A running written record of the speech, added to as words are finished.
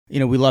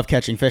we love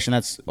catching fish, and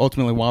that's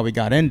ultimately why we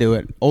got into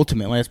it.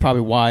 Ultimately, that's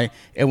probably why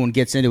everyone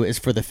gets into it, is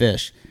for the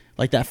fish.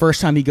 Like that first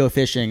time you go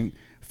fishing,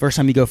 first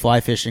time you go fly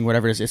fishing,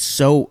 whatever it is, it's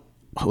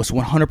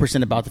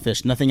 100% about the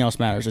fish. Nothing else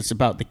matters. It's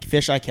about the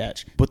fish I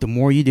catch. But the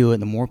more you do it,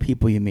 the more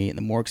people you meet,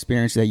 the more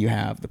experience that you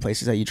have, the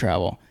places that you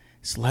travel,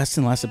 it's less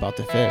and less about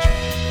the fish.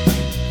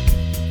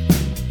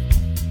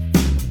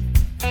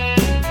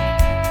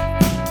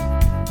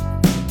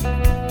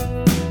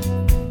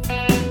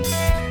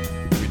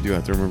 You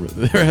have to remember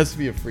there has to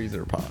be a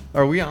freezer pot.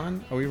 Are we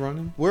on? Are we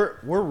running? We're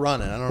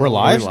running. I don't know. We're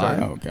live?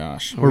 live? Oh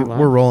gosh. We're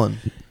rolling.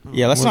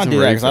 Yeah, let's not do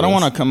that, because I don't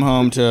want to come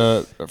home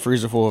to a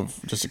freezer full of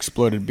just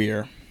exploded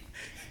beer.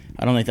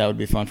 I don't think that would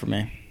be fun for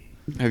me.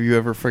 Have you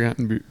ever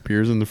forgotten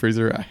beers in the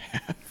freezer? I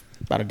have.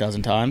 About a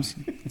dozen times.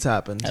 It's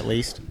happened. At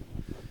least.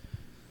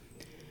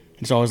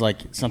 It's always like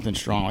something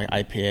strong, like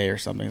IPA or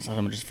something.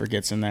 Someone just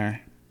forgets in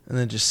there. And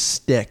then just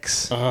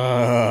sticks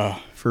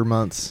for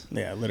months.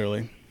 Yeah,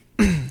 literally.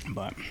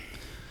 But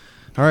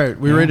all right,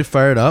 we ready to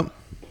fire it up?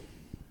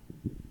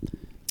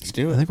 Let's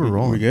do it. I think we're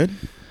rolling. We good?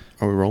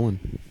 Are we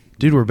rolling?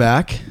 Dude, we're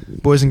back.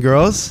 Boys and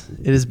girls,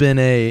 it has been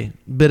a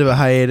bit of a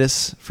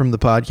hiatus from the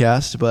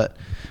podcast, but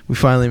we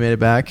finally made it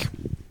back.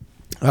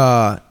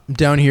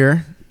 Down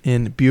here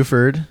in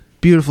Beaufort,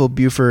 beautiful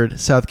Beaufort,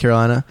 South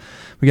Carolina,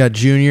 we got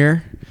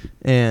Junior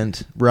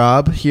and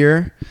Rob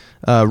here.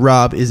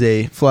 Rob is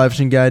a fly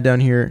fishing guide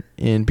down here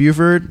in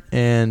Beaufort,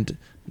 and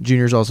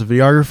Junior's also a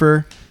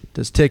videographer,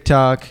 does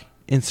TikTok,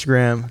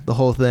 Instagram, the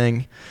whole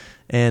thing.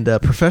 And a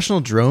professional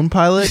drone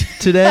pilot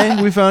today,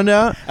 we found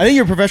out. I think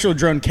you're a professional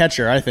drone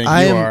catcher. I think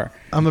you are.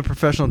 I'm a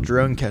professional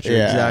drone catcher,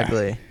 Yeah.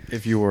 exactly.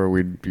 If you were,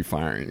 we'd be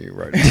firing you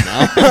right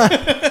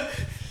now.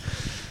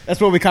 That's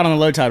what we caught on the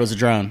low tide, was a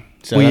drone.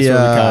 So We, that's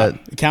what we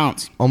caught. It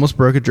counts. Almost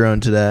broke a drone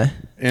today.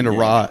 And a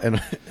rod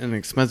and an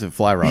expensive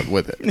fly rod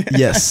with it.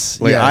 Yes.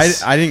 Like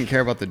yes. I didn't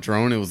care about the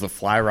drone. It was the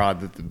fly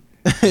rod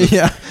that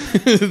Yeah.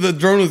 the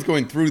drone was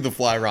going through the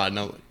fly rod. And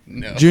I was like,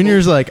 no.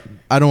 Junior's like,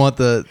 I don't want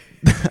the...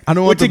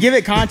 But to give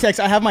it context,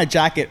 I have my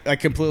jacket like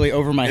completely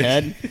over my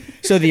head,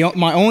 so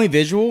my only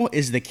visual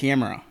is the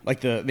camera, like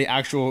the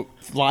actual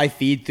live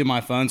feed through my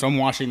phone. So I'm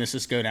watching this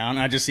just go down, and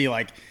I just see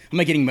I'm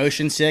like getting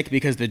motion sick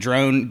because the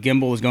drone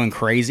gimbal is going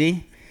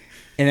crazy,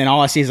 and then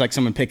all I see is like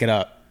someone pick it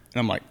up, and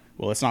I'm like,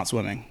 well, it's not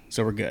swimming,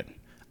 so we're good.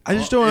 I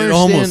just don't It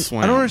almost understand.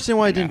 swam. I don't understand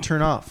why it didn't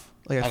turn off.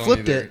 Like I don't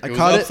flipped either. it. I was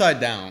caught upside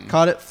down.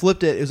 Caught it,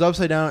 flipped it. It was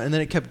upside down, and then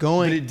it kept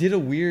going. But it did a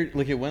weird,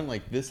 like it went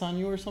like this on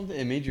you or something.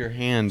 It made your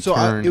hand So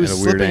turn it was at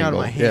a weird slipping angle.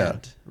 out of my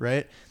hand,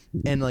 right?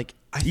 And like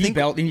You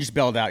just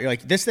bailed out. You're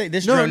like, this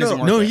drone no, isn't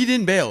worth No, it. he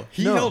didn't bail.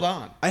 He No. held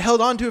on. I held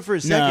on to it for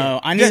a second.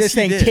 No, I need Yes, this he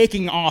thing did.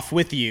 taking off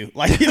with you.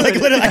 Like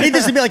literally, I need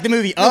this to be like the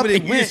movie Up, but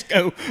and it you went- just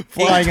go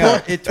flying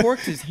up. It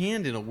torqued his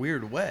hand in a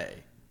weird way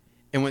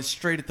and went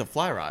straight at the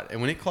fly rod.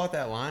 And when it caught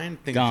that line,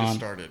 things Gone. just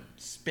started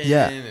spinning.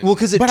 Yeah. and- Well,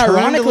 because it But turned a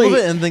ironically- little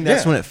bit, and I think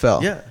that's Yeah. when it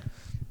fell. Yeah.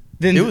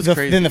 Then It was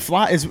crazy. Then the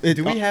fly is.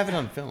 Do we have it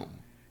on film?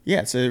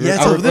 Yeah, so Yeah,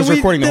 I so was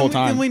recording the whole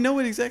time. Then we know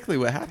exactly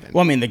what happened.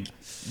 Well, I mean, the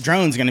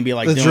drone's going to be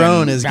like The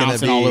drone is gonna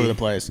bouncing be- all over the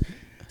place.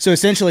 So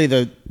essentially,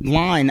 the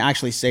line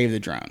actually saved the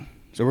drone.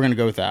 So we're going to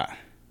go with that.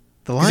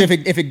 The Because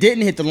line. if it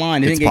didn't hit the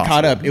line, it It's didn't get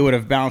caught possible. up, it would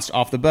have bounced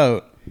off the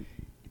boat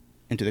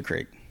into the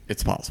creek.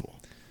 It's possible.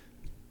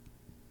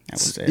 I would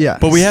say. Yeah.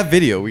 But we have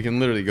video. We can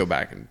literally go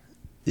back and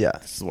Yeah.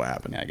 this is what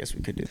happened. Yeah, I guess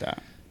we could do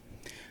that.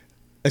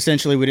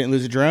 Essentially, we didn't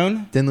lose a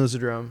drone. Didn't lose a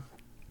drone.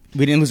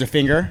 We didn't lose a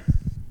finger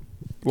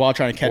while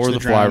trying to catch Or the the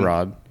fly drone.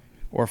 rod.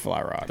 Or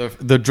fly rod.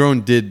 The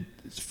drone did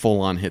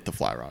full on hit the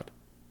fly rod.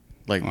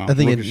 Like Wow. I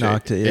think it ricochet.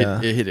 knocked it,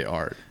 yeah. It hit it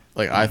hard.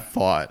 Like I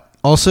thought.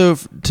 Also,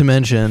 to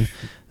mention,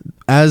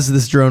 as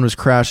this drone was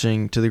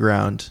crashing to the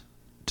ground,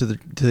 to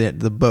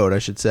the boat, I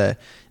should say,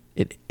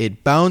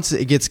 it bounces.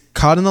 It gets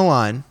caught in the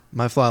line,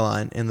 my fly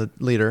line, and the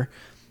leader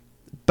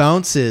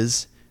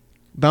bounces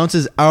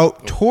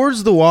out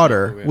towards the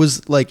water. Yeah.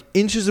 Was like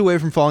inches away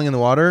from falling in the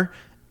water,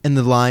 and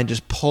the line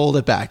just pulled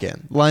it back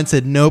in. The line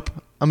said, "Nope,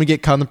 I'm gonna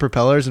get caught in the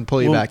propellers and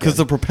pull you back in." Because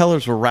the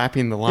propellers were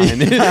wrapping the line.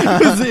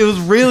 it was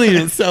reeling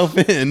itself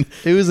in.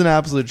 It was an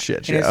absolute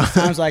shit show. And it's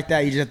times like that,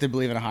 you just have to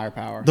believe in a higher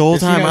power. The whole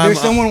time there's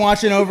I'm- someone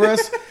watching over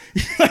us.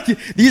 Like,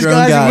 these Drone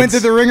guys who went gods. to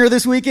the ringer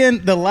this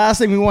weekend, the last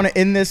thing we want to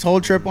end this whole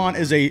trip on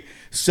is a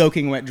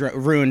soaking wet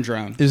ruined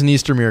drone. It was an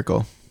Easter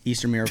miracle.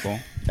 Easter miracle.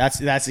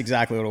 That's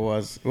exactly what it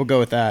was. We'll go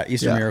with that.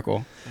 Easter Yeah.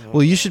 miracle.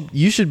 Well, you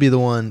should be the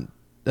one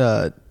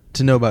to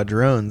know about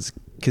drones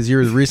because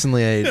you're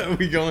recently Are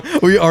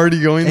we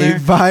already going a there?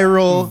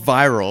 viral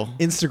Viral.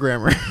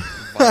 Instagrammer.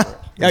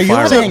 Are you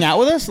want to Viral. hang out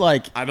with us?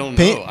 Like, I don't know.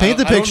 Paint the I don't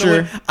know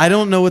picture. I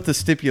don't know what the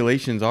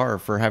stipulations are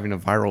for having a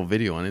viral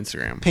video on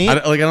Instagram. Paint-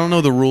 I don't know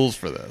the rules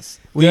for this.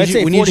 We I'd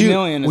say 40 you,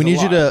 million is we a need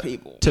you lot of to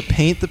people.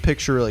 paint the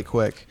picture really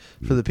quick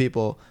for the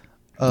people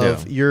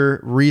of Yeah. your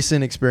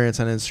recent experience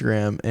on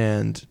Instagram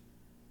and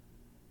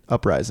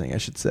uprising, I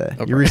should say.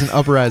 Uprising. Your recent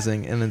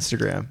uprising in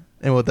Instagram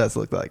and what that's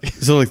looked like.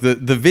 So like the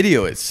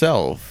video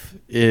itself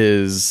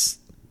is,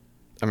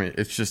 I mean,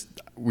 it's just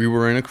we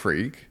were in a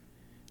creek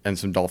and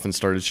some dolphins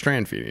started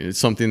strand feeding. It's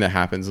something that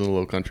happens in the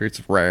low country.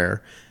 It's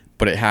rare,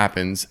 but it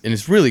happens, and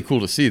it's really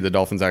cool to see the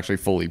dolphins actually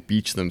fully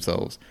beach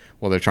themselves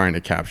while they're trying to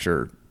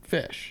capture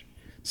fish.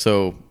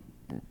 So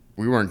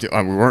we weren't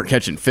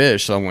catching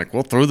fish, so I'm like,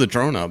 well, throw the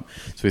drone up.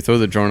 So we throw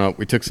the drone up.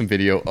 We took some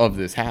video of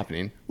this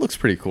happening. Looks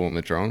pretty cool in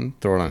the drone.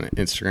 Throw it on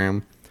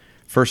Instagram.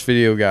 First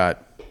video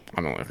got,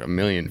 I don't know, like 1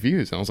 million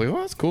views. And I was like,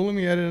 oh, that's cool. Let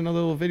me edit another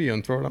little video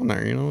and throw it on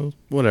there. You know,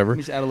 whatever.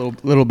 Just add a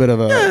little bit of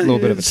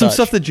a some touch.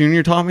 stuff that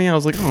Junior taught me. I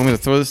was like, oh, I'm gonna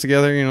throw this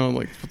together. You know,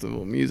 like put the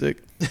little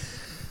music.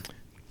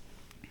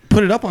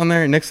 Put it up on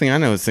there, and next thing I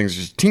know, this thing's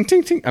just ting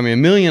ting ting. I mean,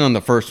 1 million on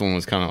the first one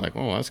was kind of like,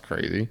 oh, that's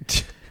crazy.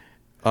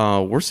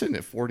 We're sitting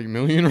at 40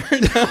 million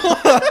right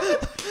now.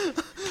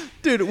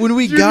 Dude, when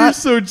we Junior's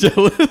so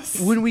jealous.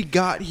 When we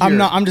got here,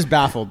 I'm just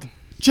baffled.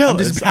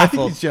 Jealous. I'm just I think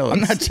baffled. he's jealous.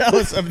 I'm not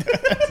jealous of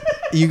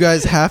that. you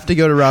guys have to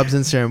go to Rob's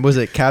Instagram. Was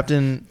it Capped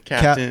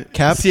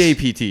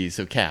CAPT,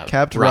 so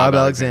Capped Rob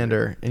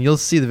Alexander, and you'll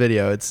see the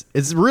video.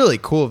 It's really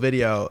cool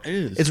video. It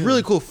is. It's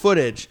really cool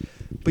footage,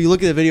 but you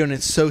look at the video and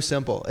it's so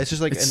simple. It's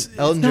just like an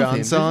Elton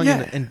John song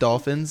and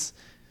dolphins,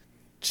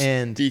 Just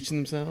and beaching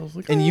themselves.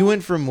 Like, and you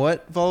went from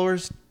what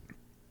followers?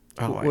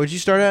 What did you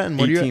start at? And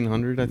what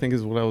 1,800, I think,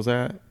 is what I was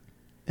at.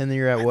 And then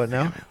you're at what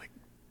now? I'm at like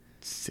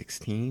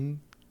 16K.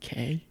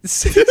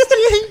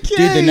 16K.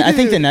 Dude, I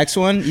think the next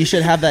one, you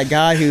should have that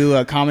guy who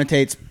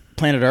commentates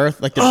Planet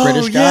Earth, like the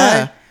British guy.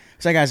 Yeah.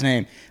 What's that guy's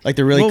name? Like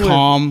the really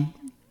calm.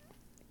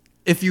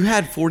 If you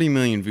had 40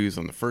 million views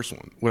on the first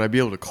one, would I be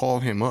able to call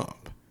him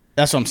up?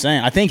 That's what I'm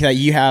saying. I think that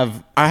you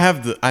have. I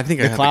have the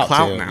clout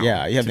too. now.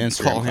 Yeah, you have the to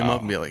Instagram call him clout. up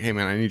and be like, hey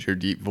man, I need your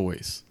deep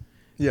voice.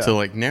 Yeah. To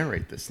like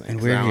narrate this thing.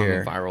 And we're I'm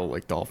here. a viral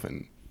like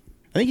dolphin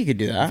I think you could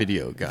do that.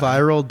 video guy.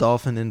 Viral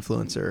dolphin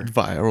influencer.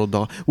 Viral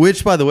dolphin.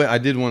 Which, by the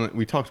way,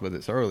 we talked about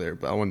this earlier,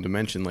 but I wanted to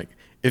mention, like,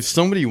 if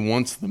somebody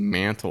wants the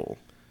mantle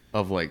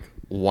of like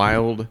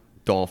wild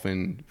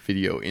dolphin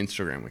video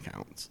Instagram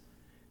accounts,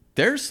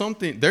 there's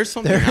something out there. There's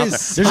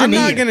a I'm need.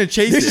 not gonna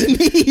chase There's it.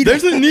 a need.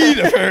 There's a need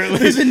apparently.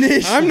 There's a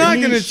niche. I'm There's a not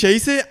gonna niche.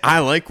 chase it. I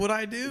like what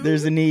I do.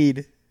 There's a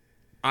need.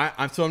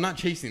 So I'm not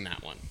chasing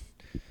that one,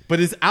 but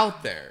it's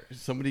out there.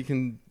 Somebody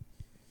can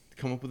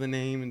come up with a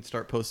name and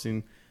start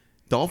posting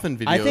dolphin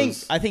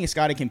videos. I think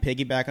Scotty can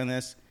piggyback on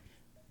this.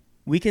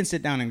 We can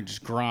sit down and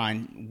just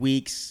grind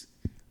weeks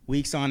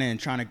on end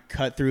trying to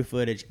cut through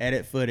footage,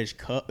 edit footage,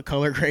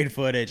 color grade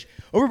footage.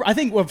 I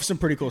think we'll have some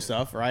pretty cool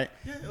stuff, right?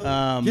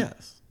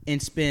 Yes. And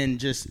spend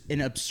just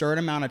an absurd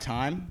amount of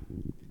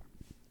time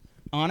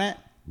on it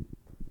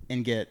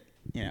and get,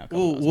 a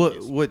couple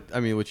what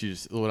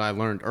I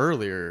learned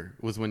earlier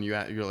was when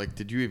you're like,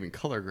 did you even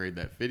color grade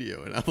that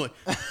video? And I'm like,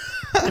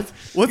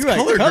 what's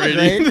color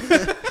grading?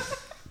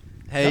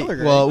 Hey, Color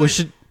grade. well, we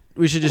should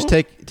just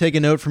take a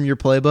note from your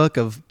playbook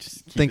of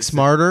think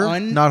smarter,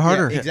 not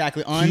harder. Yeah,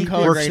 exactly. Keep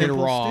Uncolor it graded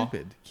simple, raw.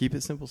 Stupid. Keep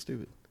it simple,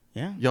 stupid.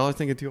 Yeah. Y'all are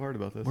thinking too hard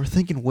about this. We're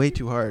thinking way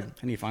too hard.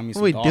 I need to find me What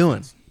some are we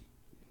dolphins.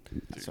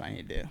 That's what I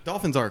need to do.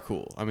 Dolphins are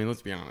cool. I mean,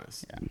 let's be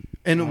honest. Yeah.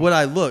 And what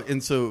I looked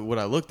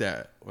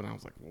at when I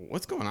was like, well,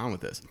 what's going on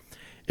with this?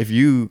 If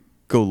you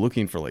go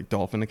looking for like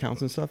dolphin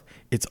accounts and stuff,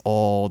 it's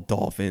all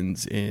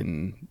dolphins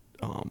in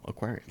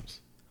aquariums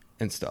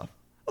and stuff.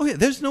 Oh yeah,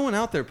 there's no one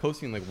out there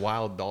posting like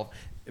wild dolphin.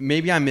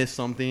 Maybe I missed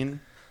something.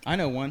 I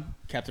know one.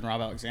 Captain Rob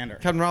Alexander.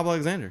 Captain Rob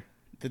Alexander.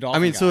 The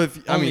dolphin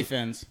guy.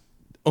 Fins.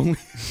 Only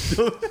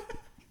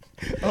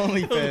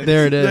Only fins.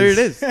 There it is. There it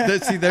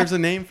is. See, there's a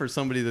name for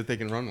somebody that they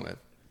can run with.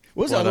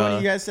 What was the other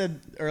one you guys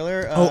said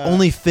earlier?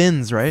 Only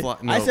fins, right?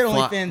 I said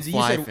only fins.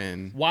 You said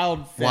fin.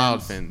 wild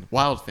fins.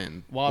 Wild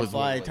fin. Wild was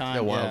fly what it was. time,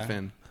 Yeah, wild yeah.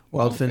 fin.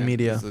 Wildfin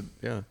Media.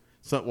 Yeah.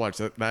 So watch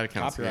that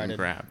account's getting Copyrighted.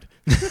 grabbed.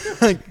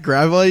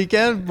 Grab all you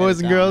can, boys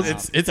and girls.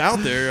 It's out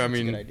there. I That's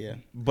a mean, good idea.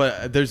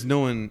 But there's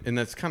no one, and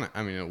that's kind of,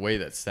 I mean, in a way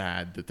that's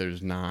sad that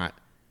there's not.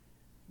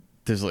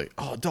 There's like,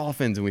 oh,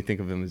 dolphins, and we think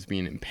of them as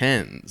being in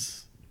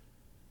pens.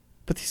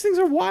 But these things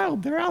are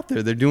wild. They're out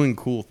there. They're doing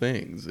cool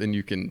things, and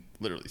you can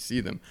literally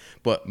see them.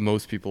 But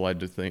most people,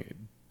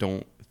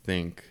 don't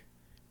think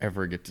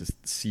ever get to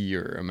see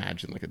or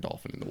imagine like a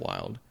dolphin in the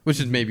wild, which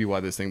is maybe why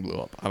this thing blew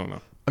up. I don't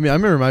know. I mean, I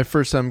remember my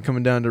first time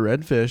coming down to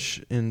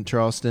Redfish in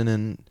Charleston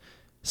and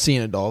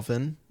seeing a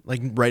dolphin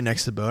like right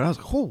next to the boat. I was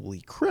like,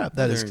 holy crap,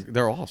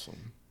 They're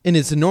awesome. And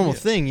it's a normal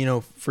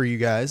thing, for you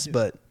guys,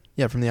 but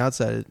yeah, from the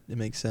outside, it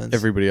makes sense.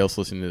 Everybody else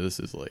listening to this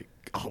is like,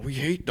 oh, we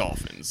hate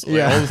dolphins. Like,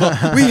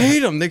 Yeah. we hate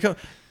them. They come.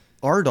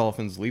 Our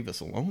dolphins leave us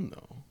alone,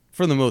 though,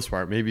 for the most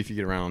part. Maybe if you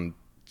get around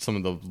some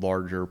of the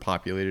larger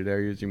populated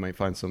areas, you might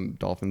find some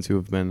dolphins who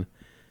have been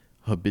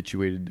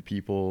habituated to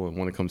people and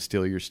want to come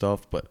steal your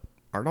stuff. But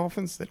our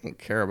dolphins, they don't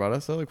care about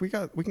us. They're like, we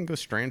can go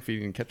strand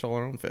feeding and catch all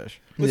our own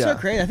fish. It's Yeah. so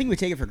crazy. I think we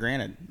take it for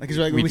granted. Like,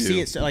 'cause we see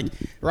it. So, like,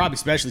 Rob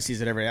especially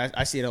sees it every day.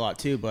 I see it a lot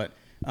too. But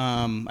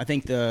I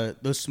think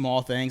those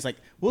small things, like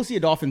we'll see a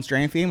dolphin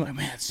strand feeding. Like,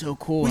 man, that's so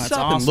cool. We That's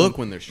stop awesome. and look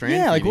when they're strand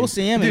feeding. Yeah, like we'll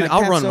see him. Dude, and, like,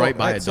 I'll that's run so- right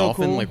by a that's so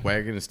dolphin, cool. like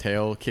wagging his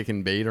tail,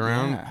 kicking bait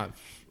around. Yeah.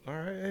 All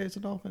right, hey, it's a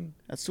dolphin.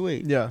 That's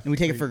sweet. Yeah. and we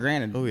take it for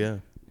granted. Oh yeah.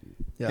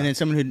 Yeah. And then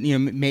someone who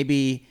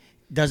maybe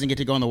doesn't get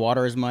to go in the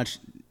water as much,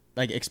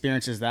 like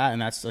experiences that,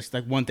 and that's just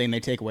like one thing they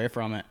take away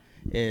from it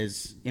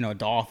is a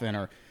dolphin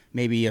or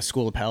maybe a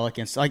school of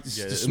pelicans, like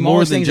the more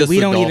smallest than things just that we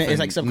the don't even. dolphin, It's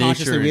like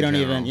subconsciously nature we in don't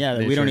general. even. Yeah, that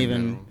we Nature don't in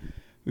even. general.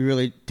 We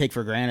really take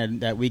for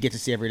granted that we get to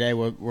see every day.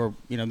 We're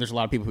there's a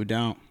lot of people who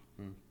don't.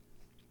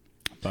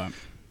 But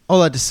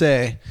All that to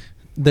say,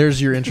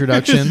 there's your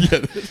introduction.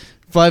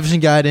 Fly fishing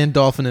guide and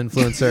dolphin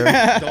influencer.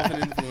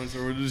 Dolphin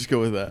influencer. We'll just go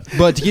with that.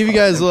 But to give you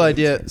guys a little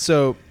idea,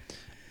 so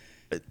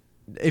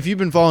if you've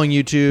been following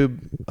YouTube,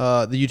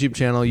 the YouTube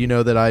channel, you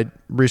know that I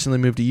recently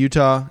moved to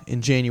Utah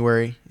in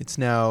January. It's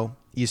now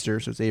Easter,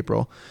 so it's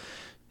April,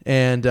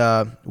 and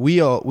we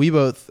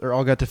both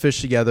all got to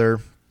fish together.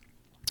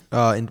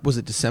 Was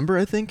it December?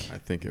 I think. I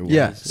think it was.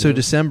 Yeah. So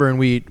December, and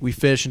we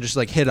fish and just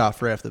like hit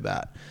off right off the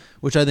bat,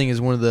 which I think is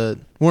one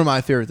of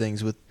my favorite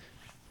things with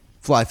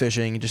fly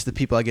fishing and just the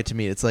people I get to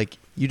meet. It's like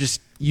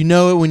you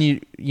know it when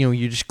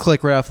you just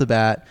click right off the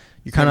bat.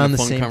 You're kind of on the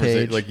same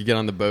page. Like you get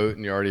on the boat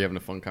and you're already having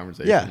a fun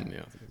conversation.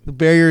 Yeah. The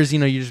barriers, you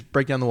just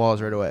break down the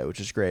walls right away, which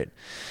is great.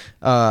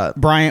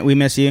 Bryant, we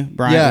miss you.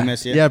 We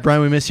miss you. Yeah,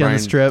 Brian, we miss you on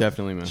this trip.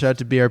 Definitely miss. Shout out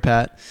to BR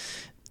Pat.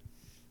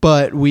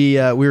 But we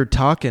were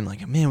talking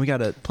like, man, we got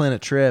to plan a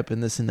trip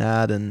and this and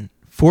that. And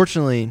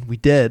fortunately, we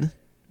did.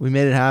 We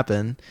made it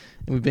happen.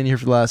 And we've been here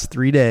for the last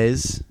 3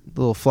 days. A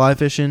little fly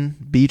fishing,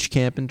 beach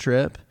camping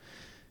trip,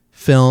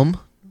 film.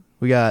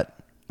 We got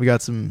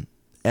some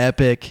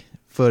epic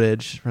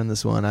footage from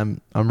this one.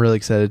 I'm really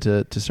excited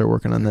to start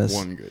working on this.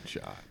 One good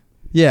shot.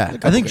 Yeah,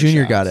 I think good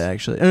Junior shots. got it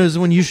actually. And it was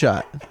when you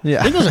shot. Yeah,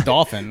 I think it was a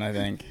dolphin. I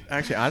think.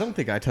 Actually, I don't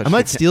think I touched. I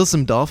might steal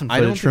some dolphin I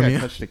don't footage think from I you.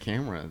 touched a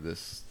camera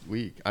this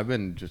week. I've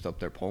been just up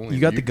there polling.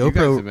 You got the guys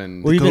GoPro. have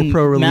been- The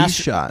GoPro release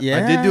shot.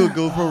 Yeah. I did do a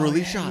GoPro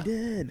release yeah, shot. You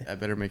did. I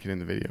better make it in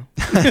the video.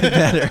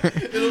 Better.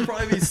 It'll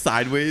probably be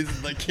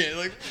sideways. Like can't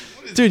like.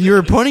 What is Dude, you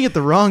were pointing it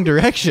the wrong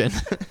direction.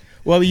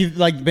 Well, you've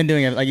been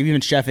doing it. Like you've been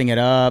chefing it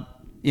up.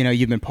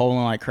 You've been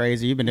polling like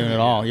crazy. You've been doing it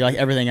all. You like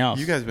everything else.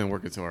 You guys have been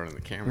working so hard on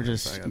the camera. We're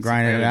just so I gotta-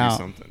 grinding I it gotta do out.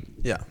 something.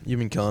 Yeah, you've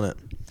been killing it.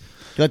 You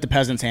let the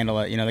peasants handle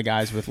it. The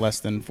guys with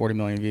less than 40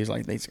 million views,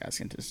 like these guys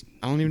can just.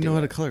 I don't even do know how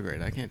it. to color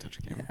grade. I can't touch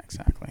a Yeah, camera.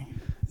 exactly.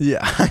 Yeah,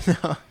 I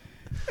know.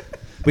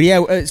 But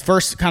yeah, it's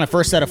first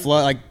set of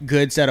flood, like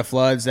good set of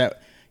floods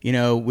that we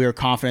were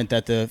confident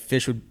that the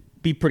fish would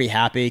be pretty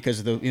happy because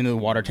of the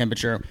water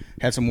temperature,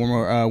 had some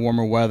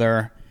warmer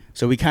weather.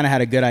 So we kind of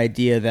had a good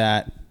idea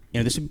that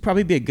this would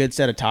probably be a good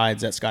set of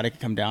tides that Scotty could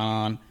come down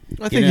on.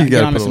 I think you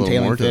got to put a little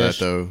tailing more to that fish.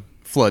 though.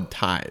 Flood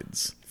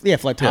tides. Yeah,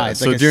 flood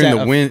tides. Yeah, so like a during set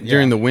the of-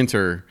 during yeah. the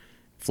winter,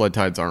 flood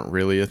tides aren't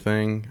really a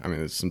thing. I mean,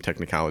 there's some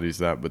technicalities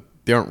to that, but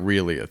they aren't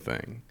really a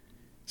thing.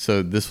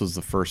 So this was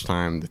the first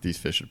time that these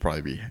fish would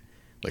probably be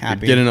like Happy.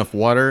 they'd get enough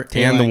water and the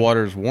Tailing.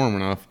 water's warm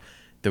enough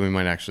that we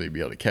might actually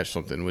be able to catch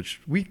something. Which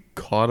we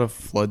caught a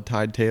flood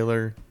tide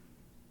tailer.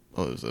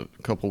 Oh, it was a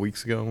couple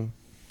weeks ago,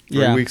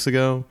 3 weeks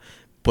ago,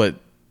 but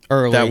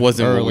that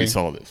wasn't what we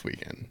saw this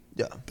weekend.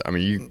 Yeah. I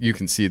mean, you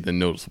can see the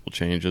noticeable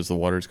change as the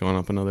water's gone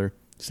up another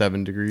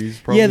 7 degrees.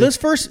 Probably. Yeah, those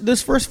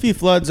first few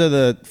floods of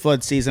the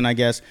flood season, I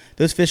guess,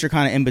 those fish are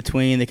kind of in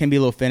between. They can be a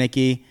little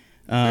finicky.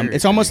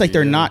 It's almost like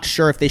they're not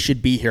sure if they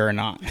should be here or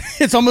not.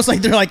 It's almost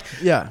like they're like,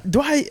 Yeah.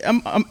 do I?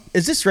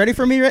 Is this ready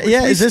for me? Yeah,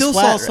 we is this still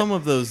flat? saw some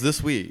of those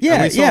this week. Yeah,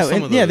 And we saw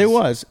some of yeah, there those.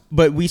 was,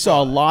 but we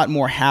saw a lot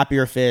more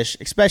happier fish,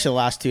 especially the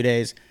last 2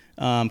 days,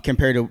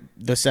 compared to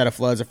the set of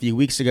floods a few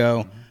weeks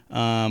ago,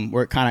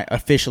 where it kind of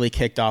officially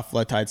kicked off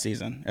flood tide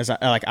season.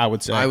 I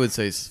would say, I would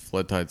say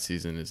flood tide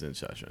season is in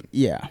session.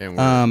 yeah, And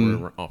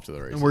we're off to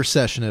the races. And we're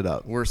sessioning it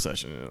up. We're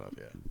sessioning it up,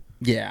 yeah.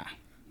 yeah,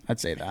 I'd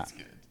say that.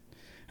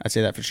 I'd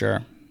say that for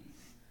sure.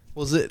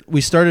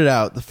 We started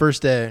out the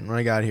first day when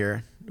I got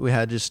here. We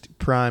had just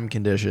prime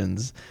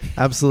conditions,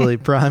 absolutely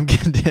prime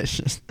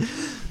conditions.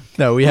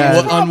 No, we had.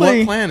 On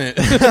Probably- what planet?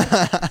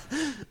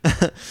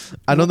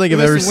 I don't think I've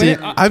ever Listen, seen.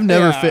 when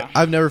it-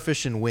 I've never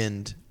fished in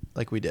wind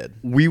like we did.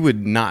 We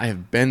would not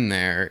have been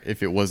there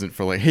if it wasn't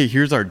for like, hey,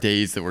 here's our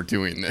days that we're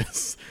doing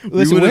this.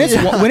 Listen, when it's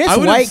I would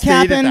have white stayed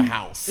at the capping,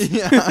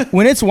 house.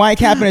 when it's white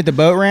capping at the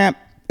boat ramp,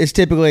 it's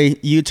typically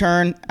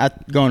U-turn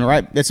going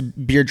right. It's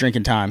beer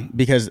drinking time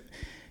because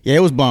it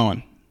was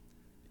blowing,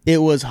 it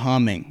was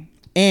humming.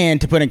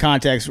 And to put in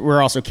context,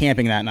 we're also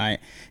camping that night,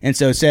 and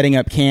so setting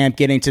up camp,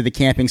 getting to the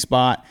camping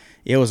spot,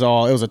 it was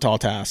a tall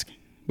task,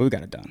 but we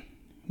got it done.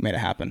 We made it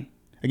happen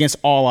against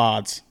all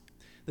odds.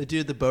 The dude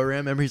at the boat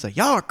ramp, remember, he's like,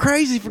 "Y'all are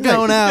crazy for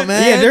going out,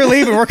 man." Yeah, they're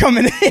leaving. We're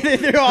coming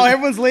in.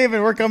 Everyone's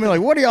leaving. We're coming.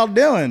 Like, what are y'all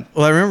doing?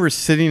 Well, I remember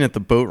sitting at the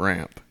boat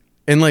ramp,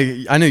 and like,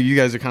 I know you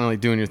guys are kind of like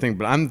doing your thing,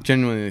 but I'm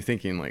genuinely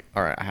thinking like,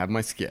 all right, I have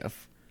my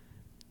skiff.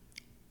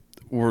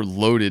 We're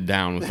loaded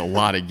down with a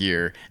lot of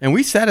gear, and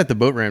we sat at the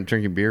boat ramp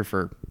drinking beer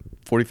for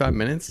 45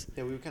 minutes.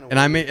 Yeah, we were kind of. And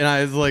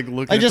I was like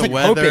looking at just, the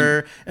like,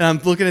 weather, and I'm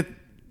looking at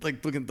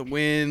the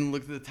wind,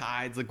 looking at the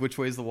tides, like which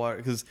way's the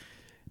water,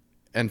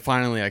 and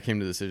finally I came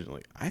to the decision,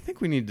 like, I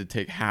think we need to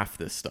take half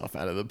this stuff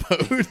out of the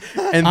boat,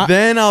 and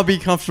then I'll be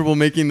comfortable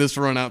making this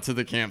run out to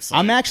the campsite.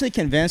 I'm actually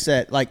convinced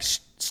that like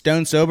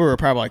stone sober, we're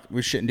probably like,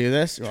 we shouldn't do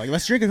this. We're like,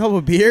 let's drink a couple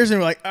of beers, and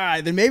we're like, all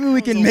right, then maybe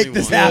we can make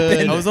this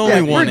happen. I was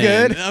only one We're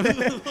good.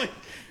 in.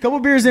 Couple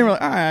beers in, we're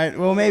like, all right,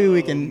 well maybe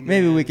we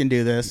can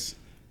do this.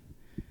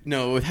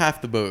 No, with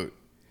half the boat.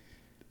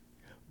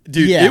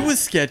 Dude, Yeah. it was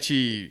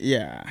sketchy.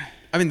 Yeah.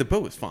 I mean, the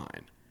boat was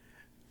fine,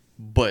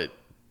 but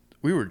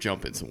we were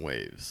jumping some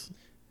waves.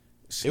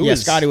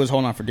 Scotty was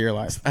holding on for dear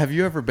life. Have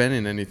you ever been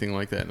in anything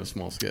like that in a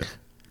small skiff?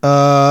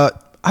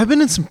 I've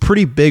been in some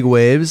pretty big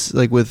waves,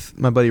 like with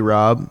my buddy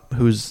Rob,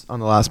 who's on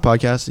the last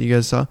podcast that you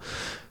guys saw.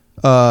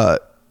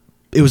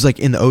 It was like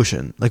in the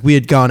ocean. Like we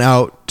had gone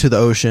out to the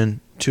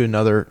ocean to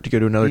go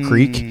to another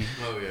creek.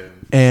 Oh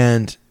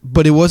yeah.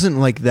 But it wasn't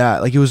like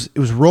that. Like it was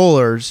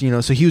rollers, you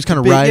know. So he was kind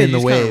of riding the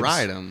waves.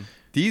 Ride them.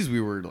 These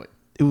we were like.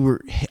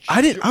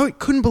 I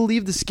couldn't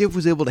believe the skiff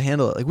was able to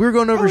handle it. Like we were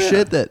going over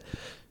shit that,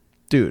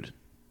 dude.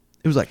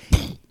 It was like,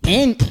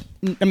 and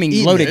I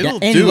mean,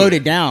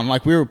 loaded down.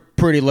 Like we were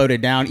pretty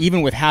loaded down,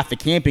 even with half the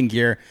camping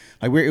gear.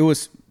 Like it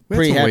was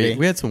pretty heavy.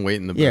 We had some weight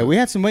in the boat. Yeah, we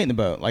had some weight in the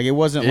boat. Like it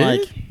wasn't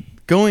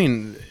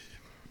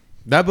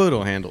that boat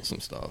will handle some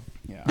stuff.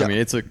 Yeah. I mean,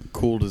 it's a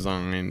cool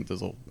design,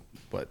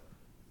 but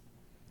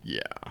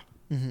yeah,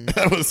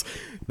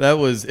 that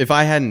was. If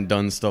I hadn't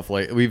done stuff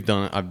like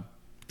I've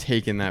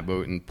taken that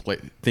boat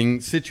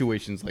and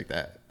situations like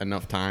that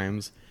enough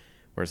times,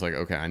 where it's like,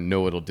 okay, I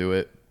know it'll do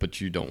it, but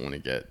you don't want to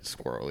get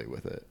squirrely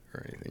with it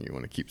or anything. You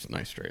want to keep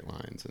nice straight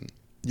lines and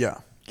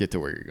get to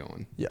where you're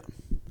going. Yeah.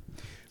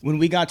 When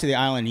we got to the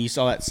island, you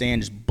saw that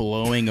sand just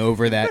blowing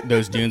over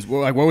those dunes.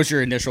 Like, what was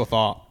your initial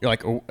thought? You're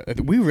like, are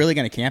we really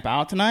going to camp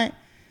out tonight?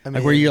 I mean,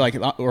 like, were you like,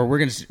 or we're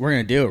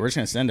gonna do it? We're just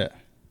gonna send it.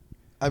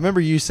 I remember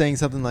you saying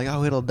something like,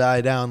 "Oh, it'll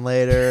die down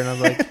later," and I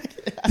was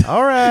like,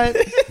 "All right,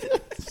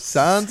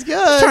 sounds good."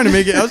 I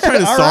was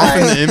trying to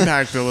soften the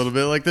impact a little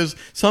bit. Like, there's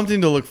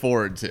something to look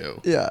forward to.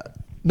 Yeah.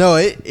 No,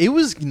 it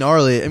was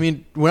gnarly. I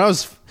mean, I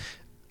was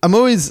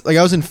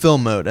in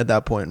film mode at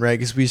that point, right?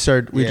 Because we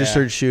just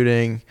started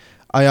shooting.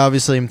 I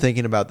obviously am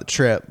thinking about the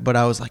trip, but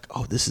I was like,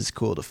 "Oh, this is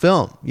cool to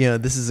film. You know,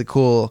 this is a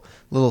cool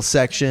little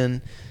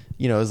section."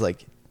 You know, it was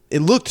like. It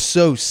looked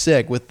so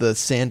sick with the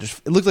sand.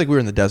 It looked like we were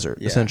in the desert,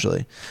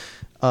 essentially.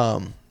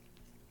 And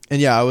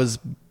yeah,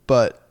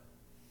 but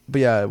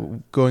yeah,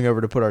 going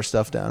over to put our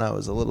stuff down, I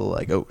was a little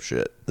like, oh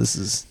shit, this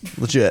is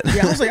legit.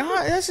 Yeah, I was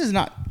like,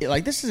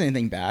 this isn't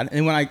anything bad.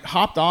 And when I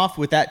hopped off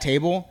with that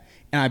table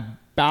and I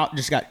about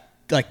just got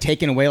like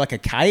taken away like a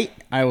kite,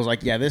 I was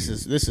like, yeah, this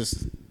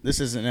isn't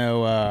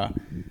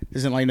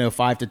like no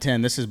 5 to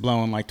 10. This is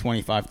blowing like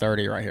 25,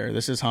 30 right here.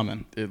 This is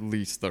humming. At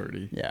least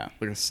 30. Yeah.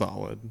 Like a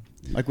solid.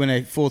 Like when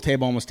a full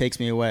table almost takes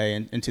me away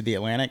into the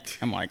Atlantic,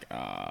 I'm like,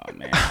 oh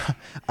man.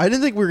 I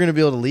didn't think we were going to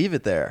be able to leave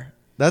it there.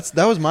 That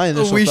was my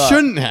initial thought. We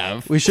shouldn't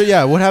have. We should.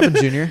 Yeah. What happened,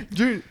 Junior?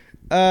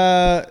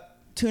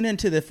 Tune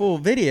into the full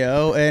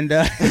video and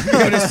go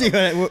to see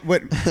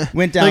what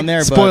went down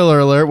there. Spoiler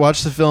alert.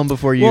 Watch the film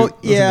before you listen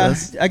to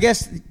this. I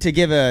guess to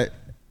give a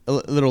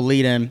little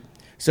lead in.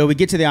 So we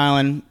get to the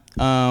island.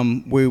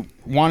 We're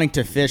wanting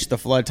to fish the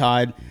flood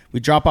tide. We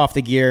drop off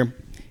the gear,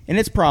 and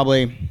it's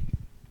probably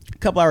a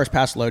couple hours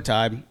past low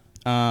tide.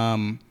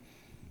 But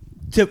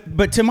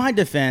to my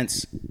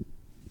defense,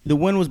 the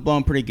wind was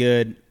blowing pretty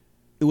good.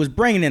 It was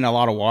bringing in a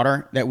lot of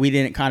water that we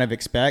didn't kind of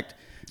expect.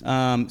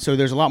 So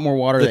there's a lot more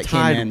water that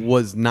came in. The tide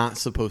was not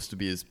supposed to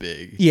be as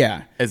big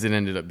as it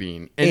ended up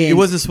being. And it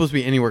wasn't supposed to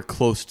be anywhere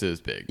close to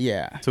as big.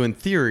 Yeah. So in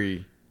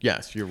theory,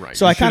 yes, you're right.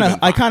 So I kind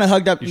of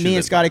hugged up, me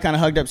and Scotty kind of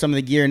hugged up some of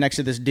the gear next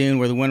to this dune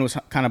where the wind was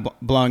kind of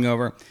blowing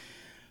over.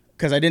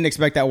 Because I didn't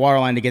expect that water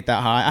line to get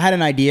that high. I had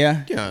an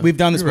idea. Yeah, we've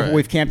done this before. Right.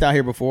 We've camped out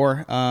here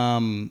before.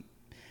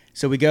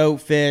 So we go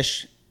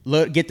fish,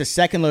 get the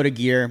second load of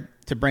gear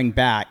to bring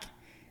back.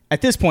 At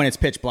this point, it's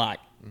pitch black.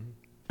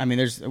 I mean,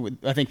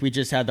 I think we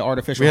just had the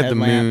artificial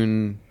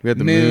headlamp. We had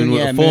the moon,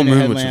 a full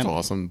moon, which was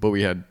awesome. But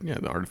we had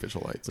the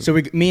artificial lights. So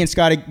me and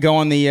Scotty go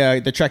on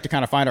the trek to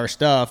kind of find our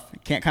stuff.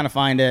 Can't kind of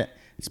find it.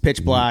 It's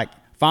pitch black.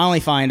 Finally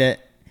find it.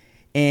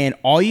 And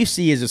all you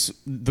see is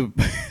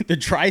the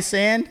dry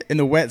sand and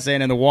the wet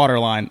sand and the water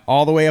line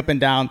all the way up and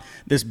down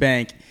this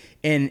bank.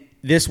 And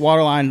this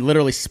water line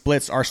literally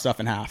splits our stuff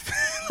in half.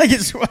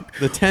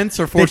 The tents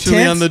are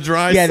fortunately on the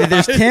dry side. Yeah,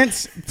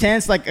 there's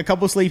tents, like a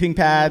couple sleeping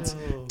pads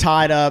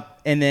tied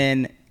up. And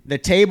then the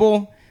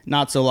table,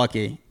 not so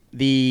lucky.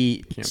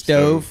 The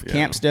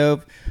camp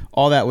stove,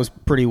 all that was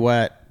pretty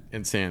wet.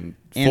 And sand.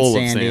 Full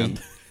of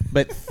sand.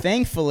 But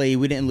thankfully,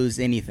 we didn't lose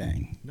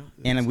anything.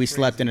 And we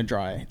slept in a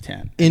dry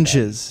tent.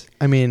 Inches.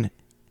 I mean,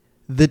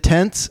 the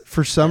tents,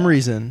 for some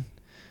reason,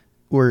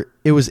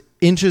 it was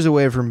inches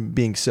away from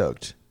being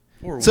soaked.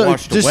 Or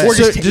washed away. Or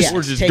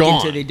just taken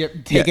gone.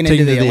 Taken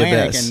into the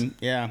Atlantic.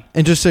 And,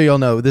 and just so y'all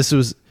know,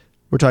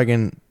 we're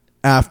talking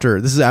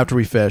after. This is after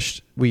we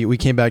fished. We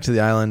came back to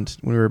the island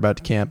when we were about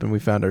to camp, and we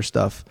found our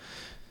stuff.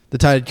 The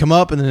tide had come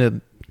up, and then it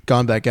had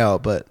gone back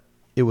out, but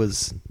it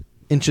was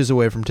inches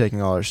away from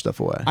taking all our stuff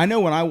away. I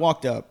know when I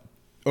walked up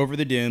over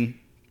the dune,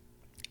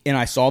 and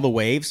I saw the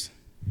waves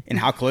and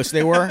how close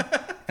they were,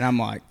 and I'm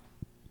like,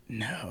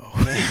 no.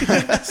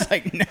 It's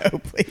like, no,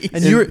 please.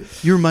 And you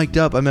were mic'd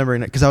up, I remember,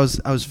 because I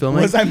was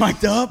filming. Was I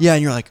mic'd up? Yeah,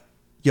 and you're like,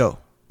 yo,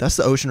 that's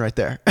the ocean right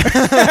there.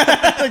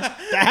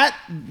 that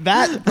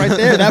right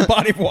there, that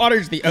body of water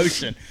is the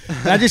ocean.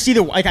 And I just see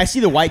I see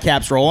the white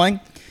caps rolling,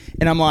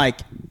 and I'm like,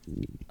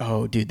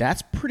 oh, dude,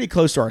 that's pretty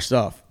close to our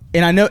stuff.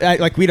 And I know,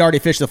 like, we'd already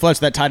fished the flood,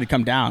 so that tide had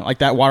come down. Like,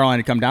 that water line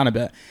had come down a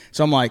bit.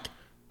 So I'm like,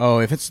 oh,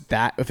 if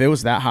it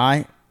was that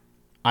high,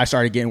 I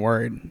started getting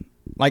worried.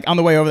 Like, on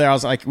the way over there, I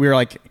was like, we were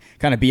like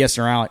kind of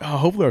BSing around, like, oh,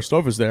 hopefully our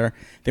stuff is there.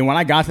 Then when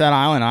I got to that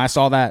island and I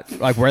saw that,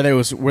 like, where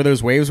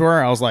those waves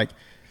were, I was like,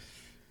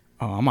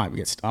 oh, I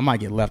might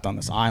get left on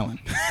this island.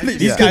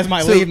 These guys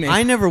might leave me.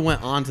 I never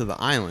went onto the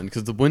island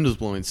because the wind was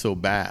blowing so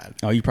bad.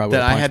 Oh, you probably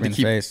that I had me to in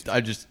keep. the face.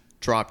 I just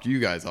dropped you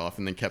guys off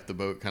and then kept the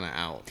boat kind of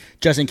out.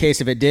 Just in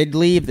case if it did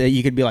leave, that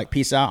you could be like,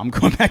 peace out, I'm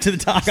going back to the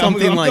dock.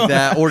 Something like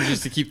that, or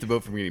just to keep the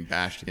boat from getting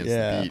bashed against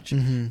the beach.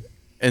 Mm-hmm.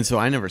 And so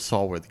I never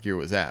saw where the gear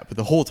was at. But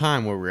the whole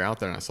time where we were out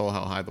there and I saw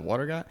how high the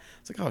water got, I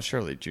was like, oh,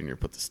 surely Junior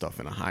put the stuff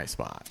in a high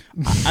spot.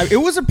 It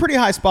was a pretty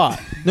high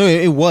spot. No,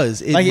 it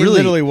was. It Like, it really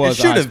literally was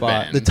it a high should have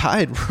spot. been. The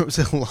tide rose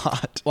a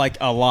lot. Like,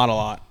 a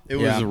lot. It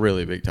was a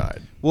really big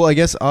tide. Well, I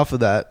guess off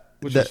of that,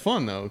 Which was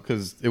fun, though,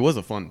 because it was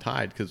a fun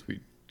tide because we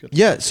got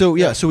yeah. So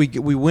we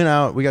went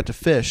out. We got to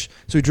fish.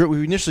 So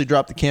we initially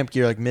dropped the camp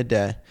gear like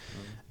midday,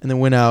 and then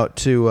went out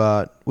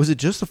to. Was it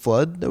just the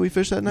flood that we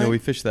fished that night? No, we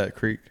fished that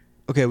creek.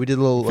 Okay, we did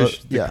a little.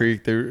 Fished the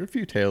creek. There were a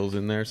few tails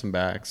in there, some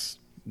backs.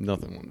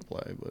 Nothing wanted to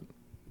play, but.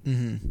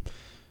 Mm-hmm.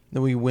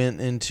 Then we went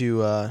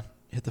into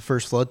hit the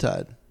first flood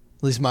tide.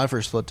 At least my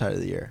first flood tide of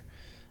the year,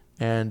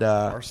 and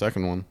Our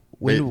second one.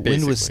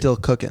 wind was still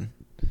cooking.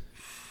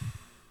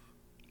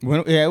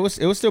 Yeah, it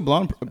was still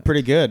blowing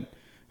pretty good.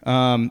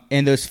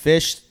 And those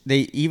fish,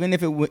 they even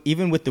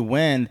with the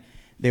wind,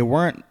 they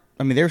weren't.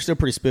 I mean, they were still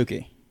pretty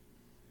spooky.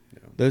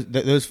 Yeah.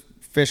 Those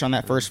fish on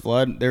that first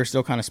flood, they were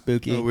still kind of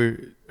spooky. Oh,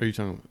 are you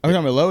talking? I was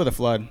talking about low of the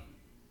flood.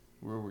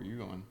 Where were you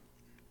going?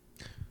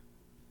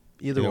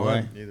 Either way.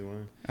 way. Either way.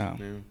 Oh.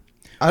 Yeah.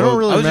 I don't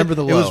really remember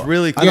the low. It was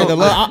really cool. Yeah, the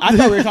low. I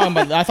thought we were talking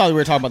about. I thought we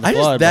were talking about the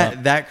flood.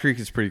 That creek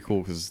is pretty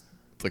cool because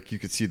like you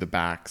could see the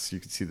backs, you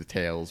could see the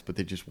tails, but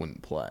they just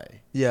wouldn't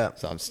play. Yeah.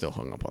 So I'm still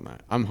hung up on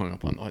that. I'm hung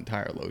up on the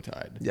entire low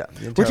tide. Yeah.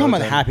 We're talking about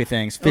the happy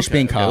things, fish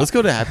being caught. Yeah, let's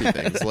go to happy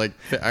things like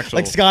actual.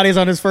 Like Scotty's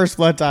on his first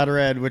flood tide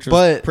red, which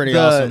was pretty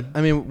awesome.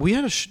 I mean, we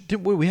had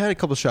a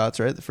couple shots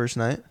right the first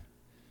night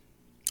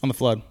On the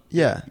flood.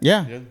 Yeah.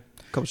 Yeah.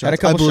 Couple shots. Had a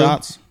couple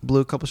shots.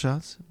 Blew a couple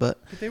shots,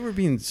 but They were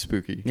being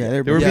spooky. Yeah, they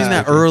were being being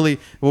that spooky. early.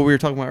 What we were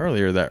talking about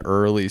earlier, that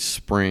early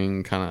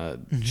spring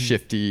kind of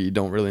shifty.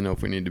 Don't really know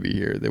if we need to be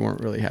here. They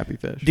weren't really happy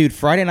fish. Dude,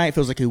 Friday night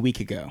feels like a week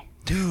ago.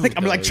 dude, Like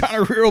I'm like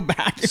trying to reel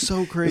back. So It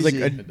was crazy.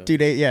 like 2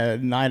 days. Yeah,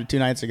 2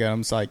 nights ago.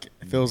 I'm just like,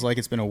 it feels like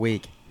it's been a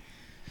week.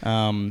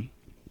 But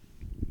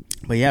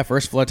yeah,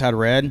 first flood tide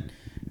red,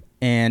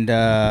 and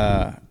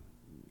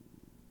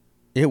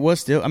it was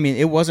still. I mean,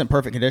 it wasn't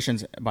perfect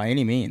conditions by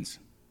any means.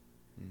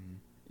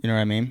 You know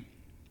what I mean?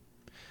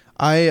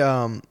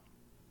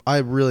 I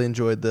really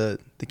enjoyed the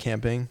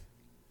camping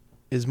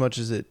as much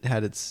as it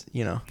had its,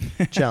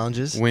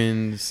 challenges.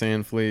 Wind,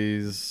 sand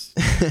fleas,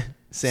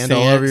 Sand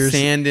all over your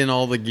sand in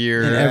all the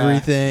gear. and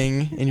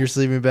everything in your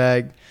sleeping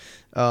bag.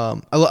 I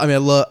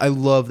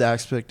love the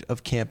aspect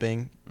of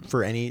camping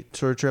for any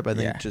sort of trip. I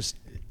think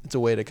it's a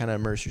way to kind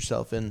of immerse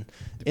yourself in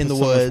the Puts woods.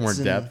 so much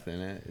more depth in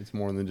it. It's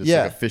more than just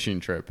like a fishing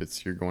trip.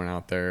 It's you're going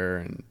out there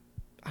and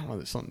I don't know.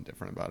 There's something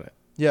different about it.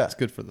 Yeah, It's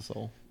good for the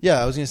soul.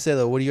 yeah. I was gonna say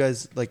though, what do you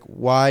guys like?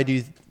 Why do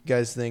you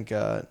guys think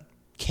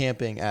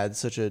camping adds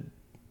such a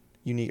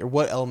unique, or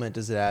what element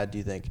does it add? Do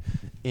you think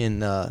in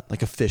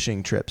like a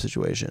fishing trip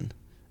situation?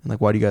 And like,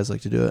 why do you guys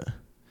like to do it?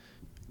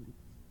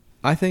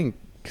 I think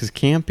because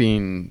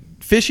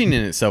fishing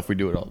in itself, we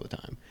do it all the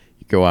time.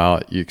 You go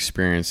out, you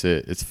experience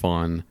it. It's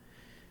fun.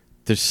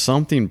 There's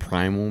something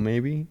primal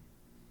maybe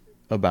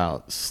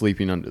about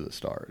sleeping under the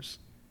stars.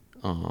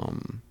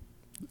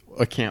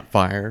 A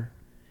campfire,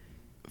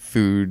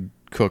 food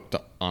cooked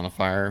on a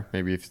fire.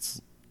 Maybe if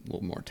it's a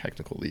little more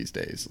technical these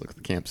days, look at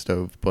the camp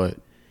stove. But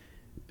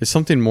it's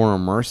something more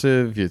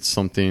immersive. It's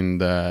something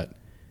that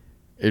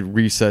it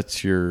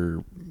resets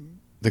your...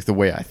 like the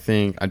way I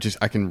think.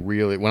 I can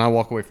really, when I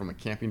walk away from a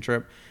camping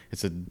trip,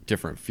 it's a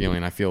different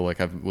feeling. I feel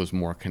like I was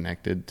more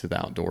connected to the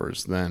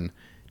outdoors than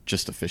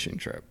just a fishing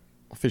trip.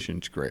 Well,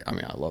 fishing's great. I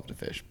mean, I love to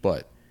fish,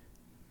 but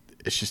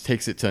it just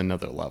takes it to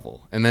another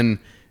level. And then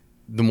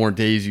the more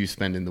days you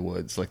spend in the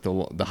woods, like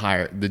the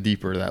higher, the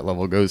deeper that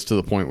level goes, to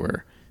the point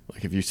where,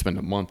 like, if you spend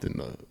a month in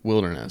the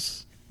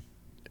wilderness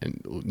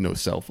and no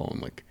cell phone,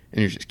 like,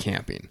 and you're just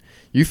camping,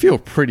 you feel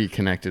pretty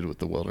connected with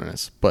the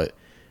wilderness. But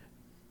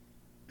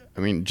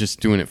I mean, just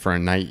doing it for a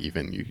night,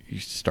 even you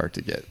start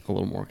to get a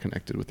little more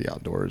connected with the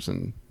outdoors,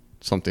 and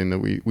something that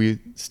we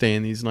stay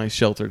in these nice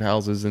sheltered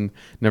houses and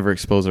never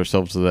expose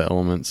ourselves to the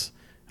elements.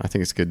 I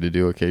think it's good to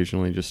do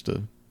occasionally, just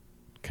to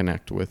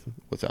connect with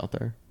what's out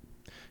there.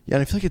 Yeah,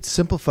 and I feel like it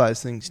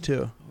simplifies things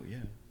too. Oh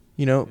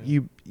yeah.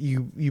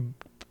 You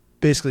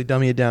basically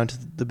dummy it down to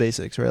the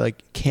basics, right?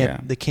 Like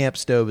the camp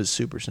stove is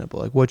super simple.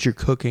 Like what you're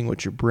cooking,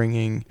 what you're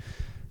bringing.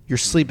 Your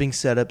sleeping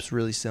setup's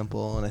really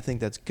simple, and I think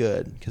that's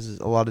good because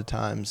a lot of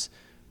times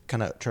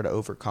kind of try to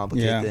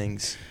overcomplicate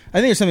things. I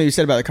think there's something you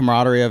said about the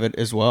camaraderie of it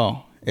as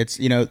well.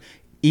 It's,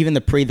 even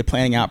the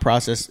planning out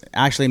process,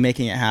 actually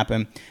making it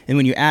happen. And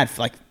when you add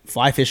like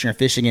fly fishing or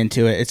fishing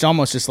into it, it's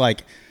almost just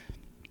like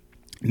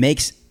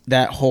makes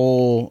that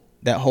whole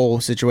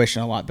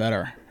situation a lot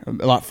better, a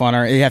lot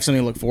funner. You have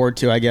something to look forward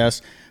to, I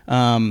guess.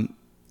 And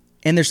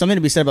there's something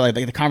to be said about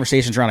like the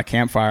conversations around a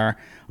campfire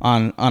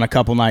on a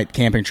couple night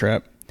camping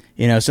trip.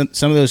 You know, some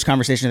of those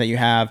conversations that you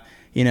have,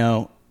 you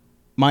know,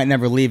 might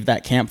never leave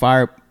that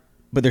campfire,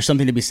 but there's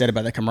something to be said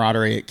about the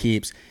camaraderie it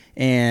keeps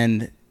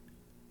and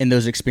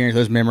those experiences,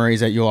 those memories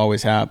that you'll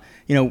always have.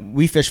 You know,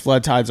 we fish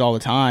flood tides all the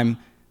time,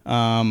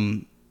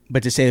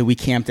 but to say that we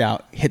camped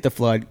out, hit the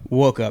flood,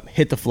 woke up,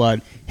 hit the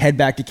flood, head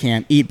back to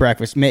camp, eat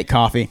breakfast, make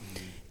coffee.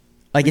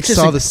 Like it's just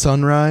saw the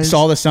sunrise.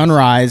 Saw the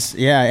sunrise,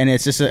 yeah, and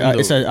it's just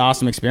it's an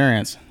awesome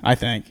experience, I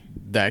think.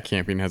 That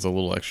camping has a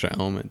little extra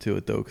element to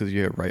it, though, because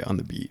you're right on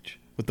the beach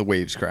with the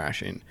waves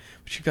crashing.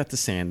 But you've got the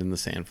sand and the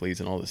sand fleas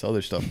and all this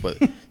other stuff. But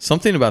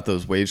something about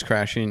those waves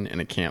crashing and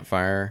a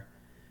campfire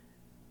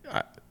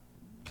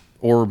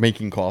or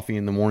making coffee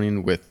in the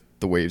morning with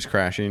the waves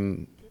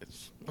crashing,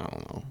 I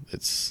don't know.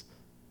 It's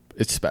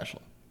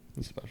special.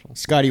 It's special.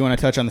 Scott, you want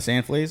to touch on the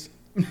sand fleas?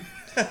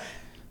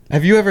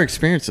 Have you ever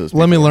experienced those?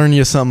 Let me learn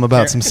you something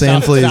about some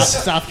sand fleas.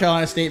 South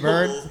Carolina State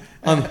bird.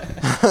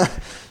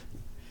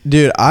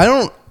 Dude,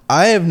 I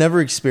have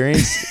never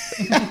experienced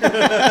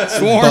Swarms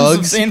bugs.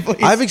 of sand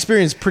fleas. I've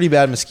experienced pretty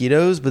bad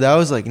mosquitoes, but that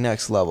was like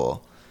next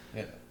level.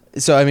 Yeah.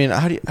 So I mean,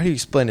 how do you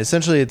explain it?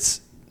 Essentially,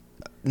 it's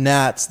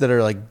gnats that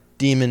are like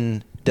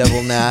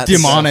devil gnats.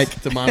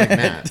 Demonic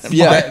gnats.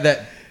 Yeah.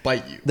 that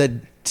bite you. That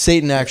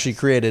Satan actually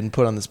created and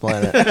put on this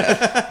planet.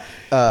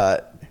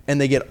 And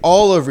they get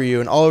all over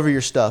you and all over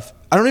your stuff.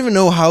 I don't even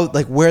know how,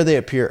 like, where they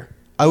appear.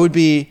 I would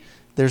be,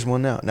 there's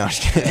one now. No, I'm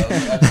just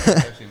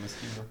kidding.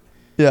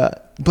 Yeah,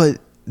 but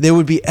they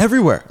would be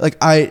everywhere. Like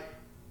I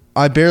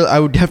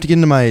would have to get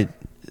into my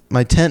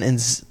tent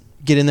and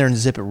get in there and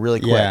zip it really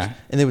quick. Yeah.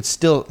 And they would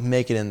still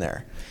make it in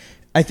there.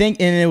 I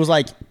think, and it was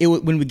like,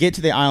 when we get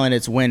to the island,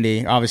 it's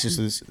windy.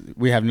 Obviously, so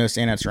we have no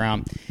sand nets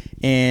around.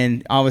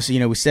 And obviously, you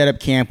know, we set up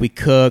camp, we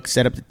cook,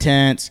 set up the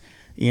tents.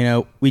 You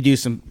know, we do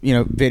some, you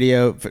know,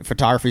 video,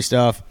 photography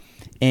stuff.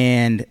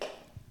 And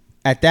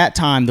at that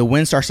time, the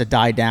wind starts to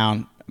die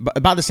down.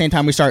 About the same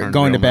time we start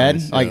going to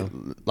bed, nice,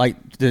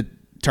 like to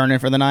turn in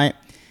for the night.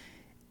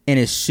 And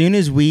as soon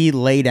as we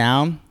lay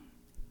down,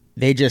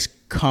 they just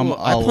come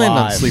alive. I planned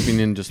on sleeping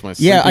in just my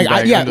sleeping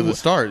bag under the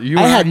start.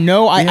 I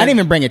didn't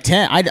even bring a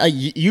tent.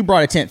 You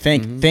brought a tent.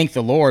 Thank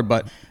the Lord,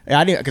 but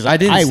I didn't, because I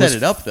didn't set was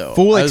it up though.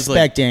 Full I was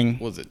expecting.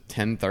 Like, was it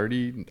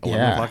 10:30,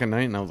 11 o'clock at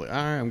night? And I was like, all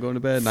right, I'm going to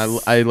bed.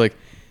 And I like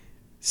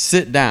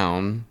sit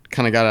down,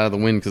 kind of got out of the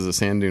wind because the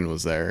sand dune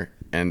was there,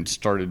 and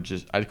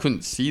started I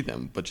couldn't see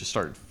them, but just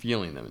started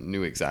feeling them and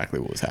knew exactly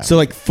what was happening. So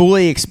like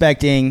fully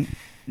expecting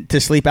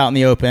to sleep out in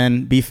the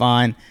open, be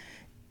fine.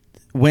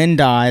 Wind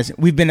dies.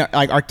 We've been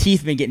like, our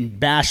teeth have been getting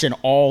bashing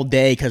all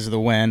day because of the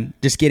wind.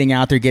 Just getting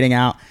out there, getting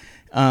out,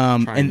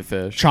 trying to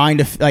fish, trying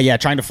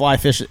to fly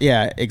fish.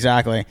 Yeah,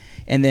 exactly.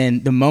 And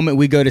then the moment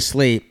we go to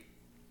sleep,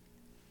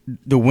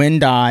 the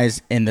wind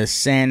dies and the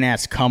sand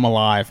gnats come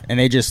alive, and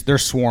they're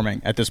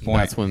swarming at this point.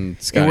 That's when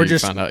Scotty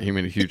found out he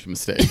made a huge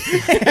mistake.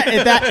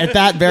 at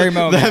that very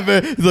moment,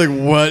 he's like,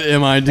 "What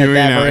am I doing at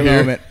that out very here?"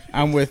 moment,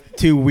 I'm with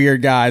two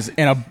weird guys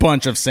and a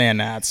bunch of sand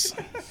gnats.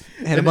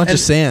 And a bunch of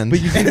sand. But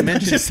you didn't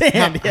mention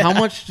sand, how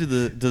much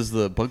does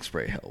the bug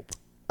spray help?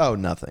 Oh,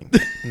 nothing.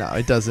 No,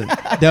 it doesn't.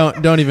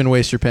 Don't even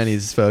waste your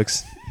pennies,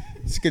 folks.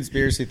 It's a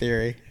conspiracy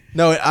theory.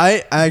 No,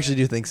 I actually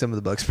do think some of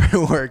the bug spray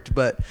worked,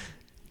 but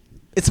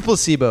it's a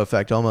placebo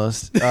effect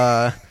almost.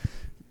 But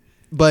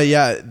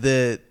yeah,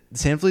 the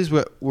sand fleas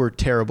were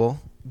terrible.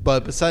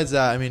 But besides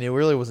that, I mean, it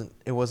really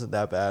wasn't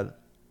that bad.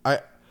 I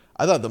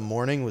thought the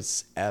morning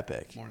was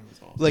epic. Morning was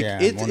awesome. Like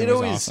yeah, it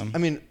always. Awesome. I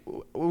mean,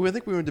 I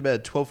think we went to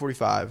bed at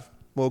 12:45.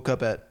 Woke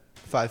up at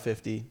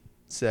 5:50,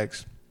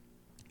 6.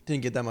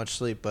 Didn't get that much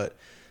sleep, but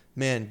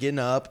man, getting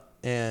up,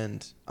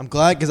 and I'm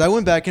glad because I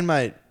went back in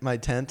my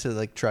tent to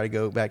like try to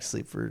go back to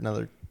sleep for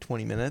another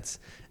 20 minutes,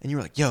 and you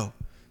were like, "Yo,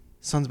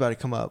 sun's about to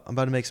come up. I'm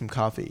about to make some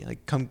coffee.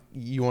 Like, come,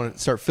 you want to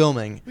start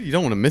filming?" You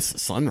don't want to miss the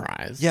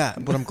sunrise. Yeah,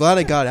 but I'm glad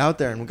I got out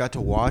there and we got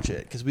to watch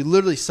it because we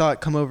literally saw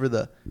it come over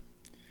the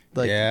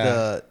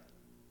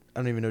I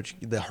don't even know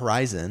the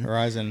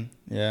horizon.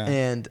 Yeah.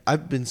 And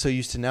I've been so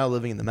used to now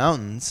living in the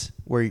mountains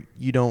where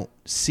you don't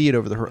see it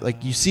over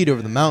you see it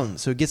over the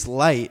mountains, so it gets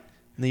light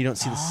and then you don't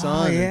see the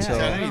sun until. I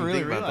didn't didn't really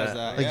think about realize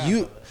that. that.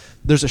 Like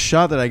there's a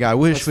shot that I got. I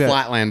wish we had,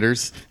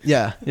 Flatlanders.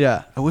 Yeah.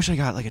 I wish I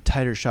got like a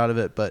tighter shot of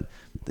it, but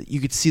you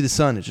could see the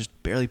sun. It's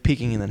just barely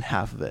peeking, and then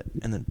half of it,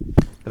 and then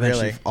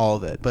eventually Really? all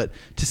of it. But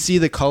to see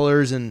the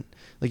colors and,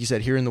 like you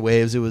said, hearing the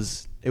waves, it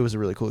was a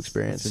really cool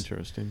experience. That's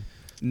interesting.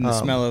 And the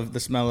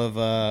smell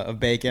of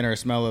bacon, or a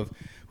smell of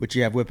what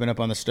you have whipping up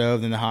on the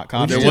stove, then the hot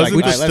coffee. It You're wasn't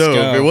like, the "All right, let's stove.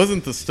 go." It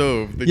wasn't the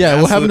stove.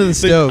 What happened to the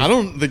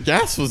stove? The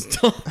gas was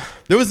done.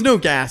 There was no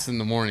gas in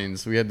the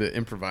mornings. We had to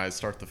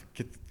improvise,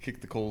 kick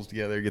the coals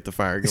together, get the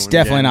fire going. It's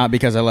definitely again. not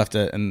because I left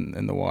it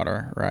in the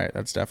water, right?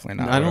 That's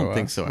definitely not. I what it don't was.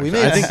 think so. We Actually.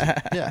 made I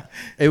think yeah.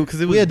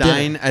 because it We was had dinner.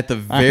 dying at the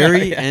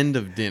very Yeah. end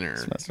of dinner.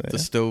 That's right, The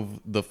yeah. stove,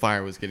 the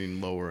fire was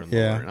getting lower and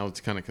lower, Yeah. and I was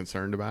kind of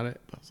concerned about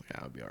it. But I was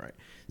like, "I'll be all right."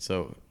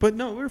 So, but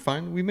no, we were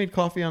fine. We made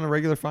coffee on a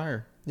regular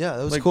fire. Yeah,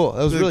 that was cool.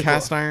 That was really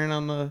cast cool. iron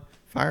on the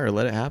fire.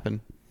 Let it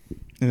happen.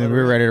 And then we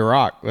were ready to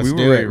rock. Let's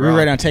do it. We were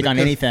ready to take on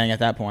anything at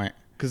that point.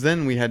 Because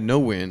then we had no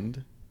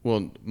wind.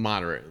 Well,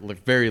 moderate,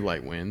 like very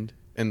light wind,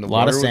 and the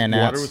lot of sand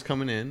gnats. water was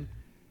coming in.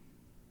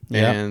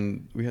 Yeah.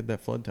 And we had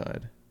that flood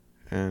tide.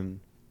 And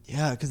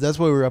Yeah, because that's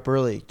why we were up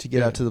early to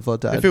get out to the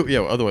flood tide.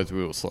 Otherwise we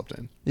would have slept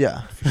in.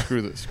 Yeah.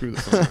 Screw the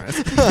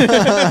sunrise.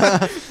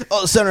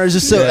 Oh, sunrise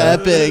is so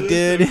epic,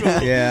 dude.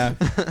 Yeah.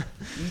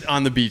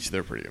 On the beach,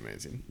 they're pretty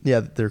amazing. Yeah,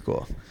 they're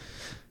cool.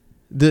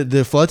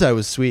 The flood tide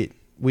was sweet.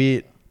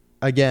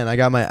 I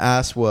got my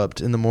ass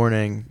whooped in the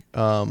morning.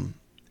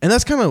 And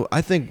that's kind of,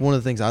 I think, one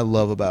of the things I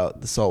love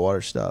about the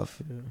saltwater stuff.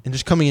 Yeah. And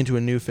just coming into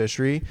a new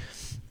fishery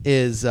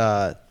is,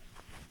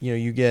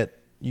 you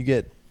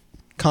get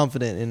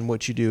confident in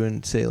what you do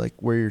and say, like,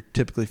 where you're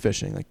typically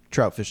fishing, like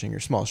trout fishing or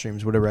small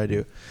streams, whatever I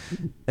do.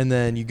 And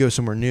then you go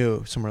somewhere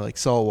new, somewhere like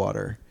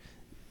saltwater,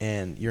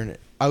 and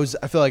I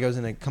feel like I was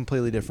in a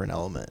completely different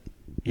element,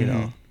 you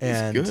know.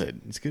 And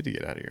it's good to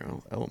get out of your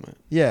own element.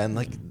 Yeah, and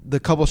like the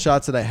couple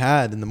shots that I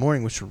had in the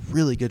morning, which were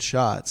really good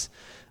shots,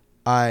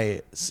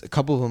 a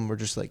couple of them were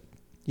just like,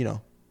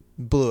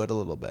 blew it a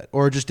little bit,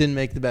 or just didn't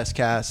make the best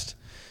cast.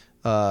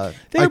 They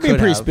were being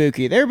pretty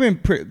spooky. They were being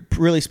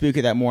really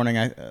spooky that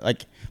morning.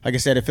 Like I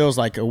said, it feels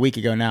like a week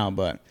ago now,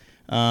 but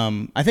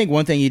I think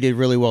one thing you did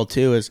really well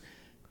too is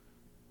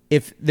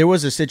if there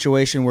was a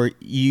situation where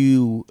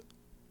you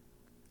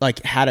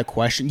like had a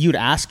question, you would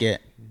ask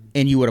it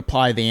and you would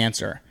apply the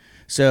answer.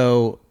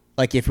 So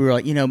like if we were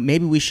like,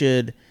 maybe we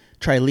should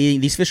try leading,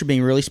 these fish are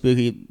being really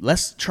spooky,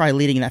 let's try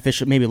leading that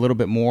fish maybe a little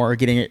bit more, or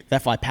getting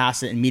that fly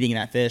past it and meeting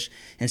that fish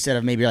instead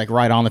of maybe like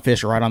right on the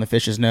fish or right on the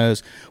fish's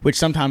nose, which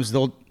sometimes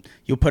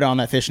you'll put it on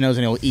that fish nose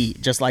and it'll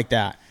eat just like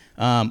that.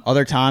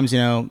 Other times,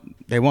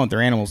 they won't.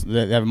 They're animals.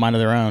 They have a mind of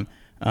their own.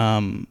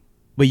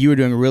 But you were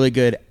doing really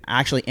good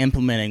actually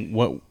implementing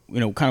what,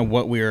 kind of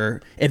what we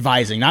were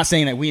advising. Not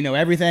saying that we know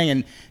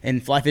everything,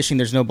 and fly fishing,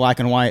 there's no black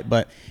and white.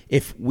 But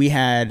if we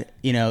had,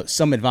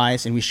 some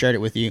advice and we shared it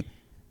with you,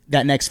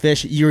 that next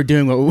fish, you were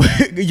doing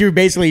you're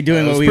basically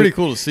doing what we... It was pretty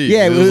cool to see.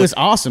 Yeah, it was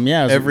awesome.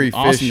 Yeah, it was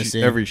awesome fish, to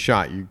see. Every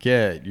shot you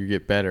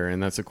get better.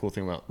 And that's a cool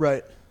thing about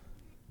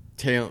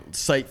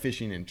sight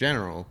fishing in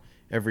general.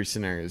 Every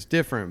scenario is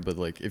different, but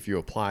like if you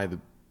apply the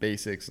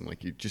basics and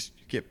like you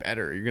get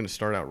better. You're going to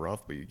start out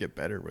rough, but you get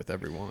better with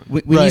every one.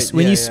 When you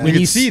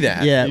see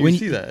that, yeah,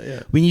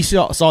 when you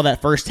saw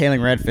that first tailing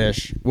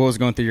redfish, what was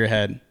going through your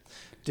head?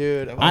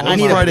 Dude,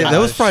 that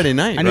was Friday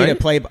night. I need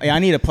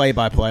a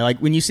play-by-play. Like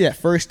when you see that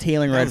first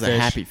tailing redfish, that was a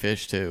happy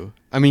fish too.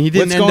 I mean, he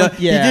didn't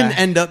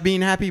end up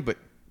being happy, but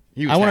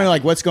he was. I want to know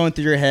like what's going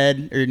through your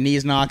head, your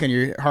knees knocking,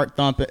 your heart's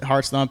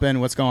thumping.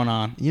 What's going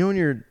on? You know when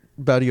you're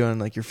about to go on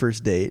like your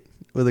first date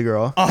with a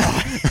girl,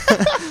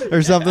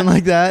 or something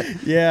like that.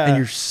 Yeah, and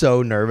you're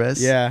so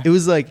nervous. Yeah, I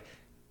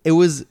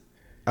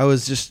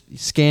was just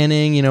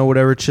scanning,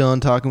 whatever, chilling,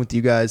 talking with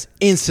you guys.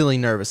 Instantly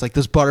nervous. Like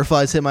those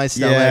butterflies hit my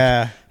stomach.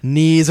 Yeah.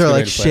 Knees are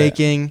like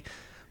shaking.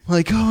 I'm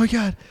like, oh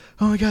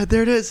my god,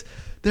 there it is.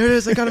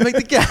 I gotta make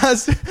the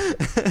gas.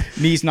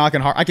 Knees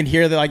knocking hard. I can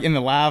hear like in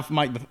the lav,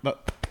 Mike.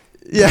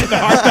 Yeah,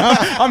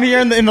 I'm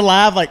hearing in the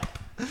lav like.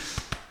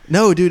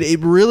 No, dude, it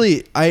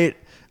really. I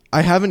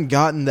haven't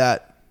gotten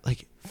that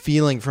like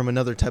feeling from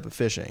another type of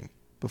fishing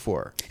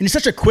before. And it's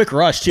such a quick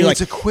rush too. Yeah, like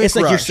it's a quick it's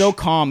like rush. You're so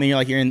calm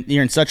and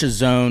you're in such a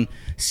zone,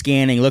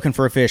 scanning, looking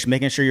for a fish,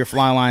 making sure your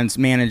fly line's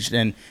managed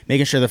and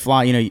making sure the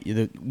fly,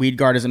 the weed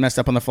guard isn't messed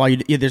up on the fly.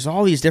 There's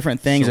all these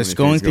different things that's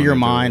going through your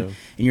mind,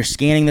 and you're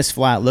scanning this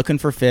flat, looking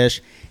for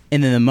fish,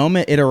 and then the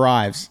moment it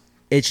arrives,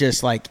 it's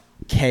just like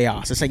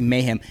chaos. It's like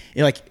mayhem.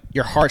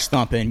 Your heart's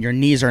thumping, your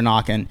knees are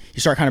knocking.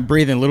 You start kind of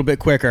breathing a little bit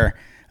quicker,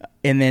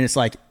 and then it's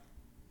like.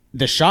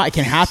 The shot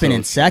can happen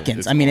in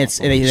seconds. I mean, it's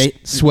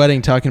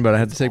sweating talking about it. I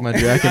had to take my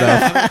jacket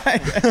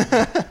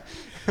off.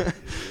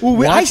 Well,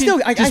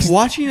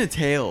 watching a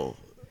tail,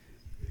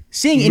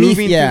 seeing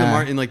moving through the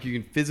mark, and like you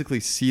can physically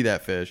see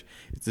that fish.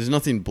 There's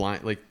nothing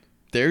blind. Like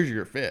there's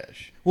your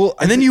fish. Well,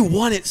 and then you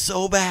want it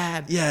so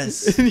bad.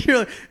 Yes, and you're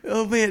like,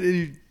 oh man, and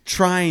you're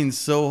trying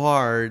so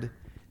hard,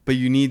 but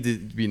you need to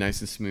be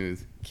nice and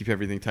smooth, keep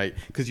everything tight,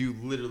 because you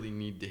literally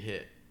need to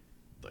hit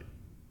like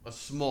a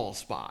small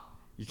spot.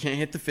 You can't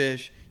hit the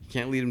fish.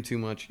 Can't lead them too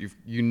much. It,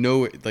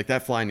 like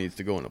that fly needs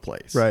to go into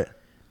place, right?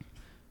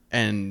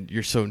 And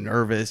you're so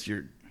nervous.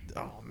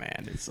 Oh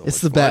man, it's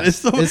the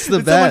best. It's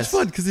the best. So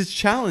much fun because it's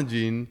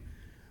challenging,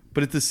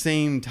 but at the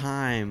same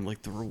time,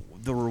 like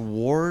the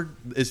reward,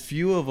 as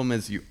few of them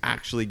as you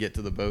actually get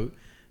to the boat.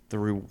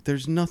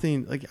 There's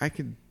nothing like I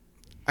could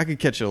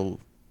catch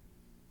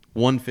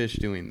one fish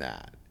doing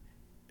that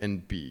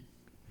and be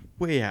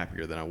way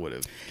happier than I would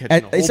have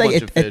catching a whole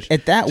bunch of fish.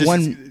 At that just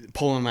one,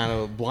 pulling them out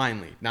of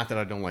blindly. Not that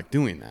I don't like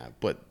doing that,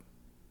 but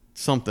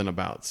something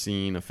about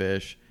seeing a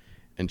fish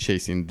and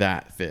chasing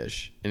that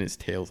fish and its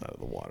tails out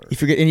of the water.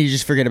 You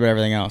just forget about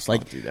everything else.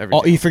 Like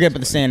everything you forget about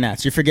the sand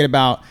gnats. You forget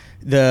about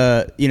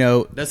the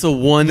That's the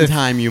one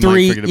time you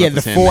might forget about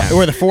the sand gnats.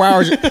 Or the 4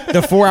 hours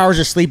the 4 hours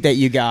of sleep that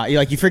you got.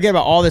 You forget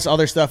about all this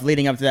other stuff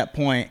leading up to that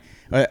point,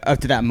 up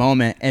to that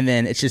moment, and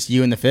then it's just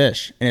you and the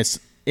fish, and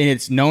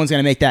it's no one's going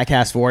to make that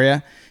cast for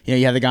you. You know,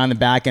 you have the guy on the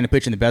back end to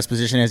put you in the best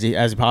position as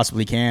he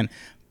possibly can.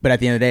 But at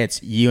the end of the day,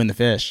 it's you and the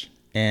fish,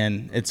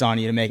 and it's on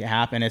you to make it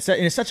happen. It's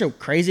such a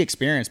crazy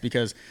experience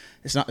because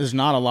there's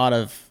not a lot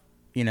of,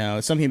 you know,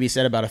 something to be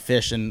said about a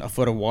fish in a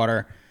foot of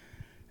water.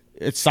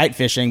 It's sight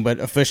fishing, but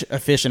a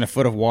fish in a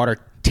foot of water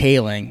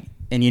tailing,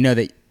 and you know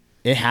that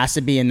it has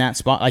to be in that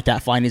spot. Like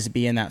that fly needs to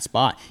be in that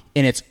spot,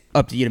 and it's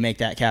up to you to make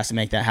that cast and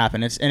make that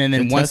happen. And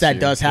then once that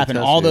does happen,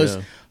 all those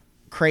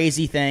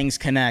crazy things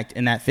connect,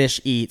 and that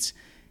fish eats.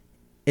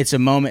 It's a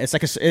moment. It's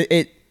like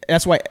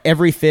that's why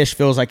every fish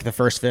feels like the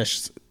first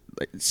fish.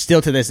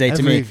 Still to this day,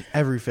 to me,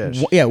 every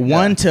fish,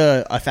 1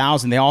 to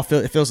 1,000, they all feel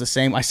it feels the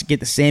same. I get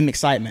the same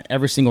excitement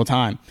every single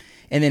time.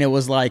 And then it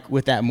was like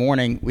with that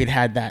morning, we'd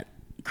had that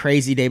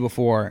crazy day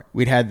before.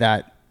 We'd had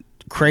that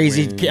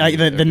crazy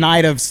the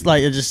night of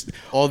like just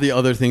all the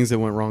other things that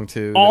went wrong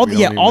too. All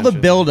the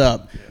build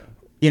up.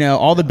 You know,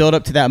 all the build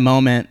up to that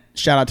moment.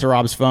 Shout out to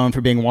Rob's phone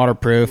for being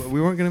waterproof. We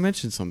weren't going to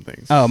mention some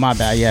things. Oh, my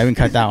bad. Yeah, we can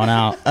cut that one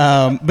out.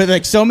 But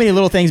like so many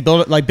little things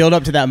build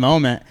up to that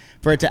moment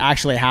for it to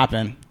actually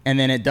happen, and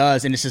then it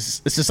does, and it's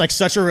just like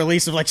such a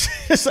release of like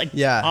just like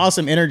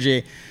awesome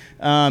energy,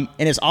 and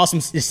it's awesome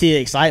to see the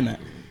excitement,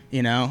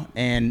 you know,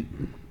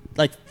 and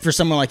like for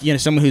someone like, you know,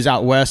 someone who's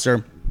out west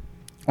or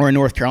in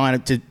North Carolina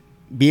to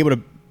be able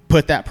to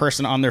put that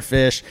person on their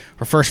fish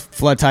or first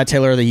flood tide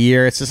tailer of the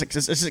year. It's just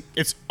like,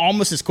 it's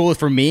almost as cool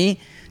for me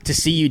to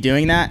see you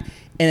doing that,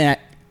 and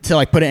to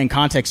like put it in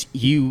context,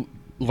 you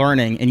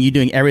learning and you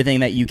doing everything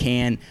that you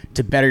can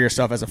to better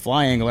yourself as a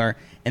fly angler,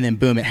 and then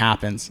boom, it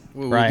happens.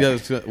 Right.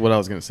 That's what I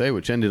was going to say,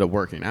 which ended up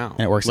working out.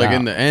 And it works like out.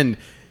 In the end,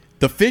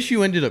 the fish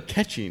you ended up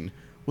catching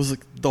was like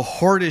the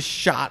hardest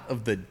shot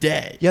of the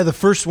day. Yeah, the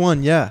first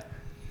one. Yeah.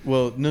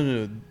 Well,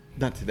 no,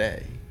 not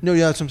today. No,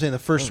 yeah, that's what I'm saying.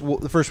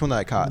 The first one that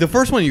I caught. The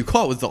first one you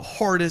caught was the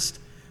hardest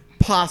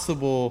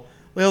possible.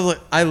 Well,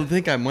 I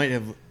think I might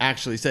have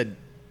actually said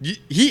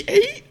he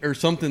ate or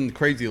something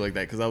crazy like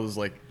that, because I was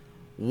like,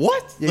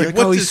 "What? Yeah,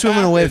 like, he's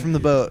swimming away from the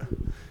boat."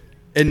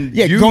 And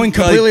going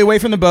completely away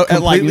from the boat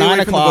at like 9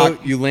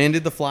 o'clock. You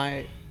landed the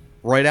fly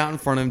right out in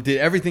front of him. Did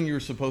everything you were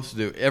supposed to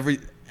do.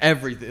 Everything.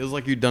 It was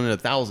like you'd done it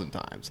 1,000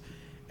 times,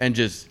 and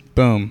just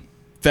boom,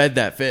 fed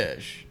that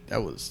fish.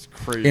 That was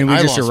crazy. And we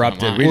just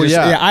erupted. I erupted.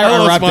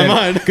 Lost my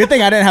mind. Good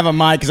thing I didn't have a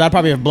mic, because I'd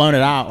probably have blown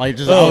it out. Like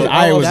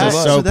I was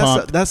just so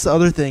pumped. That's the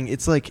other thing.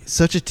 It's like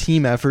such a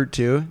team effort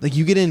too. Like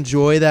you get to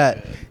enjoy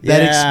that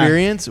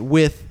experience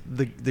with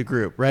the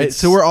group, right?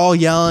 So we're all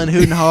yelling,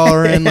 hooting,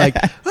 hollering, like,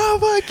 "Oh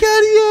my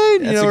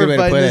god, he ate!" That's a good way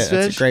to put it.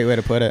 That's a great way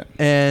to put it.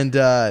 And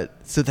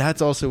so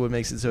that's also what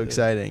makes it so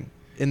exciting.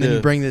 And then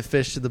you bring the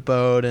fish to the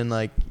boat, and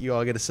like you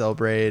all get to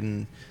celebrate,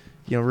 and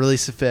you know,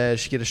 release the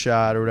fish, get a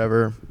shot or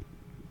whatever.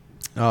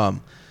 What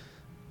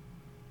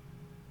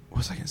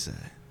was I gonna say?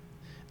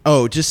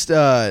 Oh, just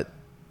I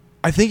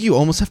think you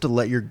almost have to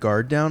let your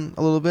guard down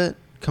a little bit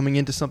coming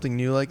into something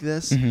new like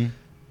this. Mm-hmm.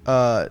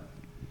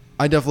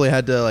 I definitely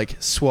had to like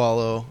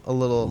swallow a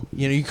little.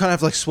 You know, you kind of have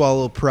to like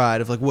swallow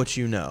pride of like what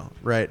you know,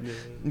 right?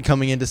 And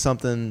coming into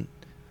something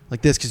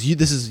like this, because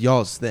this is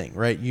y'all's thing,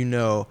 right? You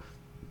know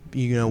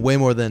way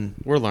more than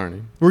we're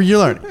learning. You're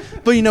learning,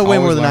 but you know way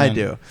more than I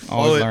do.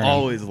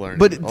 Always learning.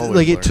 But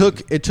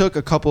it took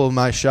a couple of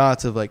my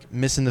shots of like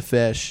missing the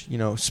fish, you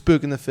know,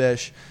 spooking the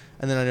fish,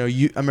 and then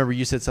I remember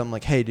you said something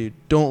like, "Hey, dude,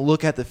 don't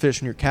look at the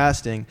fish when you're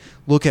casting.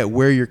 Look at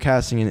where you're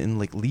casting and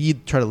like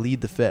try to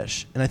lead the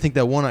fish." And I think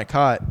that one I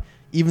caught,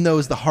 even though it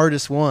was the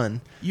hardest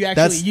one, I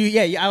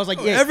was like,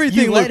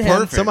 everything looked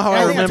perfect. Somehow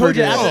I remembered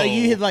it.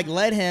 You had like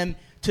led him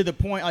to the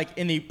point, like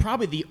in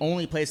probably the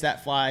only place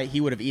that fly he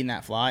would have eaten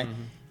that fly.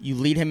 Mm-hmm. You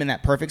lead him in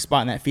that perfect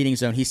spot in that feeding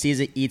zone. He sees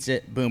it, eats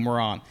it, boom, we're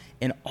on.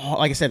 And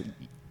like I said,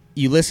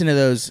 you listen to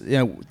those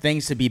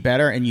things to be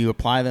better, and you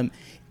apply them.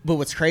 But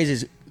what's crazy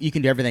is you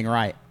can do everything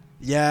right.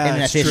 Yeah,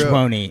 and that fish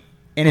won't eat.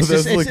 And it's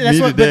just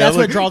that's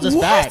what draws us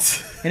back.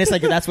 And it's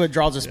like that's what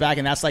draws us back,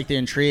 and that's like the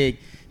intrigue,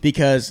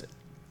 because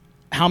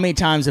how many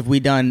times have we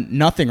done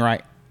nothing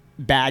right?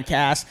 Bad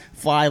cast,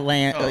 fly,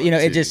 land.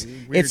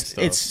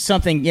 It's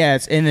something. Yeah,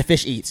 and the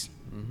fish eats.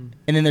 Mm-hmm.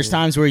 And then there's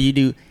times where you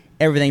do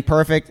everything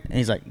perfect, and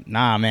he's like,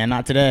 "Nah, man,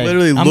 not today."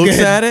 Literally looks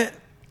at it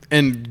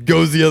and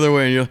goes the other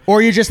way, and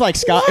or you're just like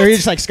Scott, or you're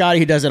just like Scotty,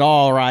 who does it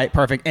all right,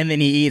 perfect, and then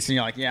he eats, and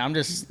you're like, "Yeah, I'm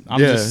just." I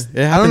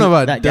don't know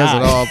about that does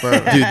it all, bro.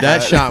 Dude,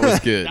 that shot was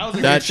good.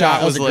 That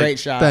shot was a great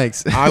shot.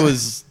 Thanks.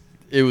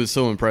 It was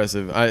so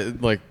impressive. I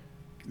like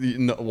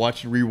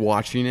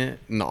rewatching it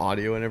and the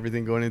audio and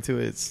everything going into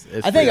it.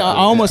 I think I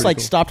almost like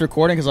stopped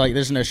recording because like,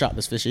 there's no shot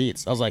this fish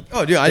eats. I was like,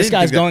 "Oh, dude, this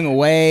guy's going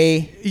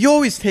away." You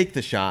always take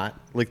the shot,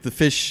 like the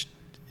fish.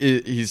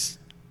 He's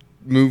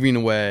moving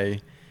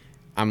away.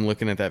 I'm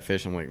looking at that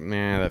fish. I'm like,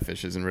 nah, that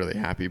fish isn't really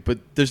happy. But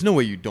there's no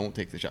way you don't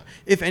take the shot.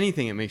 If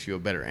anything, it makes you a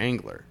better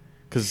angler,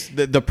 because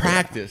the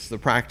practice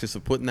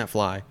of putting that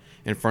fly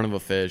in front of a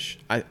fish,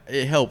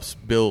 it helps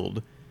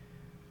build.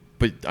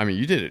 But I mean,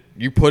 you did it.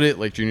 You put it,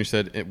 like Junior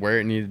said, where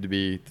it needed to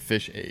be. The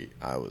fish ate.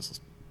 I was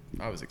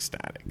I was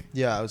ecstatic.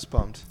 Yeah, I was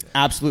pumped.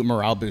 Absolute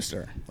morale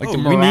booster. Like the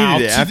we morale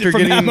needed it. After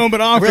from getting that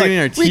moment on. after We're getting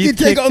our like, we teeth can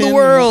take kicked on the in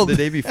world. the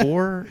day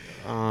before.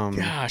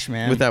 Gosh,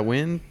 man. With that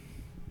wind.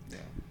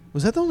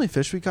 Was that the only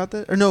fish we caught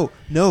that? Or no,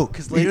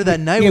 because later that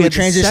night yeah, we we had the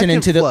transitioned second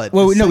into the flood.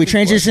 well, no, we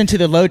second flood. transitioned into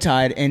the low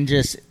tide and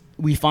just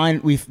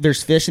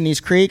there's fish in these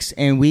creeks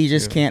and we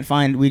just can't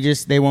find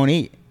they won't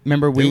eat.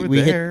 Remember They were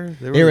we there.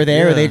 hit they were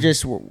there. Yeah. They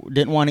just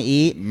didn't want to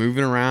eat.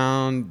 Moving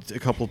around, a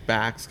couple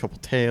backs, a couple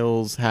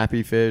tails,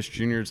 happy fish,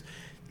 juniors.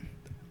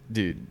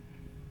 Dude,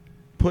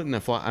 putting the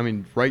fly. I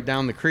mean, right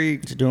down the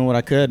creek. Just doing what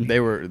I could.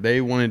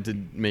 They wanted to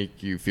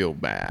make you feel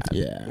bad.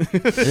 Yeah,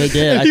 they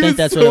did. I He think was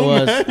that's so what it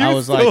was. mad. He I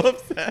was so like,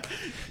 upset.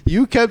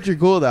 You kept your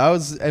cool though. I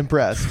was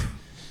impressed.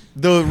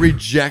 The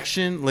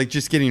rejection, like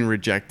just getting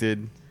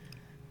rejected.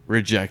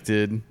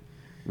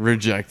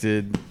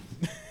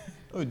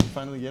 Oh, did you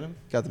finally get him?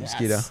 Got the Yes.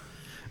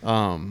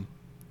 mosquito.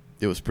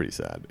 It was pretty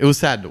sad. It was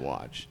sad to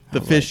watch.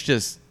 The fish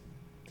just.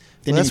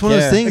 didn't That's even one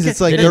of those care. things. It's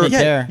like They didn't they're- even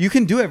care. You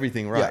can do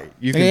everything right. Yeah.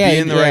 You can Yeah, be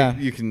in the yeah. right.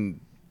 You can.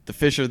 The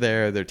fish are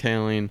there. They're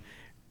tailing,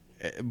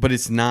 but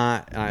it's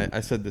not.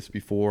 I said this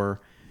before.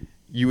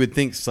 You would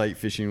think sight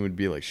fishing would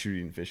be like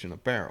shooting fish in a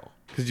barrel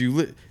because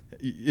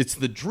it's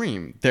the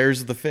dream.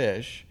 There's the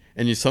fish,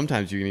 and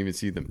sometimes you can even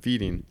see them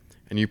feeding,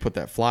 and you put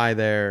that fly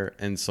there,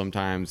 and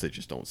sometimes they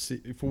just don't see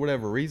for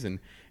whatever reason.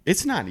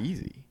 It's not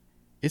easy.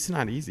 It's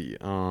not easy.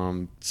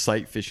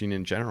 Sight fishing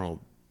in general,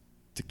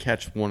 to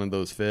catch one of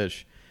those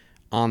fish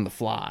on the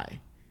fly.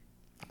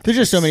 There's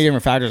just so many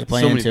different factors to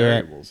play So many into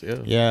variables.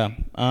 it. Yeah.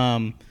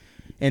 Yeah.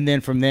 And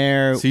then from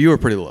there, So you were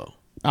pretty low.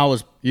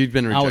 You'd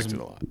been I was-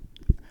 rejected a lot.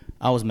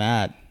 I was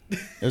mad. It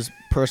was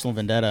personal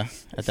vendetta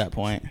at that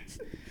point.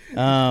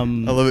 I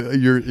love it.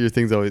 Your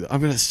thing's always, I'm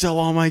going to sell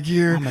all my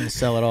gear. I'm going to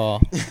sell it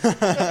all.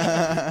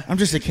 I'm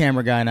just a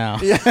camera guy now.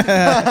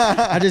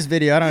 I just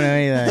video. I don't know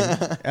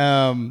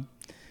anything.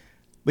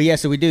 But yeah,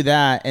 so we do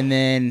that, and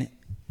then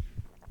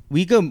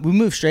we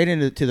move straight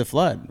into the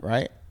flood,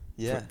 right?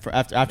 Yeah. For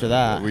after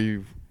that,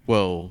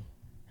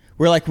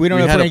 We're like, we don't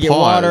know if we're had gonna a get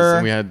pause, water.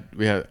 and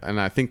we had,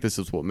 and I think this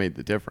is what made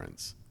the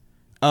difference.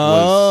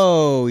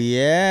 Oh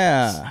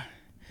yeah.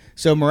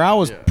 So morale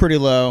was Yeah. pretty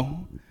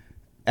low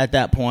at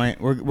that point.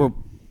 We're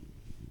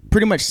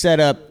pretty much set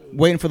up,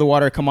 waiting for the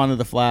water to come onto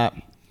the flat.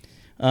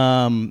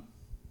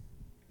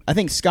 I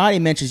think Scotty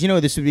mentions,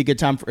 this would be a good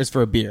time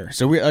for a beer.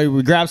 So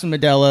we grab some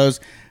Modelo's,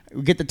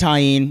 we get the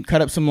tahine,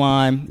 cut up some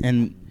lime,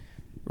 and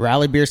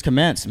rally beers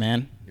commence,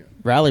 man. Yeah.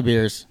 Rally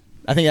beers.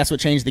 I think that's what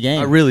changed the game.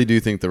 I really do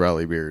think the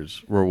rally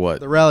beers were what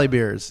The rally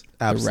beers.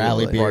 Absolutely.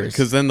 rally beers.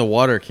 because then the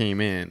water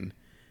came in,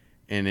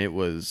 and it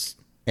was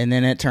And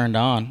then it turned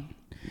on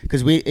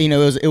because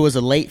it was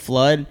a late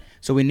flood,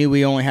 so we knew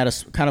we only had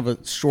kind of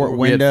a short we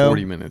window. had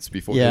 40 minutes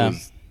before Yeah. it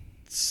was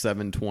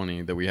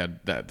 7:20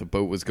 that the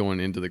boat was going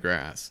into the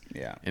grass.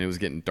 Yeah. and it was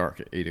getting dark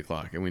at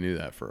 8:00, and we knew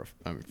that for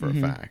a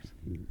fact.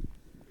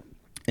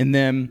 And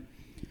then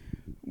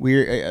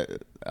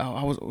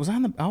I was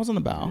on the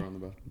bow. You were on the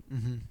boat.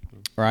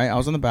 Right, I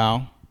was on the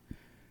bow.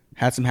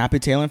 Had some happy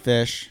tailing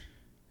fish.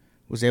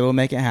 Was able to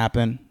make it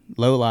happen.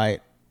 Low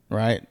light.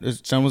 Right, the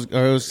sun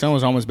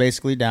was almost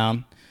basically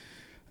down.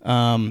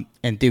 And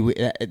dude,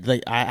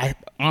 I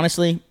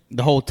honestly,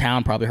 the whole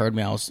town probably heard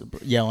me. I was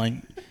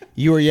yelling.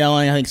 You were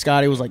yelling. I think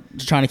Scotty was like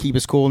just trying to keep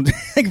us cool and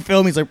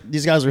film. He's like,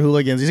 these guys are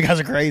hooligans. These guys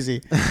are crazy.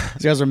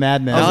 These guys are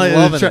madmen. I was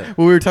loving it.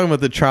 Well, we were talking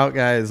about the trout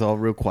guys all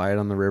real quiet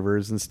on the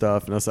rivers and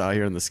stuff, and us out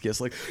here in the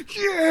skiffs like,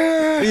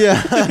 yeah.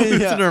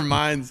 It's in our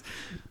minds.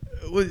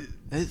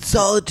 It's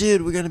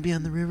solitude. We're gonna be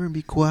on the river and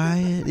be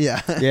quiet.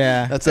 Yeah,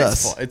 Yeah. that's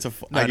us. It's a.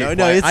 No, I get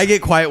no, quiet. it's- I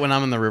get quiet when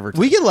I'm in the river.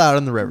 We get loud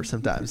on the river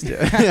sometimes too.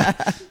 Yeah.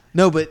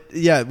 No, but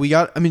yeah, we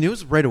got. I mean, it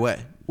was right away.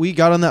 We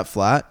got on that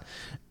flat,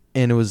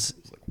 and it was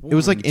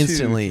like 1, 2,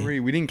 instantly. 3.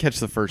 We didn't catch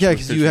the first. Yeah,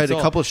 'cause fish you had a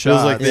until- couple it was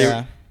like shots.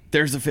 Yeah.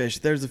 There's the fish.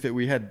 There's the fish.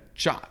 We had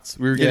shots.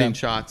 We were Yeah. getting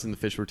shots, and the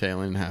fish were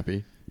tailing and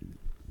happy.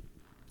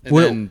 And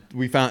Well- then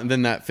we found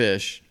that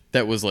fish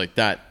that was like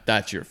that.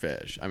 That's your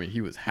fish. I mean, he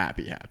was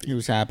happy, He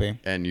was happy.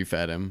 and you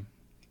fed him.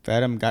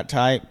 Fed him. Got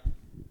tight.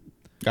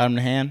 Got him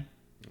to hand.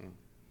 I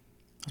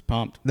was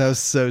pumped. That was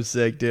so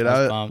sick, dude. I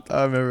was I pumped.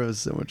 remember it was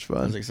so much I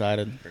was fun.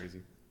 excited.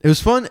 Crazy. It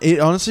was fun. It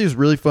honestly was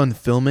really fun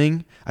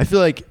filming. I feel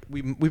like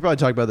we probably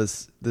talked about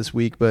this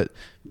week, but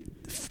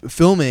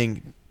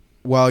filming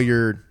while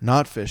you're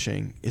not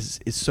fishing is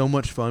so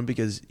much fun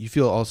because you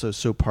feel also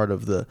so part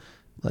of the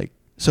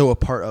a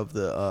part of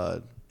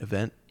the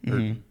event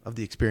or of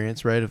the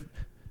experience, right?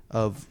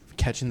 Of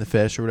catching the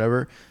fish or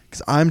whatever.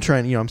 Because I'm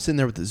trying, I'm sitting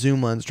there with the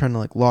zoom lens trying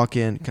to lock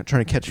in,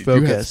 trying to catch Dude, you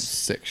had focus.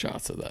 6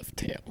 shots of that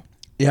tail.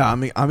 Yeah,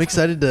 I'm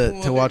excited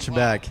to watch him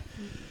back,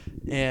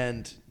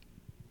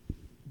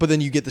 but then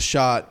you get the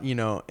shot,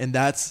 and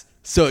that's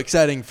so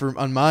exciting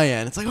on my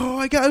end. It's like, oh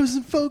my god, I was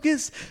in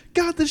focus,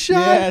 got the shot.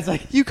 Yeah, it's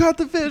like you caught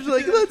the fish,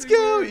 like let's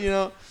go,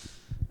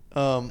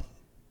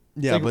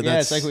 Yeah, but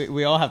that's it's like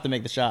we all have to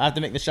make the shot. I have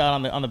to make the shot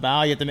on the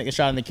bow. You have to make the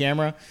shot on the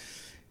camera,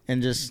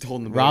 and just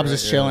Holding the boat, Rob's right?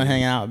 just chilling, Yeah.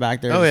 hanging out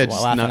back there. Oh yeah, just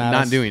just laughing at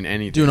not us. doing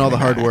anything. Doing all the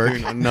hard work.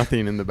 Doing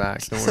nothing in the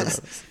back. Don't worry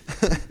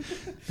about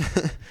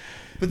it.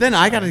 But then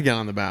I got to get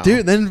on the bow.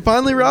 Dude, then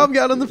finally Rob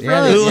got on the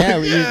front. You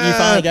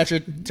finally got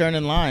your turn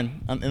in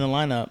line in the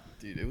lineup.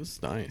 Dude, it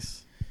was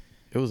nice.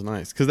 It was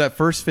nice because that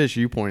first fish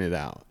you pointed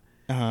out.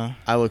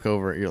 I look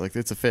over, you're like,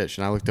 it's a fish,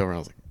 and I looked over and I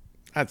was like,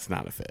 that's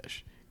not a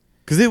fish.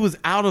 Because it was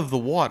out of the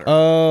water.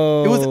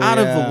 Oh, it was out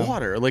of the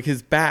water. Like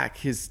his back,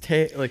 his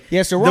tail. Like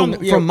so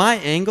from my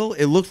angle,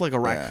 it looked like a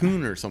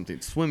raccoon or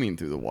something swimming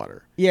through the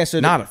water. Yeah,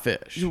 so not a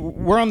fish.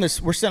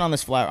 We're sitting on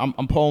this flat.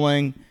 I'm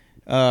polling.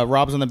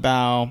 Rob's on the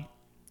bow.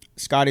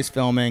 Scotty's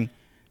filming.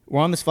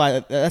 We're on this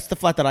flat. That's the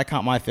flat that I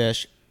caught my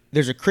fish.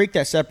 There's a creek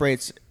that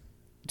separates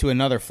to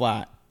another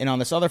flat, and on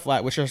this other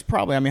flat, which is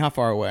probably, how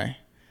far away?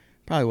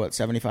 Probably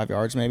 75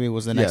 yards maybe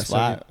was the next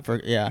flat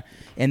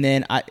and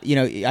then I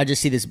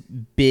just see this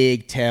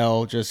big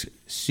tail, just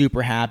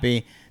super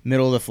happy,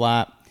 middle of the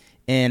flat,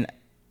 and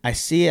I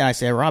see it. I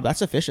say, Rob,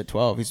 that's a fish at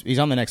 12. He's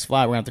on the next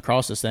flat. We're gonna have to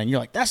cross this thing. You're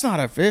like, that's not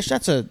a fish.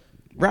 That's a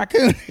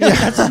raccoon.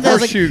 That's a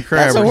horseshoe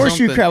crab. That's a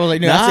horseshoe something. crab. I was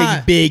like, no,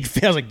 that's a big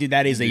fish. I was like, dude,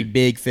 that is a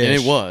big fish. And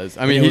it was.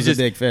 I mean, it was a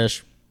big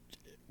fish.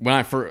 When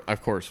I first,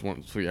 of course,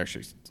 once we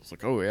actually.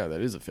 Like, oh yeah,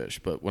 that is a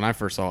fish. But when I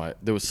first saw it,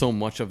 there was so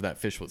much of that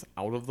fish was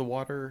out of the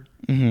water,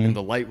 and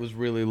the light was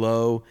really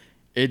low.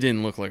 It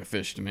didn't look like a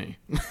fish to me.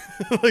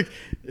 Like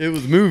it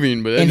was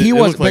moving, but it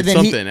looked like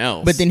something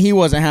else. But then he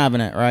wasn't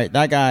having it, right?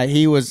 That guy,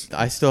 he was.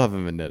 I still have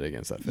a vendetta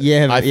against that fish.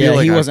 Yeah, I feel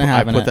like he wasn't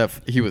having it.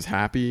 He was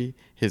happy.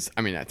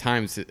 At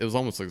times it was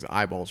almost like his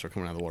eyeballs were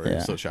coming out of the water. It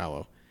was so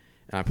shallow,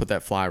 and I put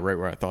that fly right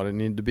where I thought it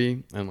needed to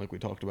be. And like we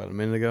talked about a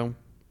minute ago,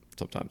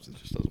 sometimes it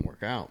just doesn't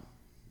work out.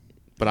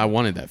 But I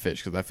wanted that fish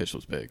because that fish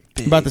was big.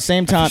 About the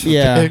same time,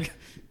 yeah.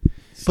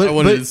 But I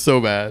wanted it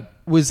so bad.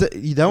 Was that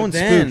one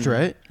spooked,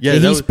 right? Yeah,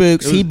 he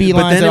spooks. He beelines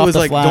But then it it off was the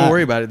like, flat. don't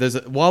worry about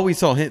it. While we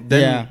saw him,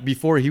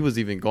 before he was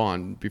even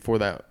gone, before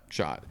that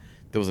shot,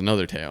 there was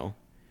another tail,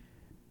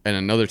 and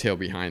another tail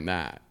behind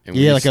that. And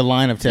like a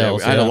line of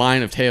tails. I had a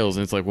line of tails,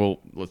 and it's like,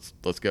 well,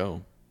 let's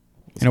go.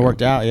 And it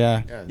worked out,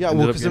 yeah. Yeah,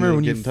 well, because I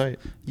remember when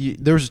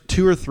there was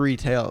 2 or 3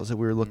 tails that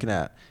we were looking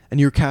at, and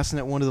you were casting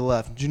at one to the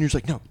left. And Junior's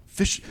like, no,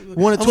 fish.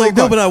 One at 12. Like,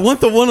 no, but I want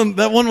the one.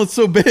 That one was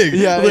so big.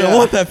 Yeah, I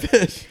want that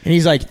fish. And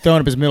he's like throwing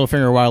up his middle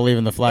finger while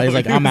leaving the flat. He's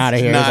like, I'm out of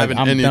here. He's like,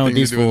 I'm done with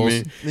these fools.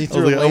 And he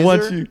threw I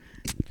want you.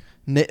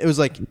 It was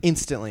like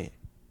instantly.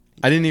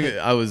 I didn't even.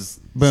 I was.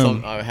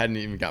 Boom. I hadn't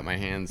even got my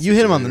hands. You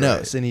hit him on the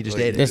nose, and he just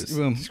ate it.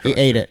 Boom. He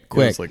ate it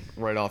quick. It was like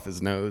right off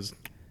his nose.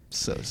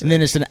 So sick. And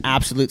then it's an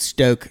absolute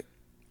stoke.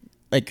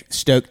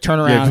 Turn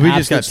around. Yeah, we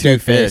just got 2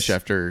 fish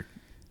after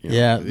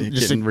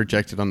getting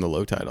rejected on the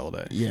low tide all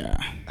day. Yeah.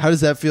 How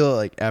does that feel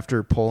like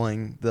after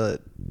pulling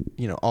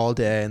all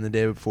day and the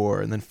day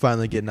before, and then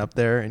finally getting up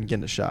there and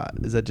getting a shot?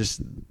 Is that just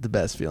the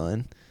best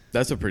feeling?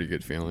 That's a pretty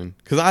good feeling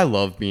because I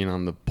love being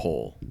on the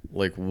pole,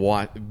 like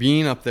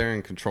being up there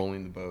and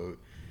controlling the boat,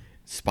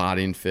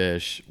 spotting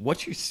fish.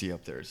 What you see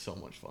up there is so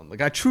much fun.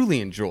 Like I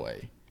truly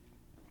enjoy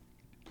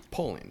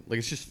pulling. Like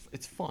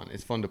it's fun.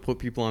 It's fun to put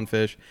people on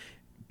fish.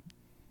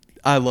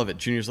 I love it.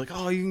 Junior's like,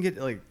 oh, you can get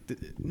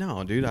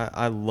no, dude.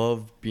 I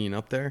love being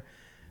up there,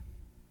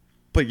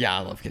 but yeah, I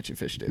love catching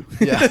fish too.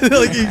 Yeah,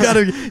 like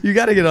you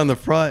gotta get on the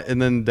front,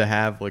 and then to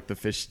have like the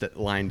fish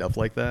lined up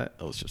like that,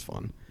 it was just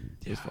fun.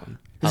 It was fun.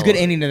 It was a good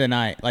ending to the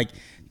night,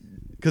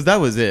 because that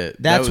was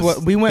it. That's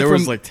what we went. There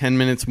from, was like 10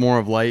 minutes more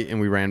of light, and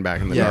we ran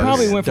back in the dark. We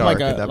probably went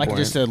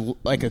from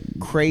a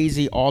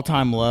crazy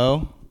all-time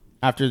low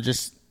after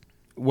just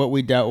what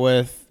we dealt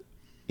with,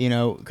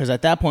 because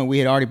at that point we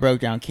had already broke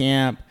down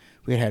camp.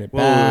 We had headed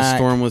back. The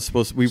storm was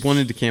supposed. We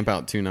wanted to camp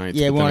out 2 nights.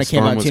 Yeah, we wanted to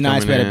camp out 2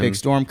 nights. We had a big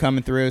storm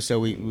coming through, so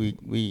we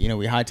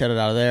hightailed it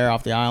out of there,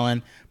 off the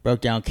island,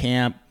 broke down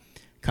camp,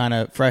 kind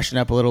of freshened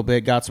up a little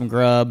bit, got some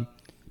grub,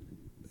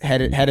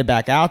 headed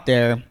back out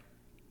there,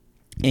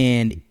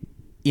 and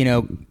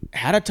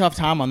had a tough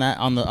time on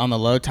the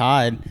low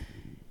tide.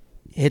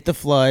 Hit the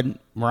flood.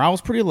 Morale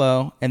was pretty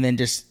low, and then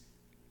just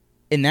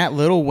in that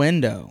little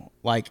window,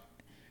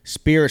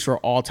 spirits were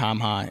all time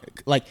high.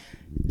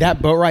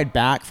 That boat ride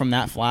back from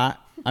that flat.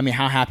 I mean,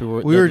 how happy were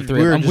we?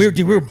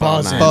 We were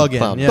buzzing.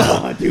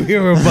 Yeah. Dude, we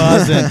were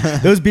buzzing.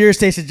 Those beers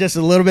tasted just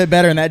a little bit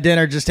better, and that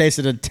dinner just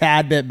tasted a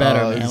tad bit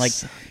better, man.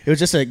 It was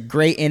just a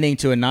great ending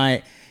to a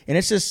night, and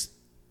it's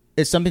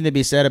something to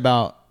be said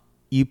about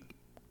you.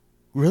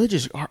 Really,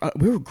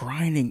 we were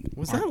grinding.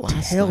 Was that our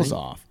last tails night?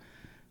 off?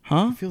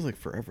 Huh? It feels like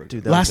forever,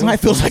 dude. Last night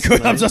feels like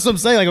that's what I'm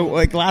saying.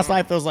 Like last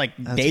night feels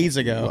like days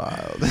ago.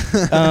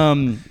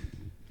 Wild.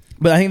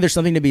 But I think there's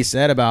something to be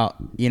said about,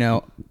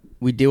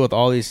 we deal with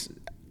all these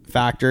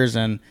factors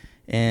and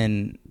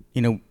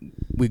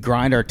we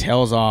grind our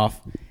tails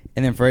off,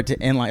 and then for it to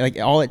end like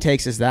all it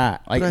takes is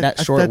that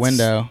short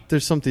window.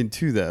 There's something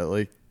to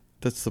that.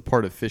 That's the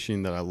part of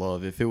fishing that I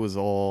love. If it was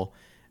all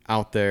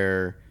out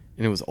there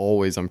and it was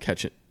always I'm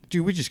catching,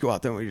 dude, we just go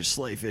out there and we just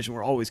slay fish and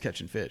we're always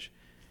catching fish,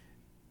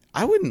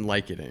 I wouldn't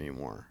like it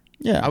anymore.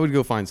 Yeah. I would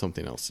go find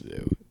something else to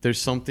do.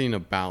 There's something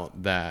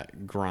about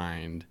that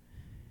grind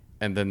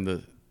and then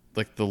the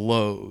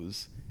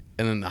lows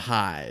and then the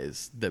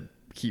highs that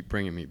keep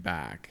bringing me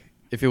back.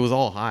 If it was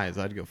all highs,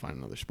 I'd go find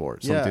another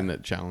sport, something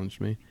that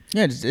challenged me.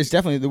 Yeah, it's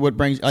definitely what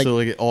brings like so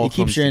like it all it comes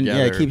keeps you in, together.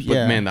 yeah, it keeps, but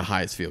yeah. man, the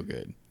highs feel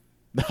good.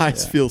 The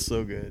highs feel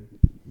so good.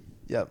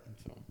 Yep.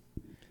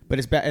 But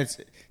it's bad.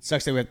 It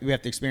sucks that we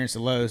have to experience the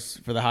lows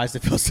for the highs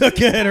to feel so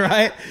good,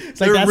 right? It's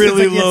They're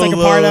really it's low like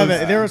a part of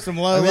lows. it. There were some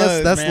low I mean,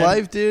 lows, that's man.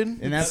 life, dude.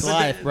 And that's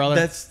life, brother.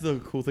 That's the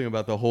cool thing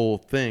about the whole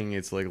thing.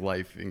 It's like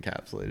life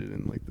encapsulated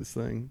in like this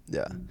thing.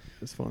 Yeah.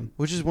 It's fun.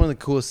 Which is one of the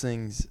coolest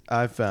things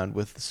I've found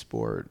with the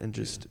sport and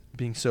just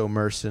being so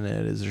immersed in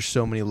it is there's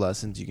so many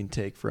lessons you can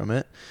take from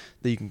it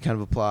that you can kind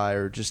of apply,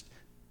 or just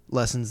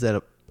lessons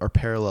that are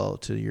parallel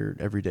to your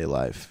everyday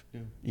life.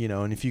 Yeah. You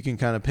know, and if you can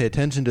kind of pay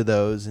attention to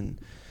those, and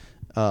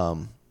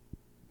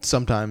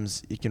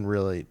sometimes it can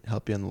really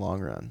help you in the long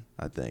run,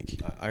 I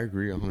think. I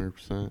agree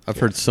 100%. I've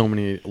heard so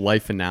many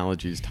life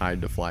analogies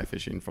tied to fly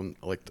fishing from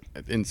like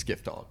in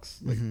skiff talks,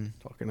 like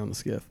talking on the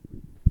skiff.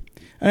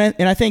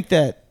 And I think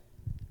that,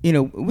 you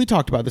know, we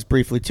talked about this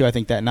briefly too, I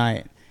think that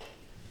night.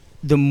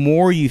 The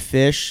more you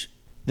fish,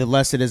 the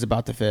less it is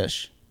about the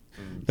fish.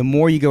 The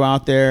more you go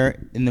out there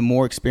and the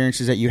more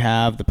experiences that you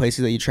have, the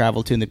places that you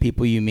travel to and the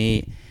people you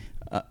meet,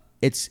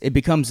 it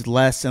becomes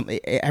less.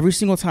 Every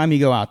single time you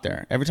go out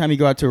there, every time you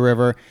go out to a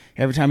river,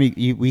 every time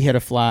we hit a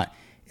flat,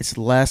 it's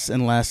less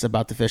and less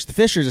about the fish. The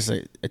fish are just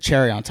a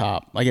cherry on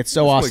top. Like, it's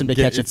so awesome to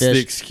catch a fish. It's the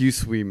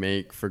excuse we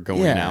make for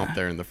going Yeah. out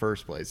there in the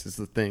first place. It's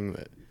the thing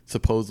that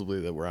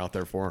supposedly that we're out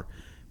there for,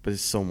 but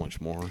it's so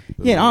much more.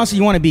 Yeah, and honestly,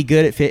 you want to be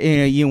good at fish. You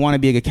know, you want to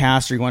be a good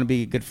caster. You want to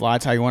be a good fly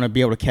tie. You want to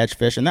be able to catch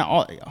fish, and that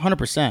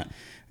 100%.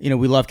 You know,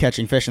 we love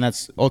catching fish, and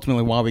that's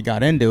ultimately why we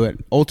got into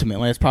it.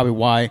 Ultimately, that's probably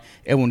why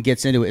everyone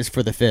gets into it, is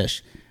for the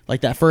fish.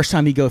 Like, that first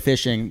time you go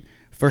fishing,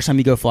 first time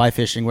you go fly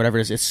fishing, whatever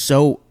it is, it's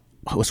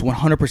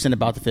 100%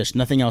 about the fish.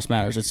 Nothing else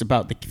matters. It's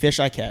about the fish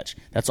I catch.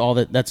 That's all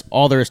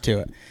there is to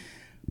it.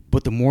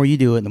 But the more you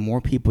do it, the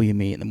more people you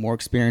meet, the more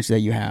experience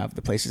that you have,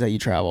 the places that you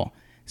travel,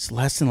 it's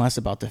less and less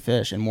about the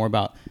fish and more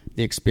about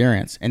the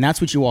experience. And that's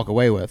what you walk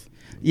away with.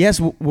 Yes,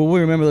 will we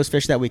remember those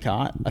fish that we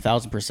caught?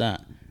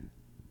 1,000%.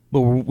 But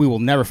we will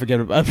never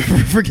forget about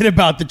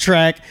the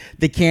trek,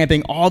 the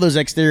camping, all those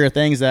exterior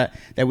things that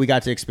we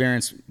got to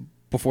experience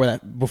before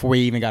we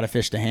even got a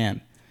fish to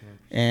hand.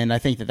 And I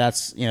think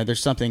that's, you know, there's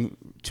something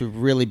to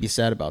really be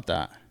said about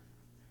that.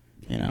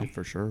 You know,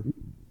 for sure.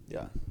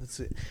 Yeah, that's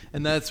it.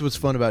 And that's what's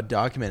fun about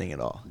documenting it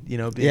all. You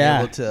know, being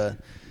able to,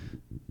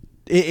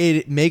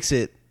 it makes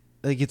it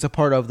like it's a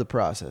part of the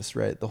process,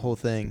 right? The whole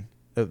thing,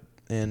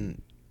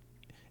 and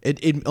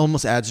it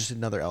almost adds just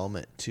another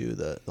element to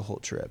the whole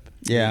trip,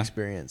 the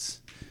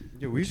experience.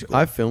 Yeah,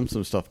 I've filmed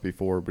some stuff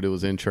before, but it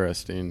was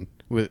interesting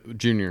with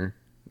Junior.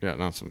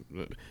 Yeah,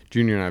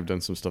 Junior and I have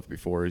done some stuff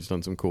before. He's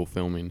done some cool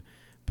filming,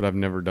 but I've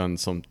never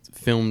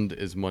filmed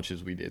as much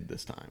as we did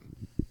this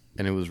time.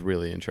 And it was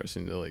really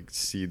interesting to like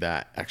see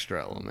that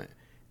extra element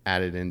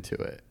added into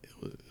it. It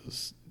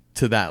was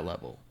to that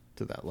level.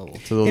 To the level,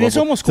 it's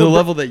almost cool, to the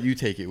level that you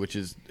take it, which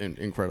is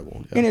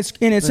incredible. Yeah. And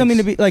it's something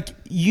to be like,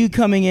 you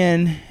coming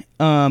in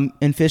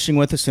and fishing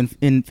with us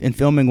and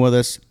filming with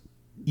us.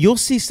 You'll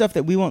see stuff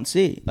that we won't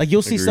see. Like,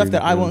 you'll see stuff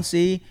that I won't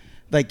see.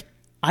 Like,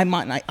 I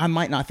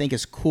might not think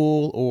is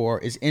cool or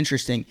is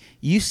interesting.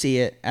 You see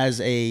it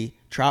as a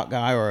trout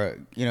guy or,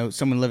 you know,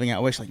 someone living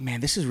out west. Like,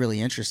 man, this is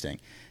really interesting.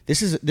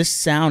 This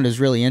sound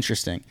is really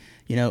interesting.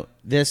 You know,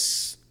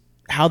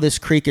 how this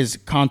creek is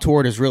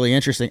contoured is really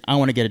interesting. I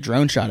want to get a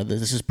drone shot of this.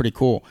 This is pretty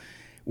cool.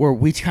 Where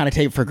we kind of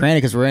take it for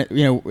granted because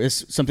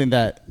it's something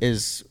that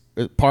is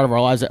part of our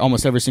lives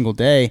almost every single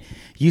day.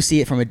 You see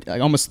it from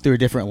almost through a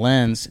different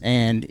lens,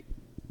 and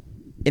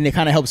it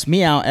kind of helps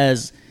me out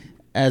as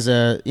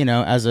a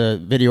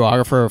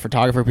videographer or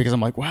photographer, because I'm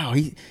like, wow,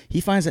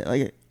 he finds it.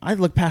 Like, I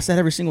look past that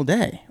every single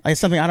day. Like,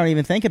 it's something I don't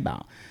even think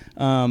about.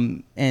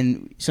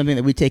 And something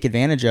that we take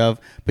advantage of,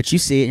 but you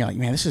see it and you're like,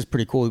 man, this is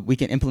pretty cool. We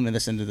can implement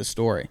this into the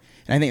story.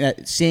 And I think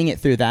that seeing it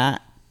through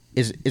that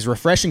is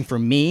refreshing for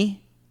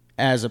me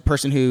as a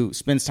person who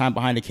spends time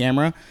behind a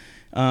camera.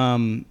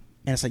 And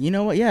it's like, you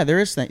know what? Yeah, there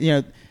is things, you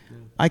know,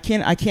 I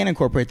can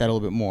incorporate that a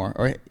little bit more,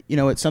 or, you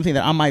know, it's something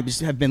that I might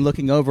just have been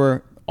looking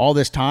over all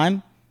this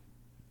time.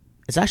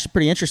 It's actually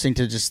pretty interesting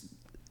to just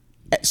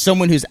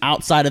someone who's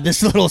outside of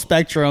this little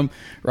spectrum,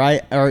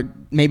 right? Or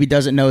maybe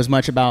doesn't know as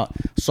much about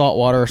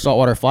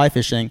saltwater fly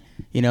fishing,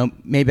 you know,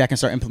 maybe I can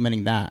start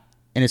implementing that.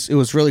 And it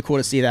was really cool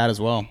to see that as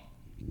well.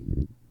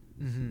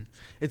 Mm-hmm.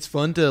 It's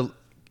fun to,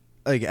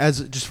 like,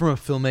 as just from a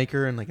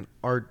filmmaker and like an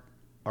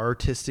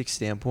artistic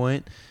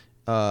standpoint,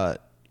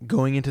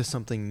 going into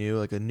something new,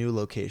 like a new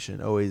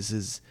location always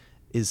is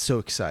so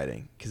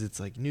exciting, because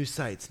it's like new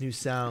sights, new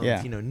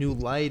sounds, you know, new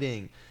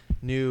lighting,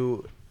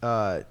 new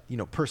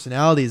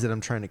personalities that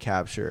I'm trying to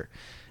capture.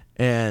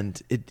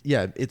 And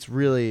it's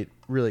really,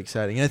 really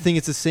exciting. And I think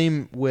it's the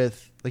same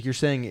with, like you're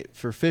saying,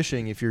 for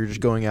fishing. If you're just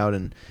going out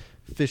and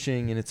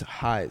fishing and it's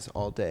highs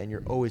all day and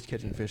you're always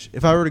catching fish,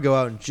 if I were to go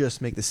out and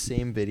just make the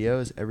same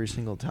videos every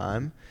single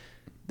time,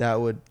 that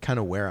would kind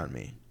of wear on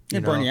me.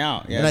 It'd burn you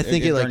out. Yeah, and I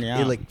think it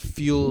like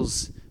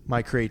fuels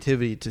my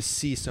creativity to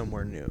see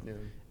somewhere new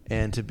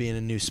and to be in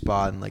a new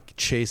spot and like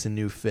chase a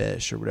new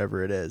fish or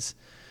whatever it is.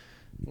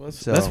 Well,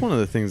 that's one of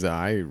the things that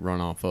I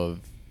run off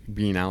of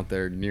being out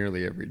there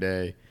nearly every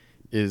day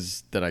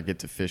is that I get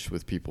to fish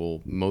with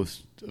people,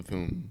 most of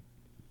whom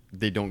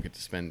they don't get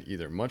to spend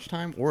either much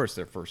time or it's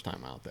their first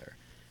time out there.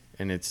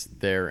 And it's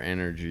their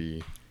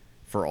energy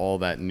for all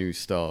that new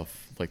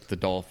stuff, like the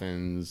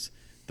dolphins,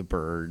 the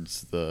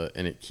birds,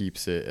 and it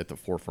keeps it at the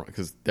forefront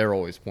because they're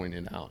always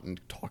pointing it out and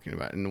talking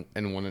about it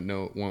and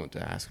want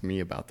to ask me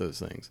about those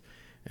things.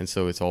 And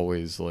so it's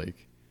always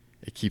like,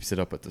 it keeps it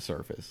up at the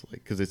surface,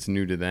 like, because it's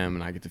new to them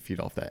and I get to feed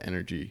off that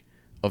energy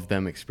of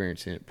them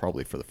experiencing it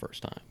probably for the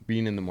first time.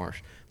 Being in the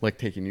marsh, like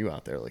taking you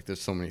out there, like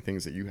there's so many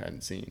things that you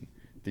hadn't seen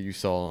that you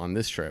saw on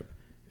this trip,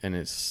 and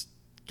it's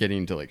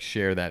getting to like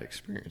share that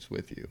experience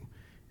with you.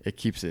 It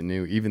keeps it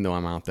new, even though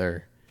I'm out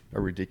there a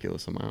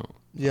ridiculous amount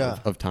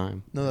of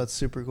time. No, that's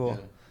super cool.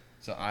 Yeah.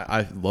 So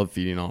I love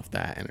feeding off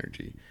that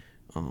energy,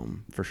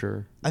 for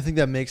sure. I think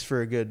that makes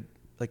for a good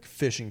like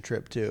fishing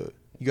trip too.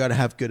 You got to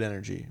have good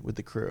energy with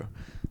the crew.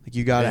 Like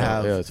you got to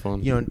have, it's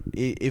fun. You know,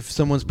 if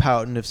someone's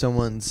pouting, if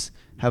someone's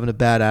having a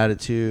bad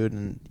attitude,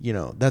 and you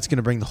know that's going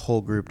to bring the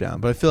whole group down.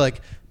 But I feel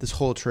like this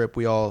whole trip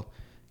we all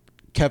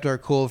kept our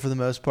cool for the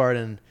most part,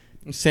 and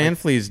sand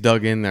fleas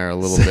dug in there a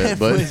little bit,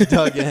 but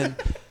dug in.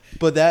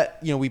 But that,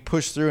 you know, we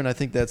pushed through, and I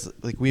think that's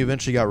like we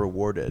eventually got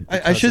rewarded.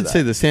 I should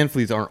say the sand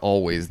fleas aren't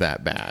always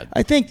that bad.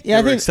 I think,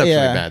 they were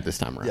exceptionally bad this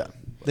time around. Yeah,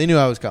 they knew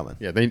I was coming.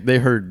 Yeah, they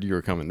heard you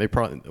were coming. They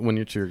probably when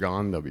you're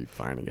gone, they'll be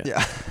fine again.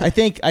 Yeah, I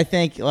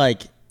think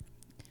like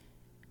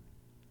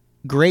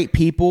great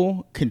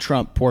people can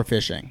trump poor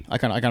fishing.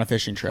 Like on a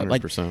fishing trip,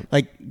 100%.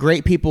 like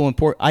great people and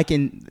poor.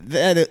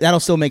 That'll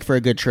still make for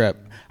a good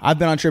trip. I've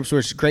been on trips where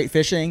it's great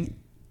fishing,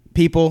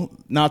 people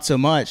not so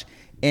much.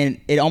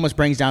 And it almost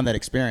brings down that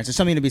experience. There's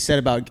something to be said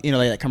about, you know,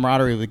 like that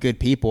camaraderie with good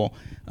people,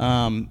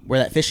 where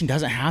that fishing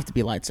doesn't have to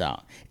be lights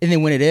out. And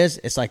then when it is,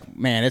 it's like,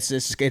 man,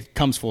 it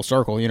comes full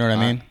circle. You know what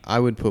I mean? I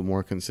would put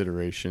more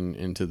consideration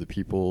into the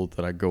people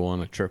that I go on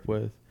a trip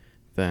with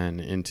than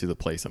into the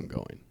place I'm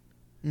going.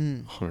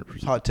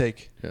 100%. Hot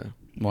take. Yeah.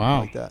 Wow. I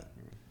like that.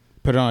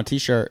 Put it on a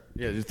T-shirt.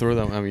 Yeah, just throw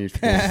that. I mean,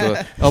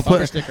 I'll put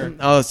a sticker.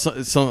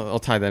 I'll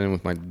tie that in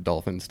with my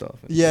dolphin stuff.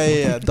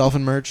 Yeah.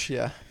 Dolphin merch.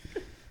 Yeah.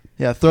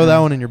 Yeah, throw that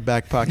one in your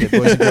back pocket,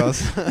 boys and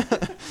girls.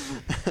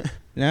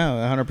 No,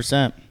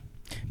 100%.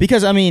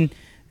 Because, I mean,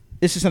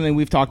 this is something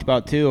we've talked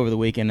about, too, over the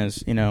weekend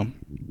is, you know,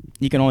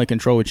 you can only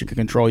control what you can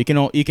control. You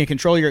can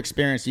control your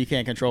experience. You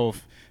can't control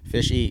if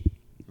fish eat.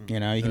 You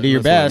know, you can do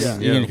your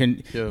best. You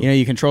know,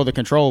 you control the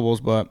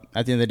controllables, but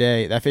at the end of the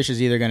day, that fish is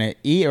either going to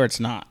eat or it's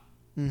not.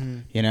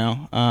 Mm-hmm. You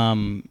know?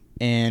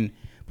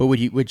 But what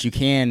you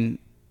can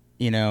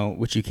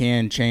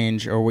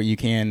change or what you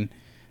can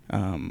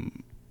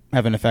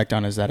have an effect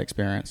on is that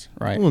experience,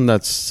 right? Well, and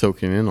that's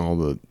soaking in all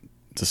the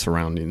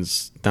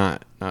surroundings,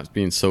 not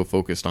being so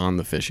focused on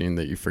the fishing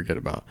that you forget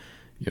about,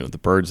 you know, the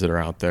birds that are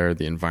out there,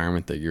 the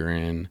environment that you're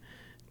in,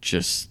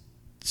 just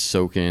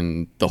soak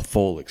in the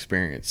full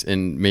experience.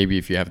 And maybe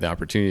if you have the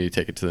opportunity to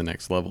take it to the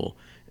next level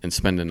and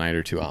spend a night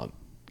or two out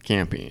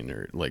camping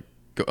or like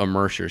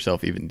immerse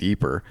yourself even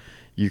deeper,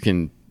 you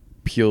can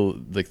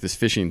peel, like this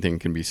fishing thing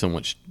can be so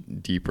much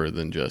deeper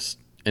than just,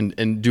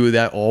 and do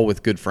that all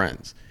with good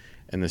friends.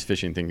 And this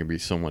fishing thing can be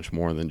so much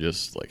more than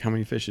just like, how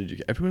many fish did you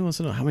catch? Everybody wants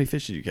to know, how many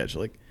fish did you catch?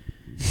 Like,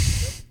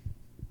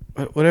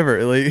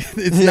 whatever. Like,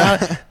 it's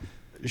not,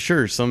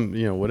 sure, some,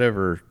 you know,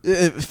 whatever.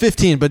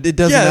 15, but it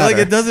doesn't matter. Like,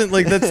 it doesn't,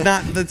 like,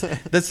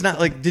 that's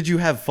not, like, did you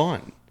have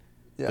fun?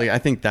 Yeah. Like, I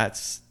think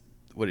that's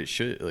what it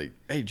should, like,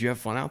 hey, did you have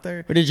fun out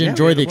there? But did you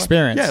enjoy the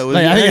experience?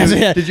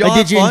 Yeah. Did you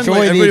have fun?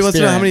 Like, everybody wants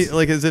to know how many,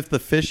 like, as if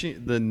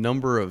the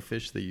number of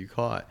fish that you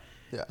caught,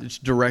 it's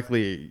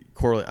directly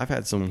correlate. I've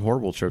had some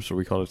horrible trips where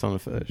we caught a ton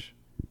of fish.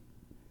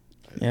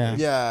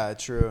 Yeah,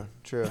 true.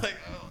 Like,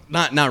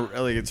 not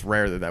like it's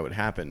rare that would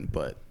happen,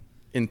 but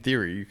in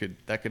theory,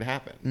 that could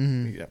happen.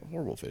 Mm-hmm. You could have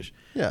horrible fish.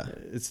 Yeah,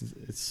 it's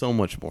so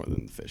much more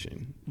than the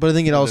fishing. But I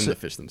think it also the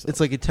fish themselves.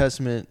 It's like a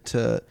testament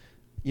to,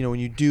 you know,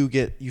 when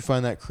you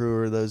find that crew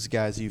or those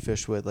guys that you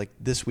fished with, like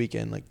this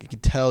weekend, like you can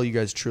tell you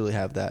guys truly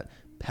have that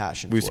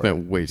passion. We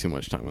spent way too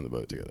much time on the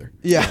boat together.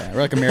 Yeah,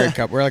 we're like a married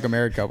couple. We're like a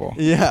married couple.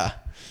 Yeah.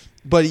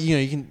 But, you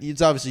know,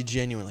 it's obviously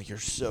genuine. Like, you're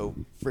so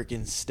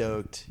freaking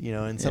stoked, you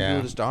know, and some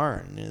people just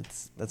aren't.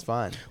 That's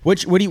fine.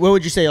 What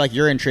would you say, like,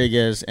 your intrigue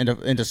is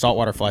into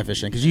saltwater fly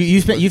fishing? Because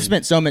you've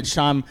spent so much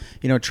time,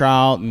 you know,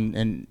 trout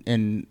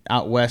and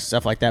out west,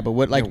 stuff like that. But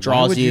what, like,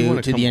 draws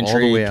you to the intrigue?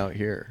 All the way out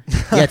here.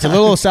 Yeah, to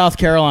little South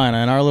Carolina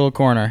in our little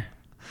corner.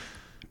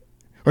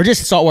 Or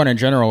just saltwater in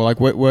general. Like,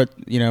 what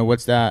you know,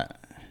 what's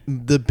that?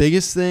 The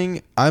biggest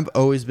thing, I've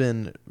always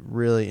been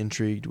really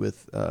intrigued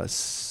with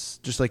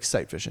just, like,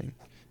 sight fishing.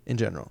 In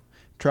general,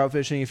 trout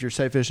fishing, if you're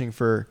sight fishing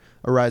for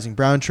a rising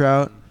brown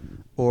trout,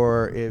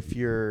 or if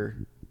you're,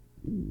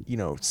 you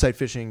know, sight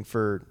fishing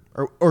for,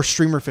 or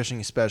streamer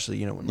fishing, especially,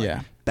 you know, when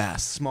like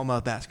bass,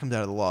 smallmouth bass comes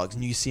out of the logs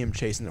and you see him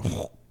chasing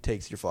and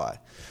takes your fly.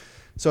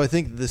 So I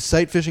think the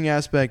sight fishing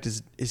aspect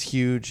is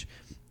huge.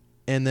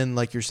 And then,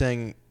 like you're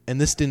saying, and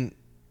this didn't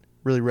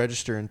really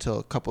register until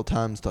a couple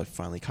times until I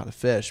finally caught a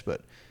fish,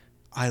 but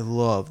I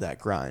love that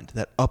grind,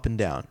 that up and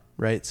down,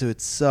 right? So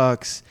it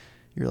sucks.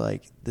 You're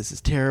like, this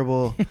is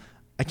terrible.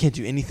 I can't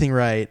do anything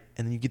right.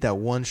 And then you get that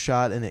one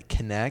shot and it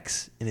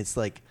connects, and it's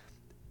like,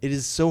 it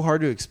is so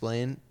hard to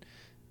explain,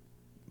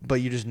 but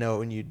you just know it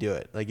when you do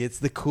it. Like, it's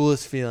the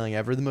coolest feeling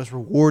ever, the most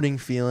rewarding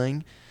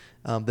feeling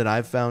that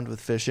I've found with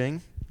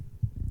fishing.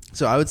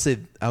 So I would say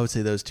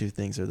those two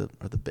things are the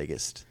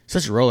biggest.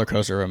 Such a roller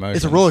coaster of emotions.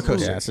 It's a roller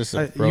coaster. Yeah, it's just a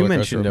roller coaster you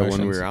mentioned of it when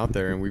we emotions. were out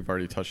there, and we've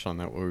already touched on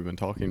that when we've been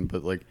talking.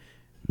 But like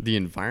the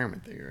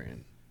environment that you're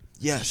in,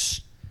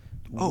 Yes.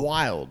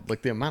 wild.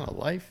 Like the amount of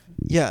life.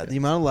 Yeah, the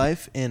amount of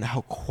life and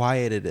how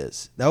quiet it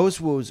is. That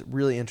was what was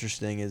really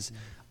interesting. Is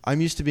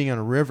I'm used to being on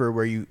a river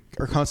where you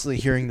are constantly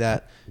hearing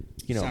that,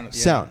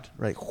 sound,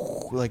 right,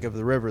 like of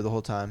the river the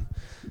whole time.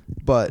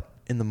 But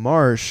in the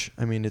marsh,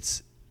 I mean,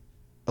 it's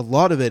a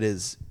lot of it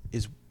is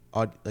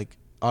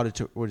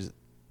auditory. What is it?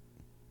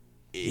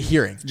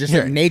 Hearing, Just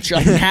like nature,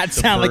 like that The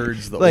sound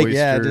birds, like the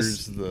yeah,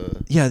 oysters,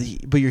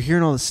 but you're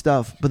hearing all this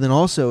stuff. But then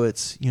also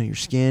it's you're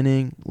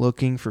scanning,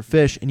 looking for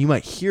fish, and you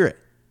might hear it,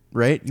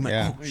 right? You might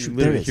Yeah. you shoot, there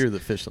literally it is. hear the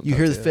fish. You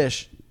hear the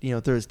sometimes, yeah.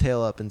 fish, throw his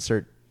tail up and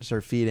start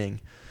feeding.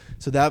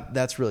 So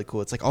that's really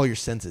cool. It's like all your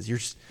senses. You're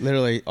just,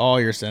 literally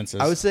all your senses.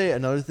 I would say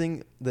another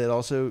thing that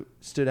also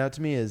stood out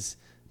to me is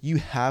you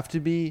have to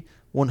be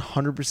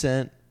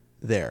 100%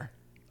 there.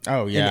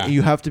 Oh yeah, And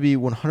you have to be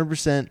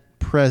 100%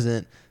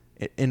 present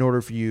in order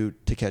for you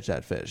to catch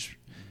that fish.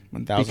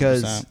 1000%.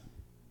 Because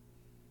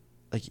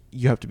like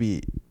you have to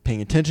be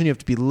paying attention, you have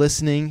to be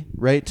listening,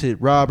 right, to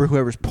Rob or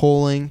whoever's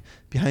pulling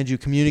behind you,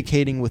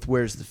 communicating with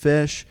where's the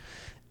fish.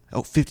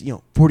 Oh, 50,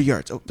 40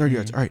 yards. Oh, 30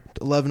 yards. All right,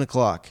 11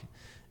 o'clock.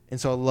 And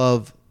so I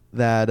love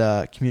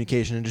that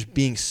communication and just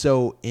being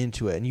so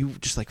into it. And you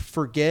just like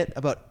forget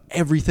about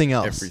everything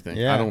else. Everything.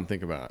 Yeah. I don't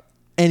think about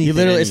Anything. You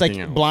literally, it's like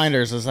anything else.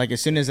 blinders. It's like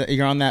as soon as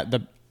you're on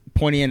the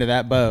pointy end of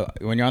that boat,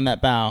 when you're on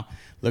that bow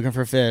looking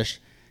for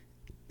fish,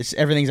 it's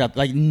everything's up.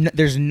 Like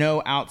there's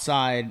no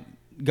outside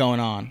going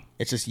on.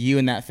 It's just you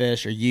and that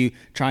fish, or you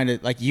trying to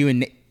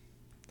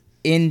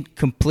in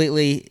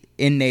completely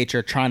in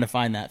nature trying to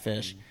find that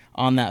fish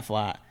on that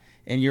flat.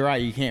 And you're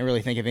right, you can't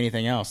really think of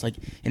anything else. Like,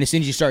 and as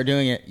soon as you start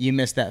doing it, you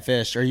miss that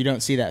fish, or you don't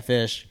see that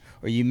fish,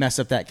 or you mess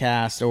up that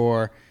cast,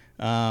 or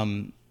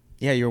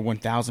you're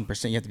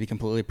 1000%. You have to be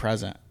completely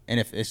present. And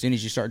if as soon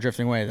as you start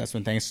drifting away, that's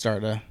when things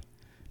start to.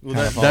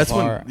 that's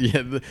when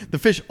the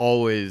fish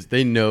always,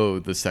 they know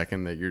the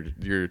second that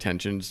your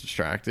attention's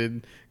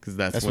distracted, because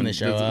that's when they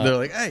show up. They're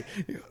like, hey,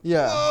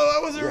 Yeah. oh,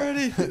 I wasn't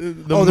ready. The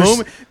they're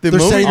moment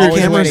setting their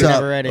Always cameras waiting, up.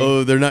 never ready.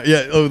 Oh, they're not.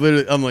 Yeah. Oh,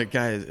 literally. I'm like,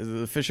 guys,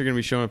 the fish are gonna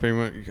be showing up any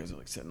moment. You guys are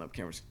like setting up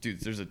cameras,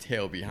 dudes. There's a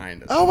tail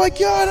behind us. Oh my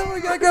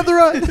god, grab the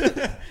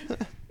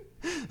rod.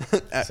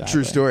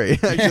 True story.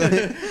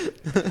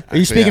 Actually, Are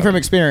you speaking from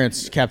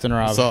experience, Captain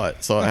Rob? Saw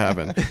it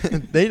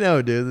happen. they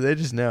know, dude. They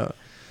just know.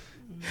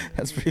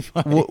 That's pretty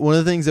funny. One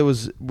of the things that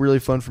was really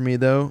fun for me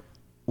though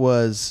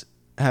was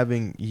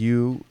having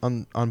you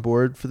on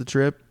board for the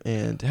trip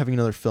and having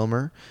another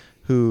filmer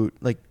who,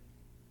 like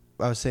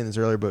I was saying this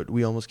earlier, but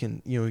we almost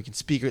can, we can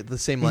speak the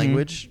same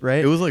language,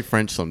 right? It was like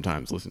French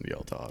sometimes. Listen to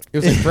y'all talk. It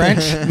was like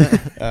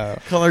French. Oh.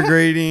 Color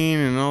grading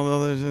and all the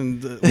others.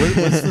 And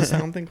what's the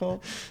sound thing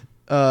called?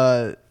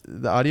 The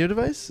audio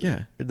device?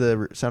 Yeah.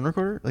 The sound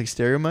recorder? Like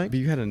stereo mic? But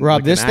you had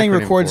Rob, this thing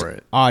records for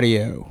it.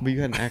 audio. But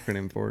you had an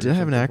acronym for it. Did or I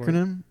have an something for it.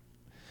 acronym?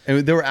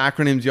 And there were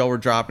acronyms y'all were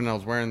dropping. I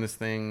was wearing this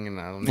thing, and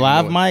I don't know.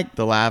 Lav mic?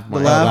 The lav mic.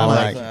 The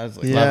lav mic. I was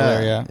like,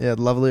 Lavalier, yeah. Yeah,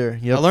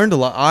 lavalier. Yep. I learned a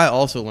lot. I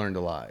also learned a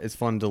lot. It's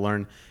fun to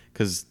learn,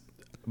 because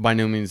by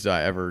no means do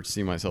I ever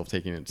see myself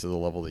taking it to the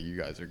level that you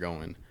guys are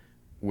going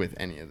with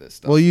any of this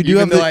stuff. Well, you do Even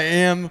have though the- I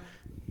am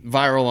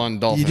viral on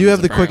dolphins. You do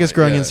have the quickest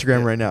growing apparently.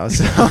 Instagram right now.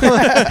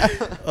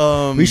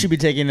 So. We should be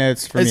taking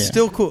notes from It's you.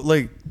 still cool.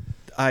 Like,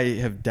 I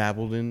have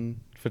dabbled in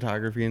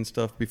photography and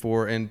stuff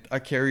before, and I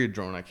carry a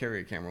drone. I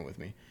carry a camera with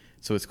me,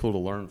 so it's cool to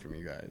learn from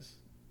you guys.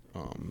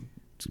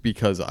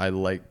 Because I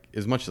like,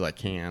 as much as I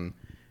can,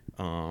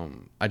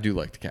 I do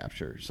like to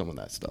capture some of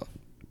that stuff.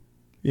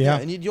 Yeah.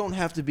 And you don't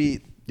have to be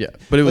Yeah,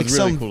 but it was like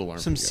really some, cool to learn.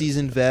 some from you guys.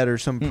 seasoned vet or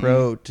some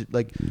pro to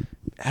like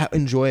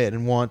enjoy it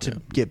and want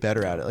to get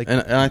better at it. Like,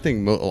 And I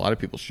think a lot of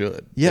people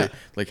should. Yeah.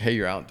 Like, hey,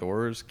 you're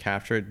outdoors,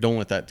 capture it. Don't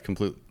let that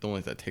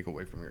take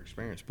away from your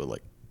experience. But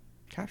like,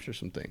 capture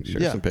some things,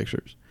 share some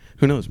pictures.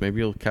 Who knows? Maybe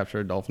you'll capture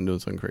a dolphin doing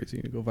something crazy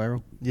and go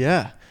viral.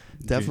 yeah,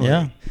 definitely.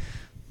 Yeah.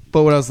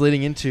 But what I was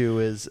leading into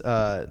is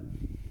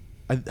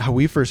how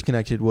we first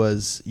connected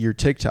was your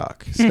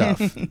TikTok stuff.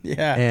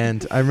 Yeah.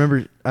 And I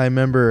remember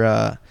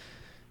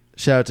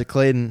shout out to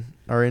Clayton,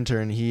 our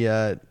intern. He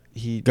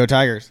Go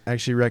Tigers.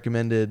 actually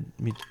recommended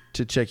me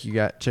to check you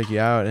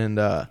out, and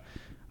I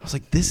was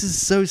like, this is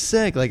so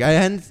sick. Like,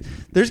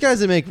 there's guys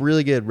that make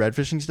really good red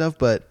fishing stuff,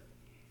 but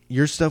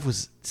your stuff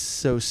was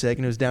so sick,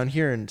 and it was down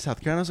here in South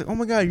Carolina. I was like, oh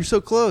my god, you're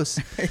so close.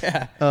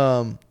 Yeah.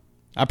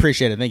 I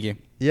appreciate it. Thank you.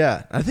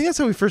 Yeah, I think that's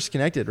how we first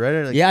connected,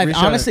 right? Like, Yeah, reached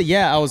out- honestly,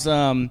 yeah. I was.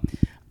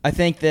 I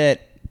think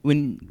that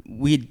when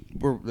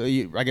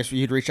I guess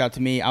you'd reach out to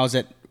me. I was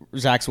at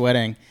Zach's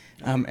wedding,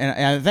 and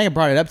I think I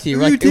brought it up to you.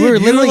 You Like, did. we were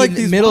You literally like in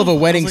the these middle of a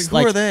waffles. wedding. I was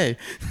like, who are they?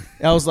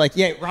 I was like,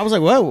 yeah. I was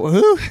like, whoa,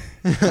 who?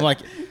 I'm like,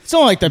 It's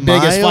only like the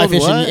biggest fly Mild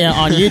fishing what?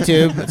 on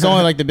YouTube. It's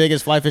only like the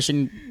biggest fly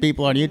fishing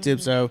people on YouTube.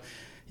 So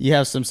you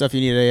have some stuff you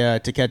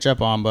need to catch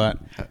up on. But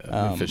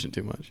I've been fishing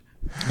too much.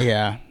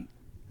 yeah.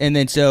 And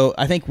then so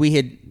I think we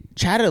had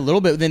chatted a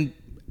little bit. Then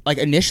like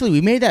initially we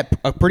made that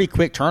a pretty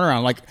quick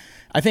turnaround. Like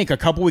I think a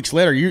couple weeks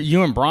later,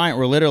 you and Bryant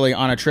were literally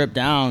on a trip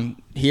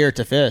down here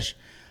to fish.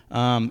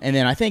 And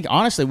then I think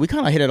honestly we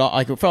kind of hit it all.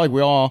 Like it felt like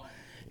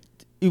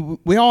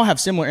we all have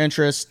similar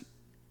interests.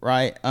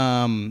 Right.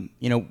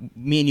 You know,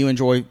 me and you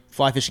enjoy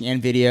fly fishing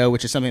and video,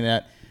 which is something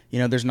that, you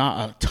know, there's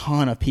not a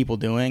ton of people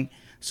doing.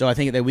 So I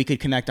think that we could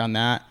connect on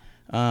that.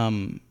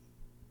 And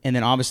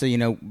then obviously, you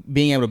know,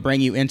 being able to bring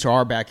you into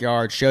our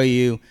backyard, show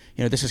you,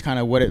 you know, this is kind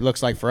of what it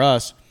looks like for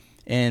us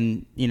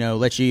and, you know,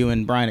 let you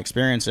and Brian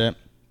experience it.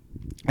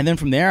 And then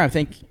from there, I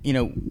think, you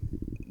know,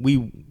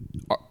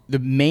 the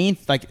main,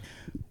 like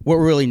what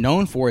we're really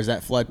known for is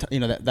that flood, you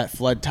know, that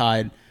flood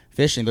tide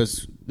fishing,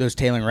 those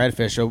tailing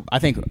redfish. So I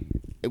think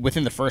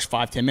within the first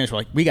 5-10 minutes, we're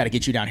like, we got to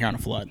get you down here on a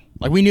flood.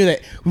 Like we knew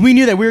that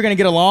we were going to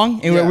get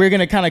along and we were going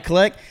to kind of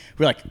click.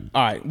 We're like,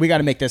 all right, we got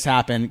to make this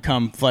happen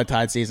come flood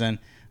tide season.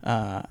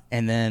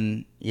 And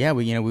then, yeah,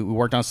 we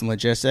worked on some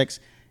logistics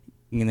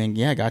and then,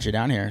 got you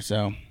down here.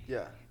 So,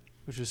 yeah,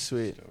 which was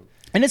sweet.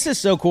 And it's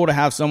just so cool to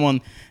have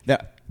someone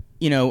that,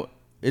 you know,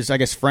 is, I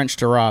guess, French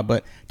to Rob,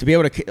 but to be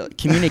able to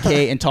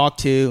communicate and talk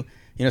to,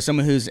 you know,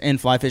 someone who's in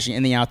fly fishing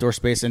in the outdoor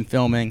space and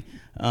filming,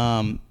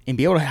 and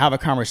be able to have a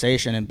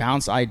conversation and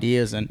bounce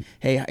ideas and,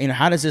 hey, you know,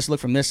 how does this look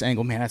from this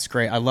angle? Man, that's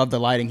great. I love the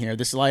lighting here.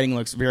 This lighting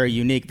looks very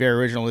unique, very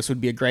original. This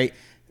would be a great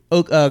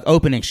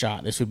opening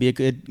shot. This would be a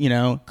good, you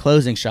know,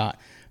 closing shot.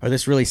 Or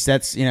this really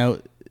sets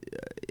the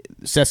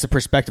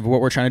perspective of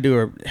what we're trying to do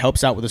or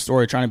helps out with the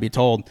story trying to be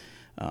told.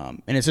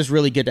 And it's just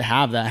really good to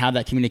have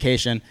that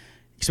communication,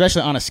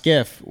 especially on a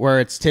skiff where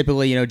it's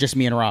typically, you know, just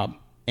me and Rob.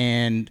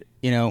 And,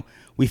 you know,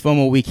 we film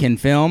what we can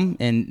film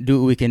and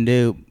do what we can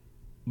do.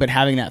 But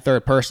having that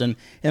third person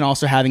and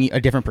also having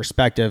a different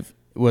perspective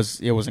was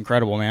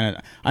incredible,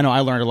 man. I know I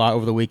learned a lot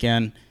over the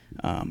weekend,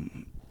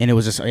 and it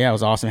was just it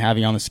was awesome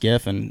having you on the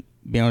skiff and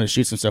being able to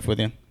shoot some stuff with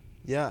you.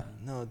 Yeah,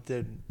 no,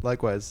 dude.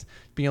 Likewise,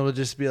 being able to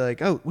just be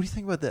like, "Oh, what do you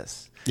think about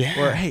this?" Yeah.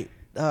 Or, "Hey,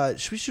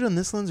 should we shoot on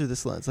this lens or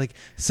this lens?" Like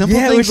simple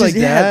things like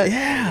that.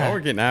 Yeah, Y'all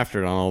were getting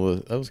after it on all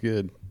the. That was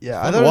good. Yeah,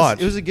 Fun I to thought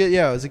watch. it was a good.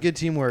 Yeah, it was a good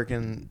teamwork,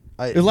 and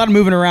there's a lot of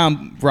moving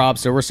around, Rob.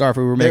 So we're sorry if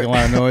we were making a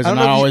lot of noise. I'm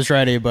not always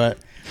ready, but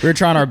we were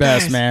trying our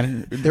best,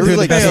 man. there was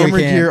like camera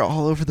gear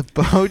all over the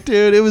boat,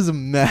 dude. It was a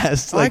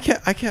mess. Like,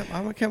 I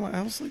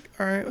was like,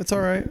 all right, it's all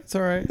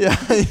right. Yeah,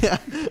 yeah.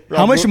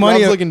 How much money?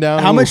 Rob's looking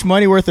down. How much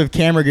money worth of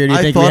camera gear do you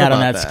I think we thought had on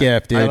about that that.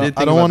 skiff, dude? I did think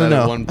I don't about wanna that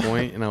know. at one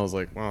point, and I was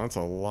like, wow, that's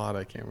a lot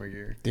of camera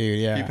gear. Dude,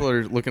 yeah. People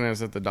are looking at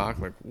us at the dock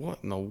like, what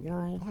in the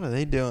world? What are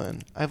they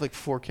doing? I have like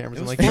 4 cameras.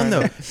 It I'm was like fun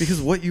trying though, to-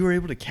 because what you were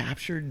able to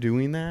capture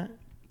doing that,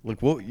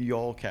 like what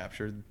y'all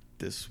captured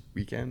this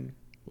weekend,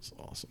 was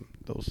awesome.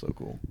 That was so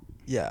cool.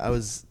 Yeah, I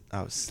was.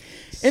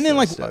 And then,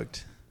 like,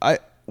 stoked.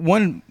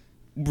 one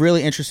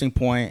really interesting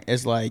point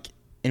is like,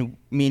 and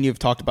me and you have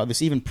talked about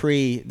this even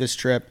pre this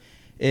trip,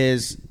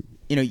 is,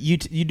 you know, you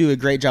do a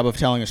great job of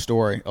telling a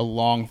story, a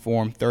long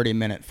form,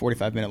 30-minute,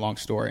 45-minute long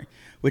story,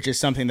 which is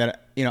something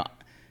that, you know,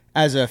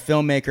 as a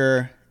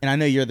filmmaker, and I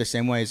know you're the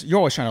same ways, you're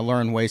always trying to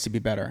learn ways to be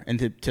better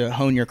and to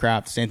hone your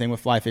craft. Same thing with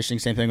fly fishing,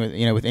 same thing with,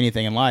 you know, with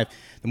anything in life.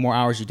 The more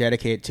hours you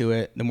dedicate to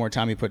it, the more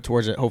time you put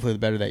towards it, hopefully the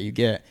better that you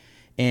get.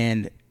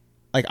 And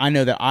like, I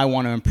know that I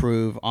want to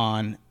improve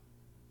on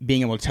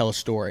being able to tell a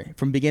story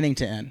from beginning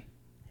to end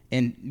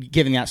and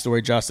giving that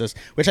story justice,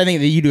 which I think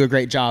that you do a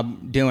great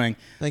job doing.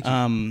 Thank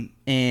you.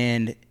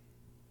 And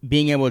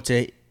being able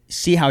to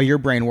see how your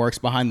brain works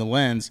behind the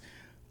lens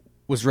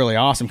was really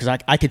awesome, because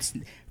I could,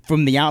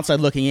 from the outside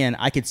looking in,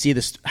 I could see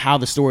how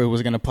the story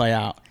was going to play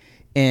out.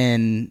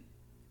 And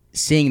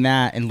seeing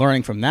that and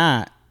learning from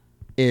that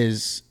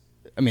is,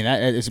 I mean,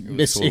 it's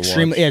cool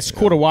extremely, to watch. it's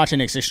cool to watch,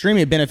 and it's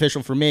extremely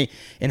beneficial for me.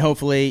 And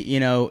hopefully, you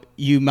know,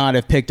 you might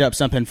have picked up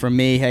something from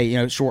me. Hey, you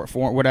know, short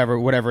form,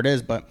 whatever it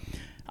is. But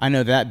I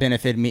know that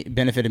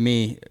benefited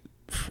me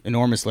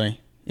enormously.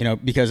 You know,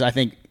 because I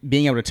think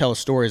being able to tell a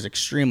story is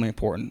extremely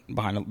important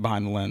behind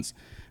the lens.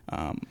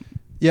 Yeah,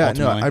 no,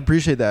 ultimately. I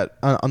appreciate that.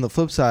 On the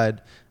flip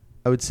side,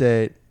 I would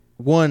say,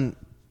 one,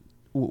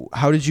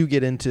 how did you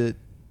get into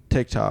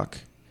TikTok,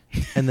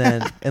 and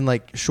then and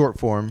like short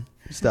form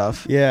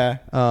stuff? Yeah.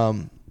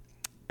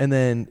 And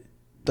then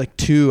like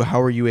 2,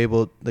 how are you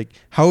able, like,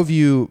 how have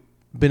you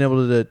been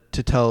able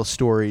to tell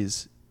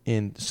stories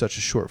in such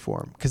a short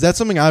form? Because that's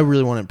something I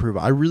really want to improve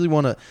on. I really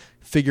want to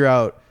figure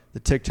out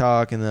the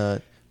TikTok and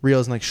the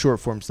reels and like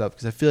short form stuff,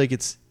 because I feel like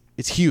it's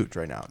huge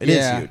right now. It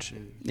is huge.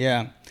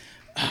 Yeah.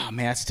 Oh,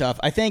 man, that's tough.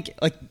 I think,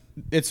 like,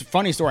 it's a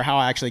funny story how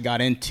I actually got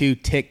into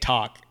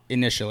TikTok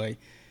initially.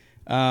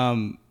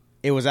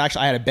 It was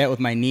actually, I had a bet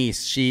with my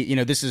niece. She, you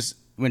know, this is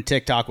when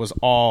TikTok was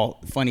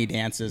all funny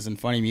dances and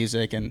funny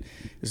music, and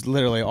it was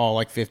literally all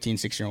like 15,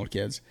 16-year-old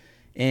kids.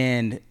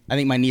 And I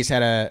think my niece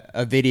had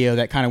a video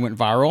that kind of went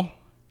viral,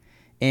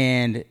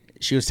 and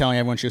she was telling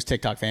everyone she was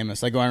TikTok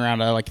famous, like going around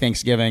to like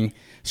Thanksgiving,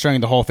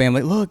 showing the whole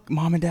family, look,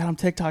 Mom and Dad, I'm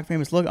TikTok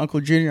famous. Look,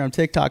 Uncle Junior, I'm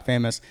TikTok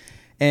famous.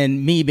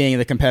 And me being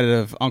the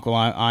competitive uncle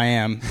I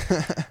am,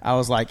 I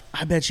was like,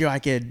 I bet you I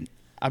could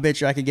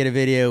get a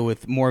video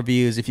with more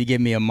views if you give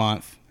me a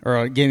month,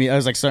 or give me, I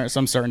was like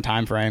some certain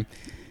time frame.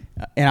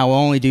 And I will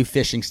only do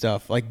fishing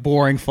stuff, like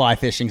boring fly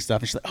fishing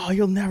stuff. And she's like, oh,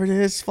 you'll never do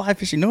this fly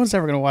fishing. No one's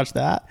ever going to watch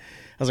that.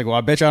 I was like, well,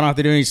 I bet you I don't have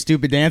to do any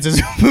stupid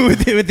dances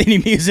with any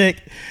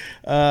music.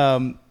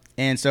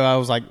 And so I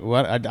was like,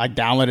 what? I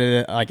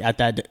downloaded it like at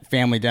that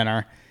family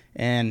dinner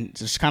and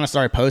just kind of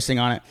started posting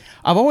on it.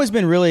 I've always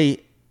been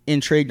really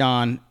intrigued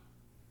on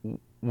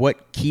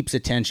what keeps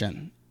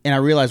attention. And I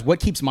realized what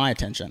keeps my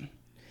attention.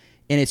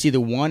 And it's either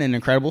one, an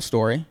incredible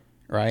story,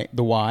 right?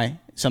 The why,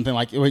 something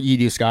like what you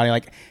do, Scotty.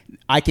 Like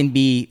I can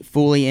be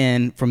fully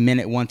in from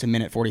minute 1 to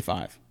minute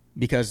 45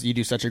 because you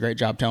do such a great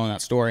job telling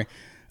that story.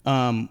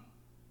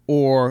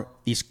 Or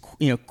these,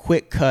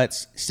 quick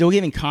cuts, still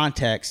giving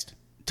context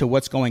to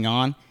what's going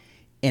on,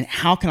 and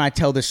how can I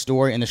tell this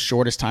story in the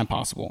shortest time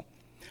possible,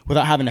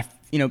 without having to,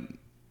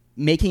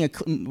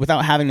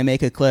 without having to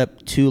make a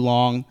clip too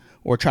long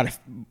or try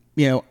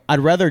to, I'd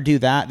rather do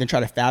that than try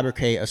to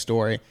fabricate a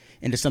story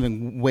into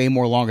something way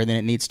more longer than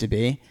it needs to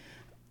be,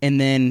 and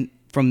then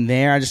from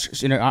there, I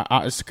just,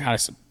 I was kind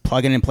of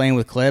plugging and playing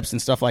with clips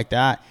and stuff like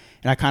that,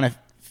 and I kind of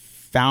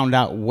found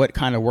out what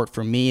kind of worked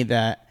for me.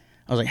 That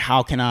I was like,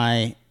 how can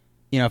I,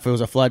 if it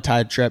was a flood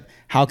tide trip,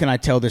 how can I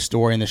tell this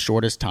story in the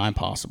shortest time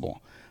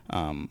possible?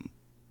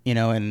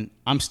 And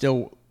I'm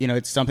still,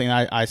 it's something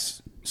I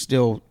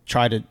still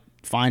try to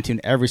fine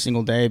tune every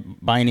single day.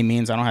 By any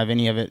means, I don't have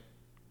any of it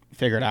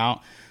figured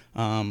out.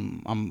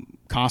 I'm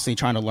constantly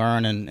trying to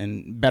learn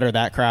and better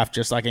that craft,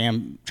 just like I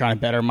am trying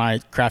to better my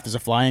craft as a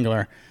fly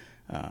angler.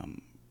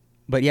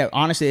 But yeah,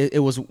 honestly, it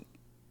was,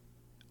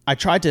 I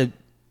tried to,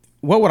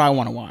 what would I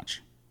want to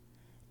watch?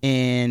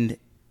 And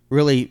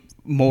really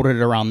molded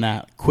it around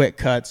that. Quick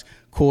cuts,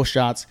 cool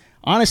shots.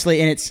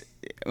 Honestly, and it's,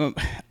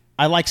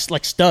 I like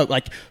stoke.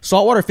 Like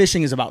saltwater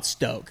fishing is about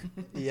stoke.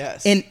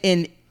 Yes.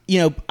 And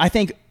I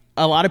think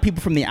a lot of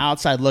people from the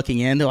outside looking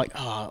in, they're like,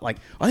 oh, like,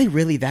 are they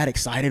really that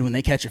excited when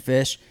they catch a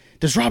fish?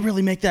 Does Rob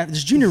really make that?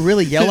 Does Junior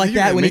really yell like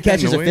that when he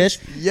catches a fish?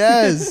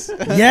 Yes.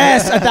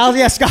 Yes. 1,000.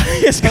 Yeah,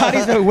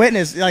 Scotty's been a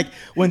witness. Like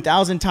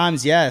 1,000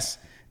 times yes.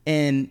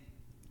 And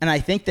I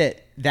think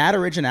that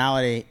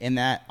originality and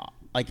that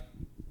like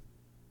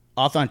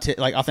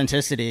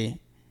authenticity,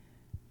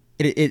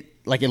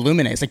 it like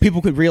illuminates. Like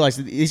people could realize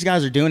that these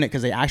guys are doing it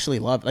because they actually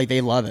love, like they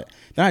love it.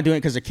 They're not doing it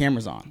because the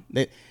camera's on.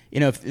 They,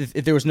 if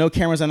there was no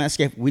cameras on that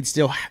scape, we'd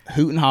still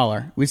hoot and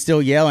holler. We'd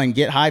still yell and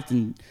get hyped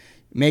and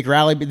make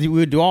rally. We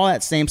would do all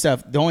that same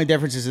stuff. The only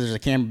difference is there's a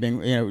camera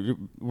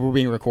being, we're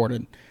being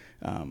recorded.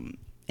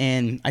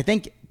 And I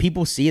think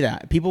people see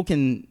that. People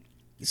can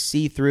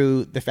see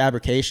through the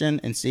fabrication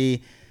and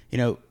see,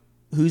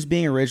 who's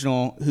being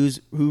original,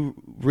 who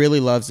really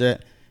loves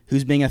it,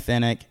 who's being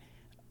authentic.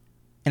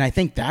 And I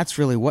think that's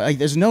really what, like,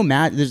 there's no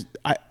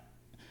I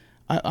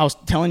was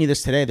telling you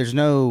this today. There's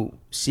no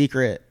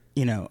secret,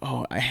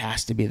 oh, it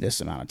has to be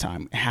this amount of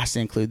time. It has to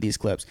include these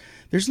clips.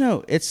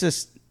 It's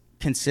just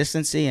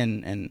consistency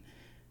and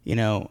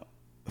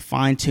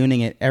fine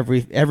tuning it.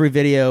 Every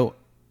video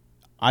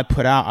I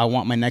put out, I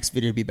want my next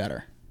video to be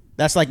better.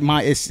 That's like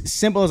as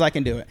simple as I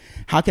can do it.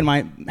 How can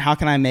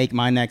I make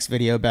my next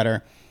video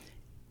better?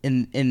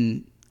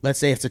 In let's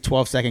say it's a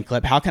 12-second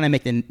clip. How can I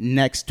make the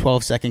next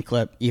 12-second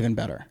clip even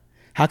better?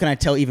 How can I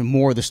tell even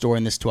more of the story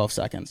in this 12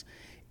 seconds?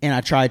 And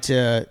I try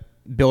to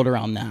build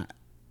around that.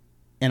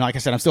 And like I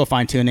said, I'm still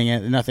fine tuning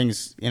it.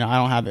 Nothing's, I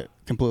don't have it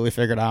completely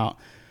figured out.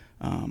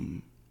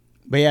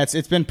 But yeah,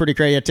 it's been pretty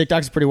crazy. Yeah,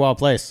 TikTok's a pretty wild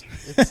place.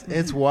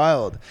 It's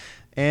wild.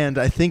 And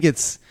I think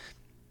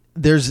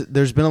there's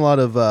been a lot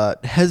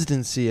of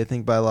hesitancy, I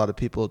think, by a lot of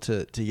people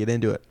to get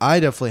into it. I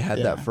definitely had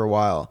that for a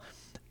while.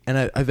 And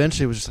I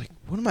eventually was just like,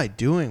 what am I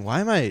doing?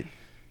 Why am I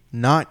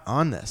not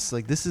on this?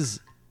 Like, this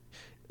is,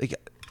 like,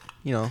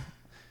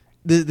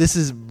 this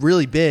is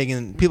really big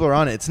and people are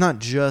on it. It's not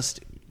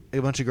just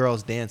a bunch of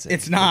girls dancing.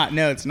 It's not.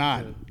 No, it's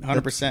not.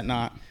 100%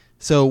 not.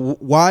 So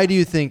why do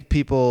you think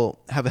people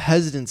have a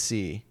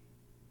hesitancy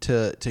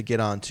to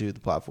get onto the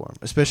platform,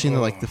 especially in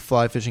the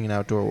fly fishing and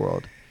outdoor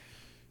world?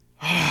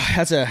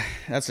 That's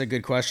a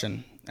good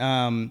question.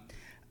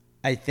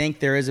 I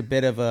think there is a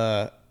bit of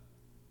a,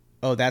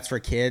 oh, that's for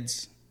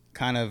kids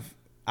kind of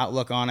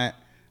outlook on it.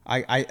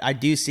 I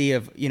do see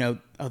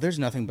there's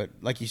nothing but,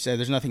 like you said,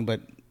 there's nothing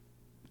but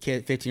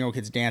 15-year-old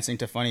kids dancing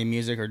to funny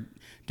music or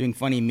doing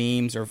funny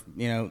memes or,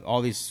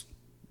 all these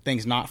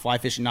things, not fly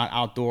fishing, not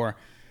outdoor.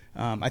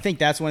 I think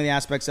that's one of the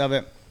aspects of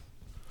it.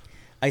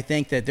 I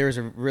think that there's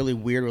a really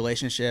weird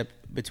relationship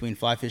between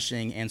fly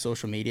fishing and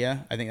social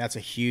media. I think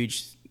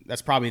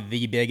that's probably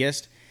the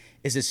biggest,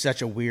 is it's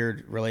such a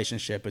weird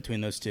relationship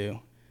between those two.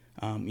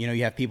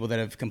 You have people that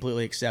have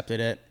completely accepted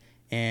it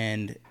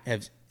and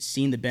have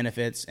seen the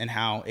benefits and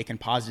how it can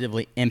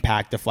positively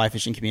impact the fly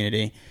fishing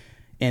community.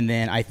 And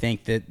then I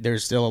think that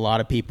there's still a lot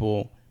of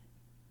people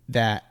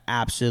that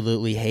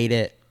absolutely hate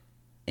it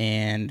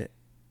and,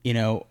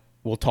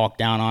 will talk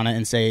down on it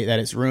and say that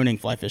it's ruining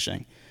fly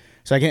fishing.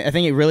 So I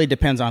think it really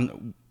depends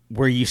on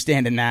where you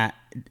stand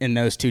in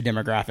those two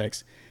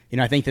demographics.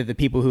 I think that the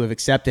people who have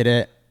accepted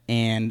it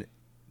and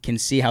can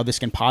see how this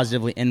can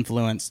positively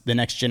influence the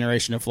next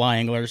generation of fly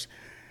anglers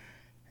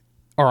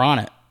are on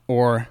it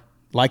or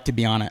like to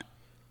be on it.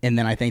 And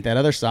then I think that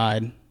other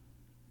side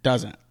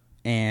doesn't.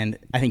 And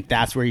I think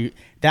that's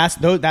that's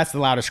the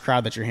loudest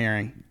crowd that you're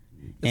hearing.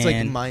 It's like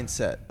the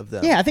mindset of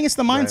them. Yeah, I think it's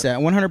the mindset.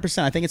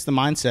 100%. I think it's the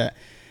mindset.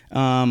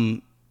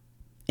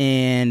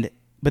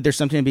 But there's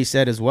something to be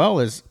said as well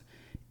as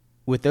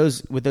with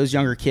those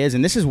younger kids.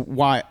 And this is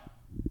why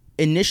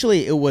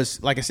initially it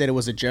was, like I said, it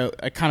was a joke,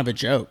 kind of a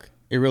joke.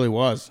 It really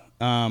was.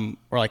 Or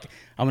like,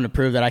 I'm going to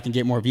prove that I can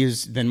get more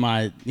views than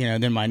my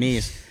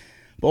niece.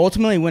 But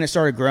ultimately, when it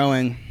started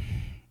growing,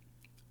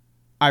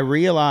 I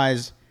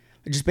realized,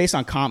 just based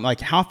on like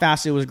how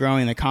fast it was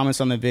growing, the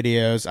comments on the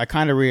videos, I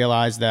kind of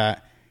realized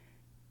that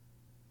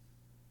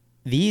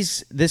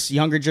this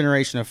younger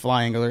generation of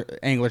fly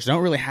anglers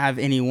don't really have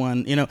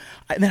anyone. And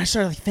then I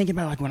started thinking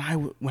about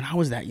when I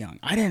was that young,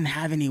 I didn't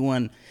have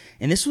anyone,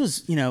 and this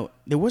was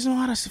there wasn't a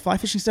lot of fly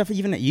fishing stuff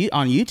even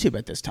on YouTube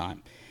at this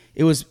time.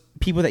 It was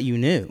people that you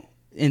knew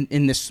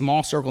in this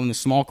small circle in this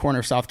small corner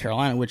of South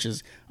Carolina, which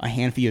is a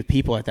handful of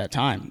people at that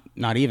time,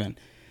 not even.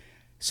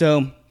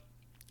 So,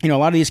 a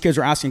lot of these kids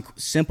were asking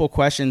simple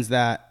questions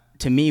that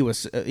to me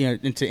was,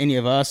 to any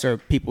of us or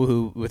people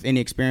who with any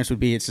experience would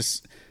be, it's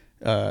just,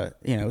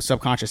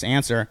 subconscious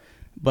answer.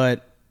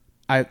 But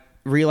I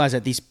realized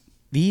that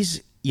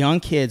these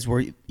young kids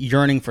were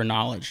yearning for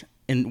knowledge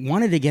and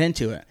wanted to get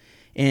into it.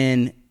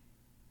 And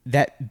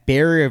that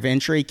barrier of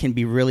entry can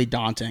be really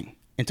daunting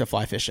into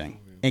fly fishing,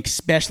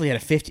 especially at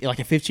a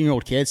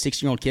 15-year-old kid,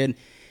 16-year-old kid.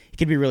 It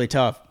could be really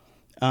tough.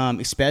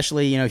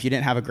 Especially, if you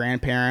didn't have a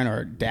grandparent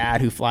or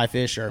dad who fly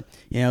fish, or,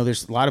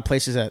 there's a lot of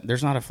places that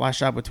there's not a fly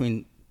shop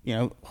between,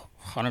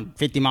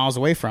 150 miles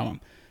away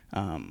from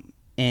them.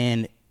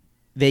 And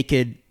they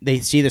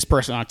see this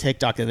person on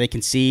TikTok that they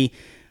can see,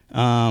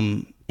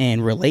 and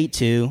relate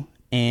to,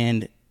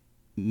 and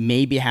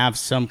maybe have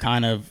some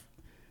kind of,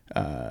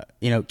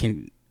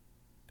 can,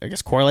 I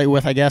guess, correlate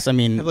with, I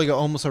mean, have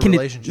almost a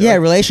relationship. Yeah,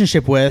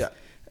 relationship with. Yeah.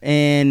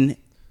 And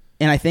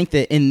I think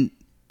that in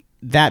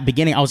that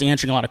beginning, I was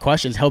answering a lot of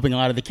questions, helping a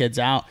lot of the kids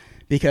out,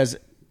 because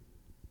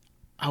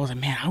I was like,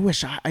 man, I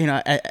wish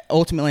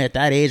ultimately at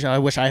that age, I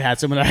wish I had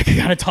someone that I could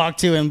kind of talk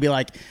to and be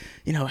like,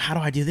 how do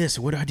I do this?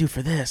 What do I do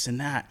for this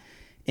and that?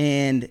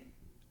 And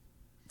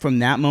from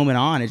that moment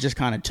on, it just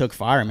kind of took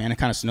fire, man. It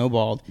kind of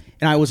snowballed,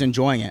 and I was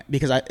enjoying it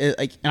because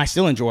and I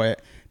still enjoy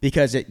it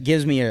because it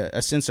gives me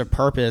a sense of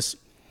purpose.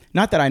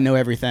 Not that I know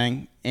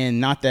everything, and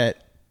not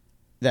that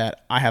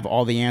I have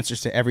all the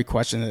answers to every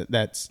question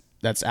that's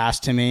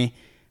asked to me,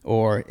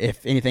 or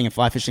if anything in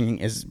fly fishing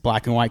is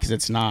black and white, because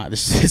it's not.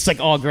 It's like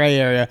all gray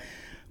area.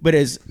 But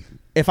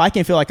if I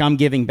can feel like I'm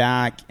giving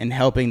back and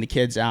helping the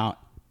kids out,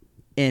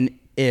 and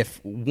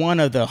if one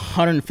of the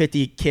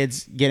 150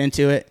 kids get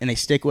into it and they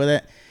stick with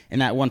it,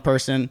 and that one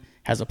person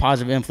has a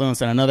positive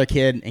influence on another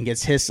kid and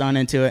gets his son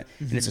into it,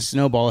 and it's a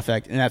snowball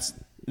effect, and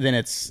then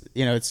it's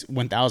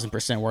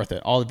 1,000% worth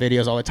it. All the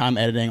videos, all the time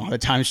editing, all the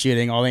time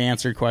shooting, all the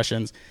answered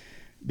questions.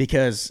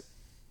 Because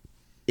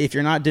if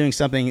you're not doing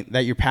something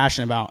that you're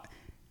passionate about,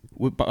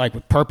 with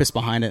purpose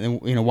behind it,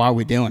 then why are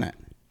we doing it?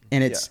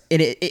 And it's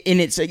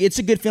it's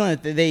a good feeling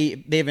that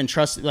they've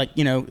entrusted,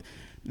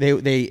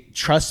 they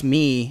trust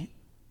me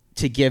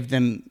to give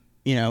them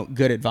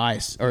good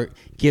advice or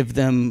give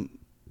them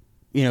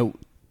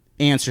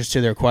answers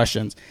to their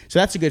questions. So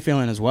that's a good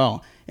feeling as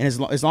well. And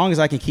as long as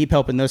I can keep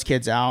helping those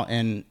kids out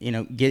and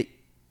get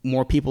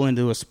more people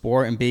into a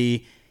sport and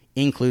be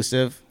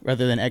inclusive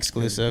rather than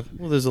exclusive.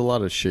 Well, there's a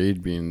lot of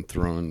shade being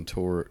thrown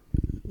toward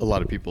a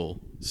lot of people.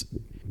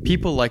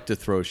 People like to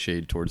throw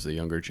shade towards the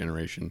younger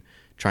generation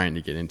trying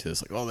to get into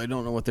this, like, oh, they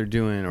don't know what they're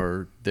doing,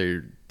 or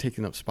they're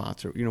taking up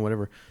spots, or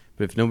whatever.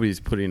 But if nobody's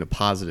putting a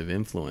positive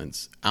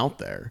influence out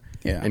there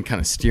and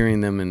kind of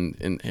steering them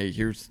and hey,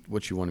 here's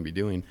what you want to be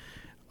doing,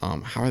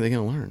 how are they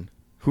going to learn?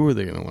 Who are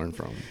they going to learn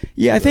from?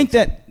 Yeah, I think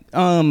that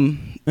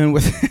and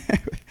with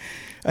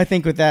I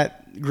think with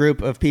that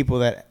group of people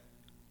that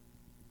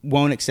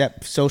won't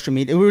accept social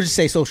media, we would just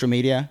say social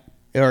media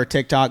or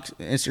TikTok,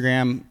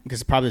 Instagram,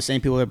 because probably the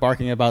same people that are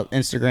barking about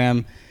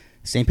Instagram,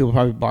 same people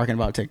probably barking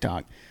about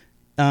TikTok.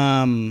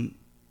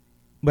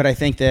 But I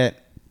think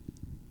that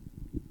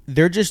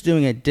they're just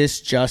doing a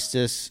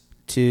disjustice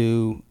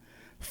to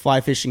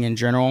fly fishing in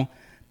general,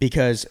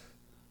 because,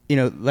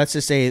 let's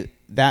just say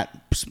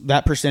that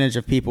percentage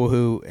of people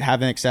who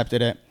haven't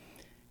accepted it,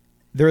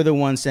 they're the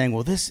ones saying,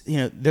 well,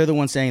 they're the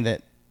ones saying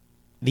that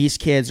those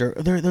kids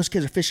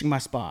are fishing my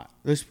spot.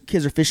 Those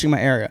kids are fishing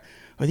my area.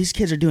 Or these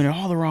kids are doing it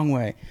all the wrong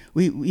way.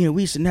 We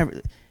used to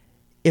never.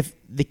 If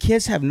the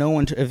kids have no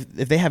one to,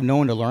 if they have no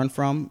one to learn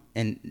from,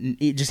 and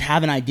just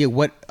have an idea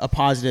what a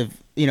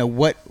positive,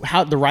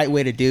 how the right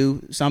way to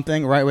do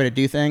something, right way to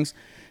do things,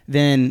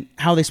 then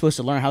how are they supposed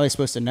to learn? How are they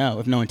supposed to know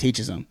if no one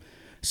teaches them?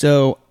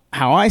 So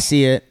how I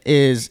see it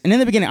is, and in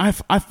the beginning,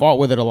 I fought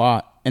with it a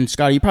lot. and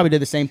Scott, you probably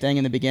did the same thing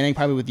in the beginning,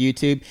 probably with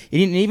YouTube,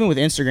 and even with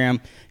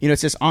Instagram.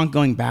 It's this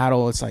ongoing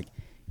battle. It's like,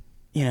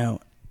 am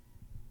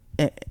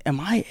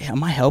I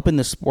helping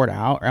the sport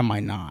out or am I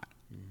not?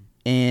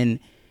 And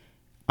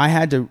I've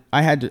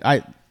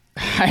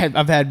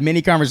had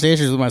many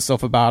conversations with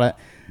myself about it,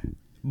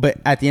 but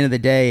at the end of the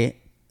day,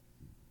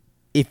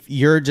 if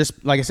you're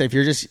just, like I said, if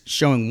you're just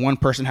showing one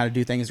person how to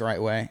do things the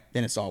right way,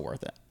 then it's all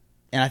worth it.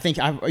 And I think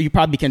you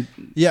probably can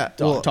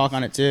talk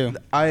on it too.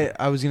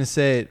 I was going to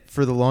say,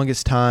 for the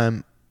longest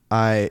time,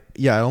 I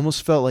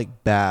almost felt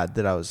like bad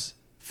that I was,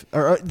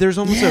 or there's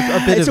almost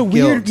a bit of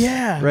guilt.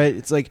 Right?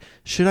 It's like,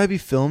 should I be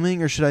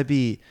filming or should I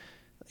be,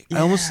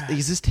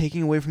 is this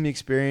taking away from the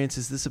experience?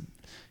 Is this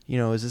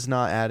is this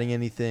not adding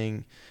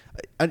anything?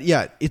 I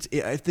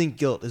think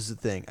guilt is the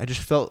thing. I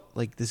just felt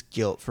like this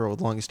guilt for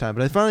the longest time,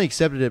 but I finally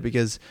accepted it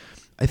because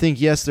I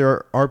think, yes,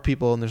 there are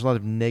people and there's a lot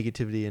of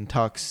negativity and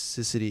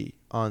toxicity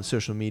on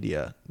social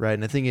media, right?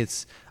 And I think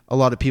it's a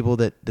lot of people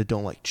that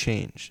don't like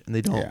change, and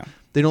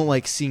they don't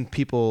like seeing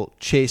people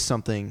chase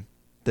something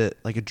that,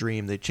 like a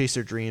dream. They chase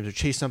their dreams or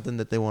chase something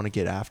that they want to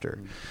get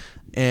after.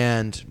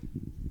 And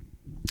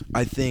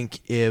I think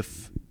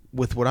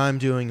with what I'm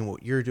doing and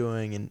what you're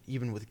doing, and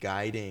even with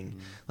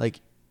guiding, like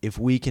if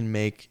we can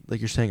make,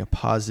 like you're saying, a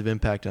positive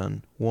impact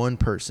on one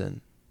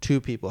person, 2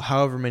 people,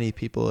 however many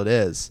people it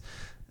is,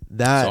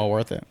 it's all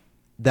worth it.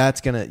 That's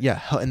gonna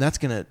and that's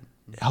gonna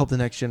help the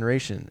next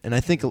generation. And I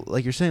think,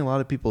 like you're saying, a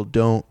lot of people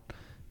don't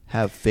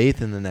have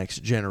faith in the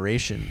next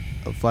generation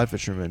of fly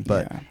fishermen,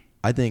 but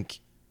I think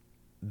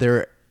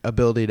their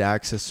ability to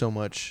access so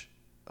much,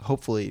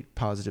 hopefully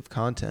positive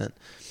content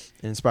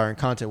and inspiring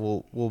content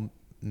will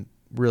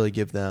really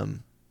give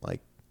them, like,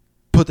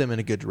 put them in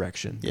a good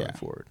direction going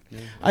forward.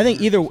 I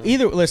think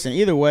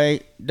either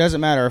way,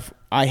 doesn't matter if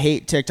I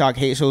hate TikTok,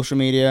 hate social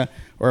media,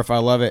 or if I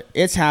love it,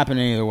 it's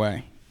happening either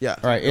way. Yeah.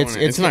 Right.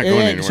 It's not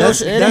going anywhere.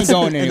 It ain't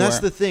going anywhere. And that's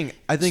the thing.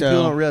 I think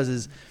people don't realize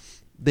is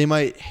they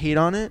might hate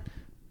on it,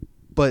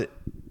 but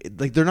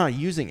they're not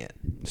using it,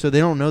 so they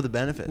don't know the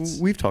benefits.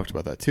 We've talked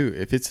about that too.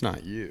 If it's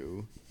not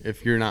you,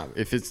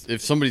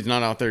 if somebody's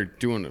not out there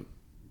doing a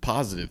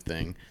positive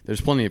thing,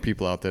 there's plenty of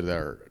people out there that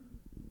are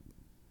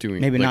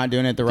doing not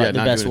doing it the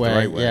best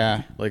way.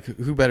 Yeah. Like,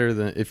 who better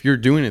than, if you're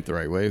doing it the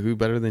right way, who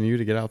better than you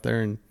to get out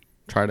there and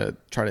try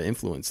to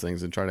influence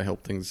things and try to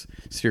help things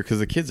steer, because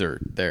the kids are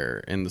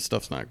there and the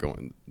stuff's not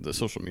going, the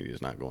social media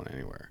is not going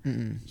anywhere.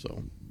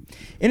 So,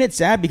 and it's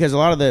sad because a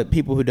lot of the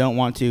people who don't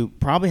want to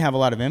probably have a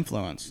lot of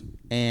influence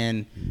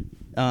and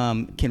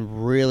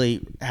can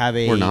really have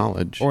a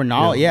knowledge, a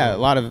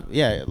lot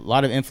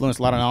of influence,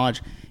 a lot of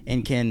knowledge,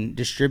 and can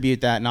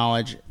distribute that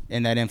knowledge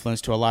and that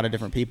influence to a lot of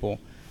different people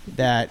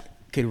that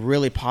could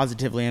really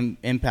positively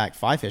impact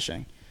fly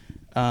fishing.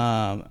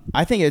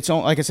 I think it's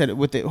all, like I said,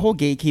 with the whole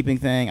gatekeeping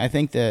thing, I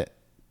think that,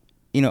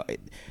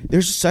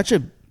 there's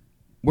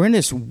we're in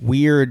this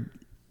weird,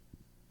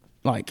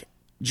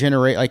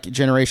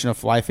 generation of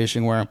fly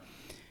fishing where,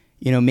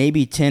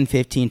 maybe 10,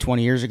 15,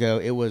 20 years ago,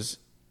 it was,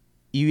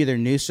 you either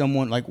knew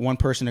someone, like one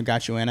person who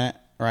got you in it,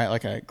 right?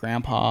 Like a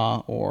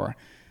grandpa or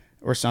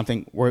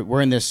something.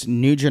 We're in this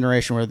new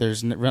generation where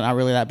there's not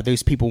really that, but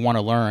those people want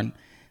to learn.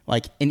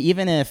 And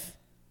even if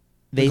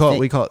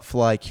we call it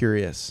fly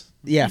curious.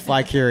 Yeah,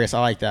 fly curious. I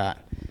like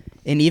that.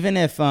 And even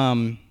if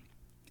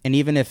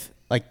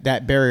like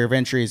that barrier of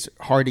entry is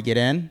hard to get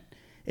in,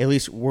 at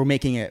least we're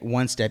making it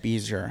one step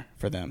easier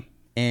for them.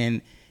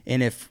 And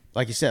if,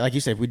 like you said,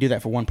 if we do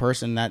that for one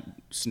person, that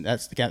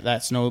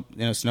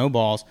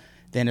snowballs,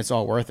 then it's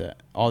all worth it.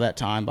 All that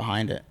time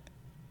behind it,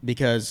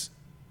 because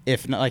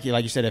if not,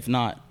 like you said, if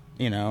not,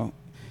 who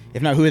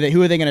are they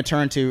going to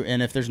turn to?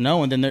 And if there's no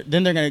one, then they're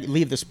going to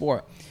leave the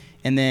sport.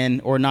 And then,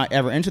 or not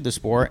ever enter the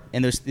sport.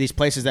 And there's these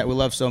places that we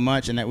love so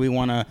much and that we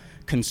want to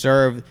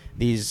conserve,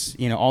 these,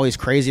 all these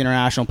crazy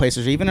international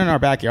places, even in our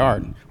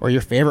backyard or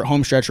your favorite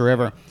home stretch or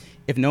wherever.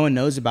 If no one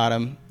knows about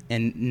them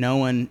and no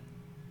one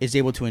is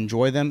able to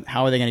enjoy them,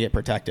 how are they going to get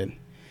protected?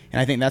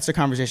 And I think that's a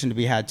conversation to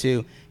be had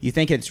too. You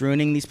think it's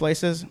ruining these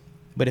places,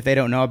 but if they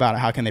don't know about it,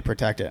 how can they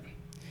protect it?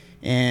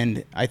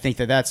 And I think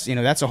that's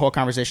a whole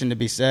conversation to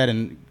be said,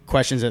 and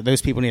questions that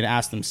those people need to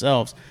ask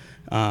themselves.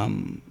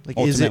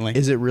 Ultimately,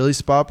 is it really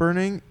spot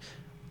burning?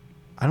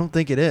 I don't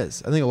think it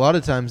is. I think a lot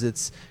of times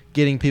it's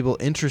getting people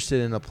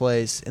interested in a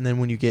place, and then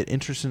when you get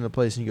interested in a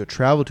place and you go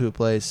travel to a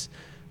place,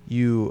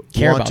 you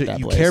care about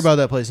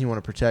that place and you want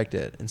to protect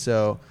it. And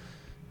so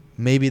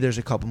maybe there's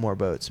a couple more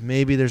boats,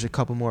 maybe there's a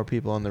couple more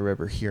people on the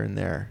river here and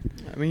there.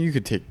 I mean, you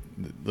could take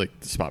the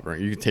spot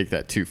burning, you could take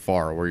that too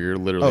far where you're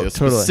literally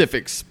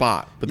specific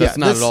spot, but that's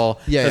not at all.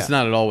 That's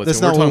not at all what we're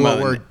talking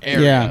about. An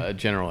area, a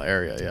general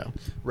area. Yeah.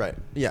 Right.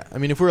 Yeah. I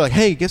mean, if we're like,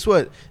 hey, guess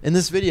what? In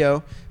this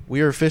video,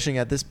 we were fishing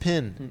at this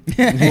pin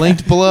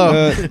linked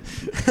below.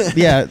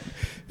 Yeah.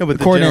 No, but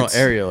the general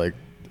area, like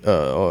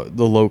the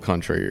low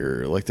country,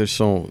 or like there's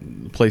so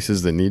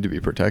places that need to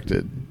be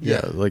protected.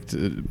 Yeah. Like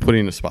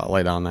putting a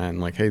spotlight on that and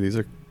like, hey, these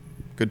are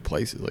good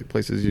places, like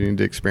places you need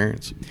to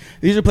experience.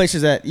 These are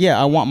places that,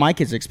 I want my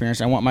kids to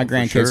experience. I want my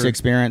grandkids to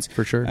experience.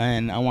 For sure.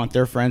 And I want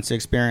their friends to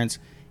experience.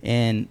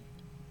 And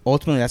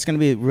ultimately that's going to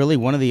be really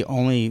one of the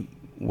only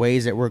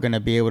ways that we're going to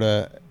be able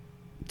to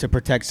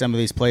protect some of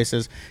these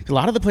places. A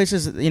lot of the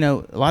places, a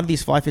lot of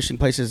these fly fishing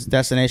places,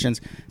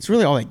 destinations, it's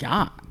really all they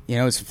got.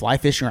 It's fly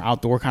fishing or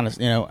outdoor kind of,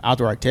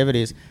 outdoor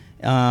activities.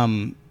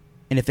 And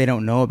if they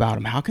don't know about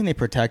them, how can they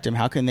protect them?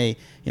 How can they,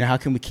 how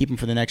can we keep them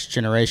for the next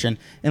generation?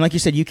 And like you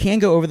said, you can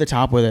go over the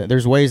top with it.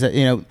 There's ways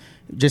that,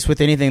 just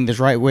with anything, there's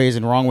right ways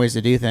and wrong ways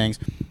to do things.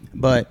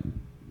 But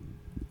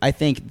I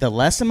think the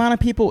less amount of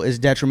people is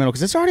detrimental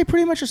because it's already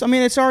pretty much, it's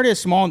already a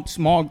small,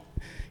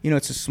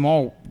 it's a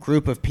small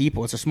group of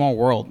people. It's a small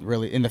world,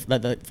 really. And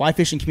the fly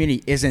fishing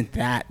community isn't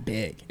that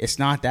big. It's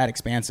not that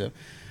expansive.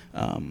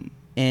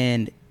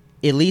 And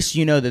at least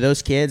that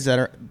those kids that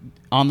are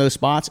on those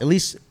spots, at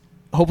least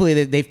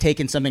hopefully they've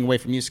taken something away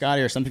from you,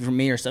 Scotty, or something from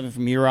me, or something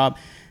from you, Rob,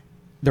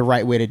 the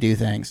right way to do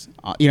things.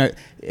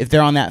 If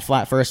they're on that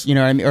flat first, you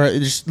know what I mean? Or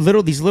just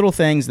these little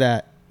things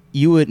that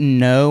you wouldn't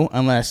know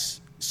unless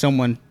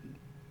someone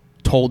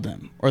told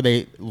them or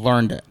they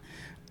learned it.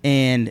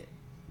 And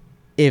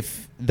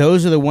if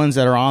those are the ones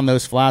that are on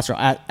those flats or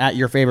at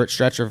your favorite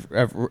stretch of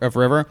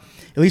river,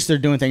 at least they're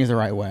doing things the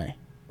right way,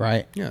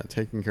 right? Yeah,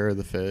 taking care of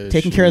the fish.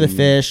 Taking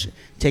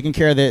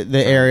care of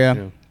the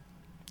area.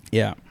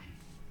 Yeah.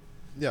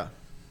 Yeah.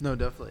 No,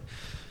 definitely.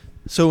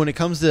 So when it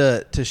comes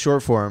to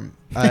short form,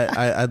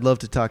 I'd love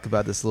to talk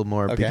about this a little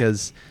more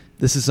because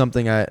this is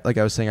something like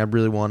I was saying, I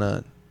really want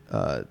to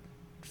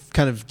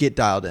kind of get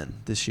dialed in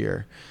this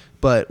year.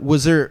 But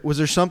was there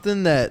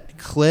something that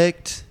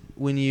clicked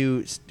when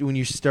you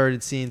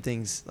started seeing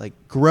things like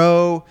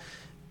grow,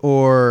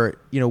 or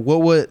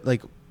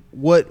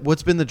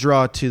what's been the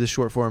draw to the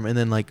short form, and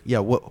then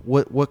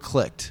what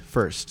clicked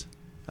first,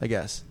 I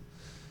guess?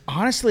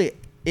 Honestly,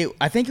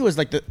 I think it was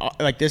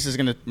this is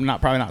gonna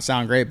probably not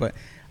sound great, but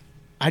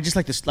I just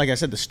like this, like I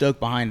said, the stoke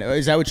behind it.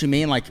 Is that what you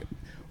mean,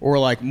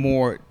 or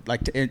more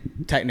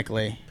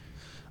technically?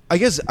 I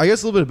guess a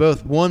little bit of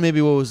both. One,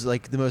 maybe what was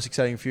the most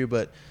exciting for you,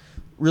 but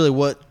really,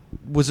 what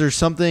was there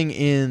something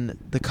in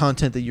the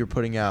content that you're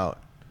putting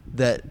out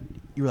that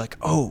you were like,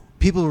 oh,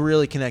 people were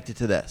really connected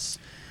to this,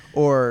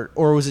 or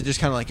was it just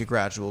kind of like a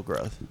gradual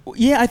growth?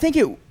 Yeah, I think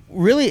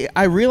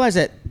I realized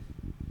that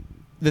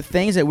the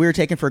things that we were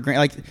taking for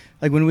granted,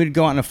 like when we'd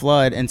go out in a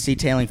flood and see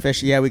tailing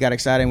fish, we got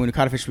excited. When we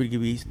caught a fish, we'd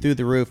be through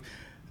the roof.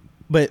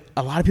 But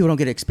a lot of people don't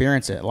get to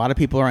experience it. A lot of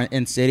people are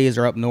in cities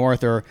or up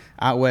north or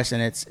out west,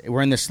 and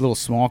we're in this little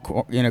small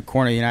corner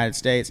of the United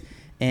States,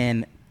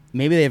 and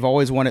maybe they've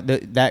always wanted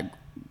that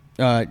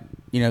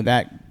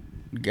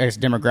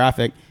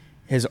demographic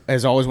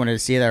has always wanted to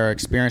see that or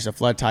experience a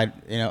flood tide,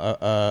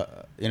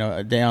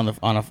 a day on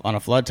a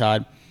flood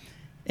tide,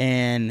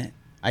 and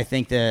I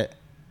think that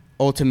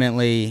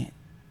ultimately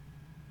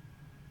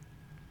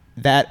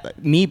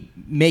that me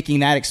making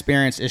that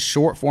experience as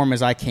short form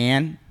as I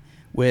can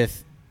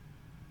with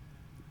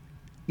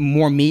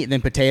more meat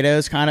than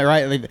potatoes, kind of,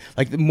 right?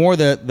 Like more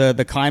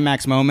the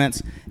climax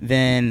moments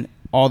than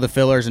all the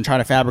fillers, and try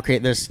to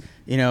fabricate this,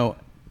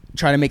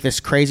 try to make this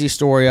crazy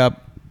story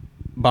up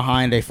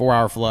behind a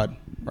 4-hour flood,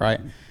 right?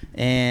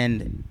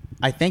 And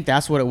I think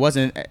that's what it was.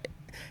 And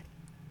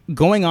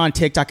going on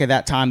TikTok at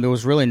that time, there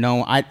was really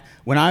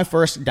when I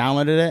first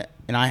downloaded it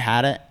and I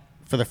had it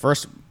for the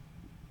first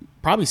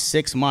probably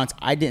 6 months,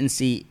 I didn't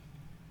see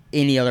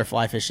any other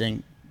fly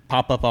fishing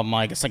pop up on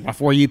it's like my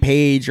For You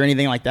page or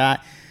anything like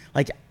that.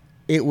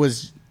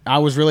 I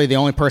was really the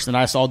only person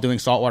that I saw doing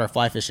saltwater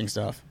fly fishing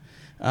stuff.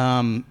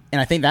 And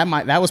I think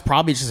that was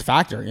probably just a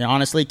factor,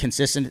 honestly,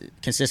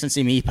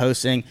 consistency, me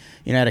posting,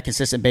 at a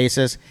consistent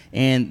basis.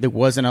 And there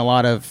wasn't a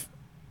lot of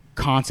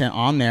content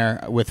on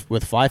there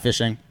with fly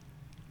fishing.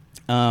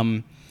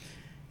 And,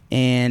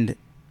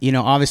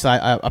 obviously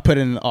I put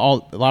in a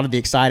lot of the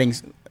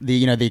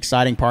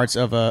exciting parts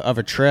of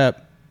a trip,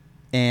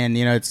 and,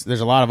 there's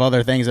a lot of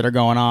other things that are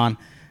going on.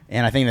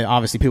 And I think that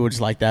obviously people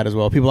just like that as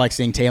well. People like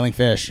seeing tailing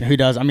fish. Who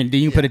does? I mean, do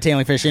you put a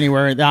tailing fish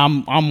anywhere?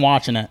 I'm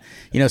watching it.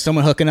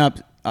 Someone hooking up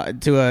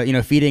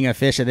to feeding a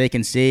fish that they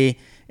can see,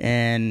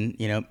 and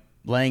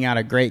laying out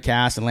a great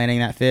cast and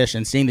landing that fish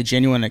and seeing the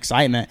genuine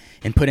excitement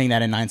and putting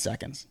that in 9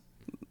 seconds.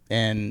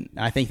 And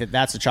I think that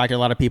that's attracted a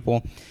lot of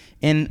people.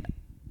 And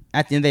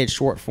at the end of the day, it's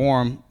short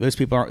form. Those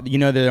people are,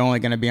 they're only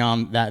going to be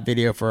on that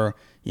video for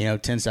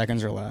 10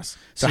 seconds or less.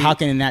 So how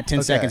can in that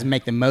 10 seconds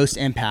make the most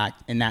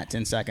impact in that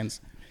 10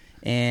 seconds?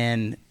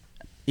 And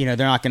they're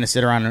not going to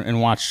sit around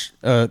and watch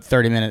a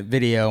 30-minute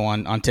video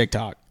on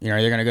TikTok. They're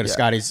going to go to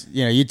Scotty's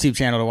YouTube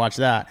channel to watch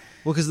that.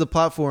 Well, because the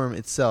platform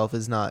itself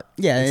is not.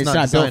 Yeah, it's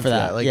not built for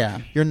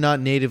that. You're not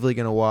natively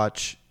going to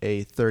watch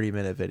a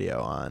 30-minute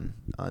video on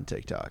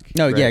TikTok.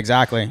 No, right? Yeah,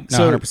 exactly. No,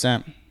 so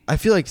 100%. I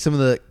feel like some of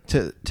the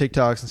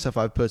TikToks and stuff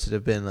I've posted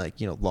have been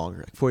longer,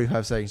 like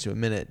 45 seconds to a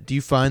minute. Do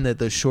you find that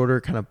those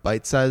shorter kind of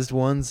bite-sized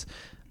ones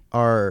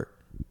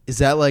is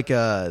that like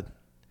a...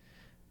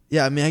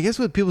 Yeah, I mean, I guess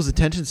with people's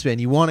attention span,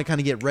 you want to kind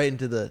of get right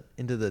into the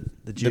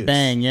juice, the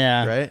bang,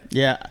 yeah, right,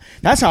 yeah.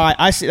 That's how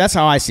I see. That's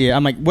how I see it.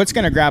 I'm like, what's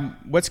gonna grab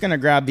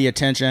the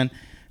attention?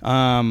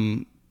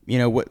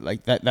 what,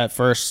 like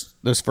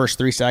those first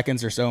 3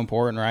 seconds are so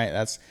important, right?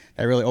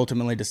 That really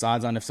ultimately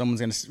decides on if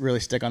someone's going to really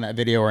stick on that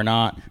video or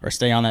not, or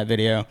stay on that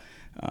video.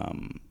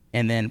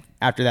 And then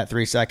after that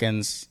 3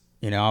 seconds,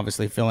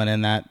 obviously filling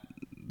in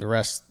the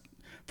rest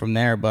from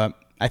there. But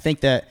I think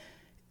that,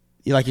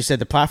 like you said,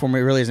 the platform, it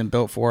really isn't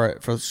built for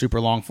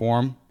super long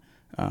form.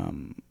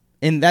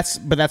 And that's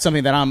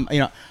something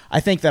that I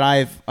think that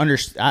I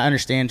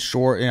understand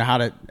short,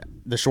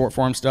 the short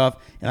form stuff,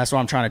 and that's what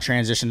I'm trying to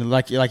transition to.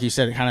 Like you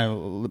said, kind of a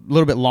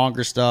little bit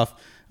longer stuff,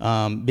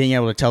 being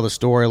able to tell the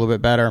story a little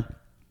bit better.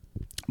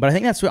 But I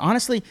think that's what,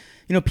 honestly,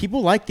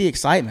 people like the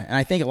excitement. And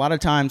I think a lot of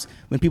times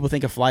when people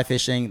think of fly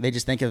fishing, they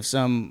just think of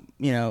some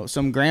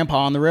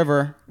grandpa on the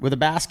river with a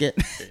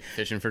basket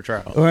fishing for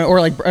trout, or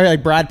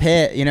like Brad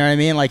Pitt. You know what I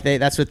mean? Like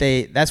that's what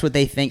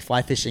they think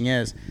fly fishing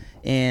is.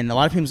 And a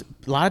lot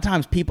of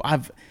times people,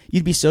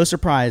 you'd be so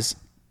surprised,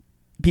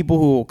 people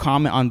who will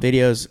comment on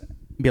videos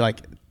be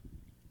like,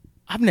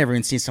 I've never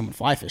even seen someone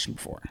fly fishing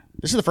before.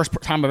 This is the first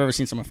time I've ever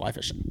seen someone fly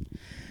fishing.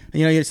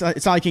 It's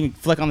not like you can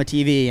flick on the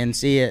TV and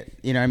see it,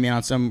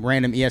 on some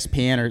random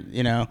ESPN or,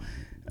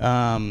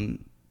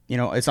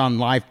 it's on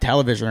live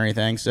television or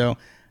anything. So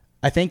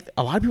I think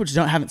a lot of people just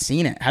haven't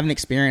seen it, haven't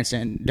experienced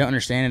it, and don't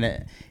understand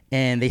it.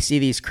 And they see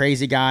these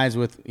crazy guys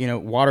with,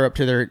 water up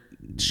to their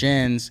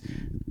shins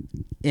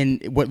in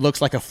what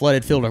looks like a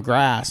flooded field of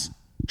grass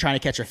trying to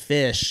catch a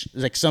fish,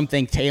 like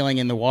something tailing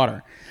in the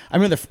water. I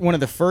remember one of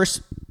the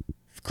first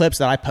clips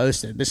that I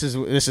posted. This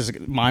is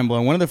mind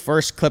blowing. One of the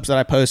first clips that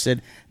I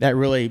posted that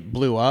really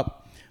blew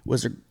up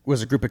was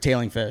a group of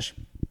tailing fish,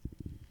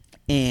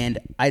 and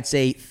I'd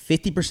say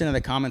 50% of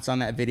the comments on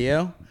that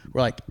video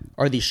were like,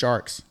 "Are these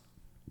sharks?"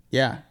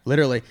 Yeah,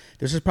 literally.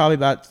 This is probably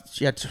about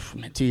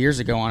 2 years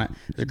ago on it.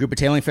 There's a group of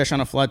tailing fish on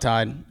a flood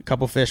tide. A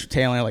couple fish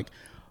tailing. Like,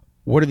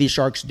 what are these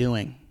sharks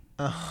doing?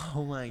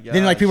 Oh my god!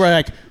 Then people are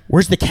like,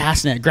 "Where's the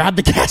cast net? Grab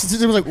the cast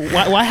net." It was like,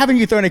 why haven't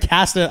you thrown a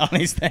cast net on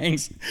these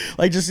things?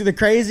 Like, just the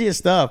craziest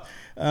stuff.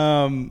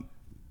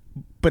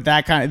 But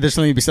that there's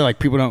something to be said. Like,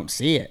 people don't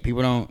see it.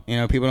 People don't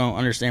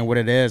understand what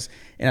it is.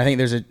 And I think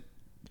there's a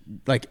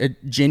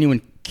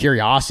genuine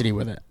curiosity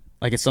with it.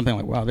 Like, it's something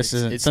like, wow, this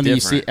isn't something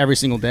different. You see every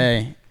single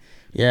day.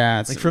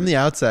 Yeah, it's like from the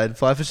outside,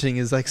 fly fishing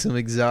is like some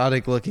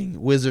exotic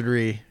looking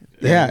wizardry.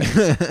 Yeah,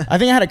 I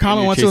think I had a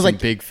comment once. It was like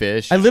big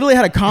fish. I literally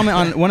had a comment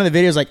on one of the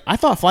videos like, I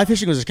thought fly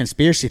fishing was a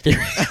conspiracy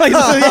theory. Like,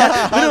 so,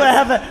 yeah, literally I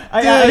have that.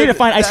 I need to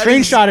find. I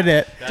screenshotted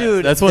it,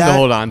 dude. That's one to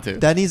hold on to.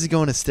 That needs to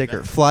go in a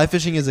sticker. Fly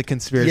fishing is a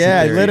conspiracy.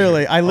 Yeah,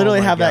 theory. I literally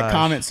have that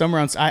comment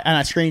somewhere on, and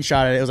I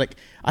screenshotted it. It was like,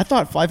 I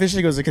thought fly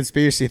fishing was a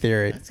conspiracy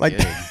theory. That's like,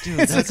 dude,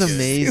 that's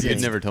amazing. You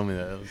never told me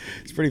that.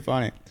 It's pretty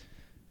funny,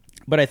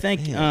 but I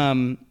think,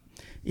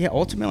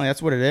 ultimately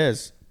that's what it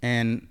is,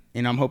 and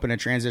I'm hoping to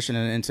transition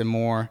it into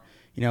more.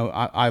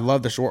 I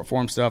love the short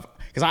form stuff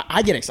because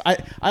I get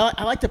excited.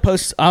 I like to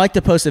post. I like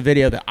to post a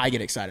video that I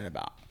get excited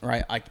about.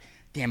 Right? Like,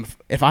 damn,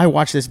 if I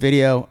watch this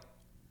video,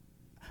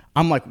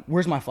 I'm like,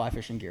 where's my fly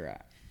fishing gear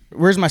at?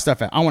 Where's my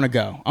stuff at? I want to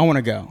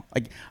go.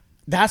 Like,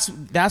 that's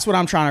what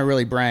I'm trying to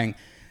really bring.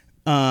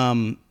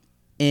 And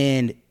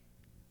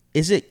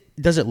does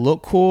it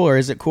look cool or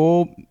is it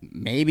cool?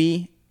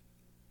 Maybe.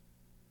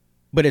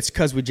 But it's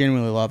because we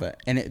genuinely love it,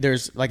 and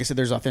there's, like I said,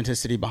 there's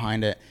authenticity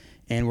behind it,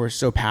 and we're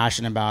so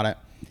passionate about it.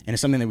 And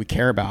it's something that we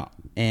care about,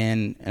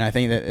 and I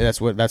think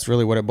that's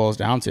really what it boils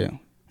down to.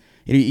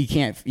 You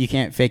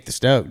can't fake the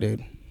stoke,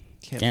 dude.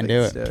 Can't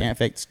do it. Can't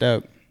fake the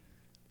stoke.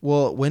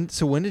 Well, when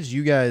did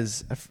you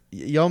guys?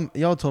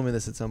 Y'all told me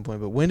this at some point,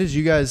 but when did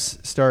you guys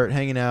start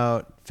hanging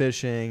out,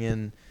 fishing,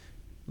 and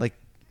like?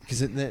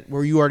 Because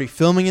were you already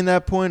filming in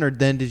that point, or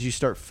then did you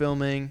start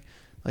filming?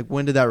 Like,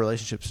 when did that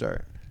relationship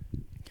start?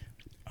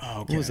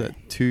 Okay. What was that?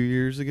 2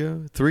 years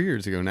ago? 3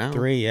 years ago now.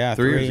 3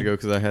 years ago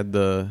because I had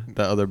that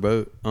other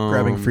boat.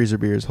 Grabbing freezer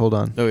beers. Hold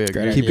on. Oh yeah,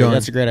 keep going.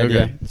 That's a great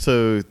idea. Okay.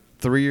 So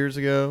 3 years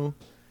ago,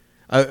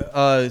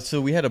 so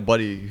we had a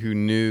buddy who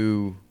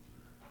knew.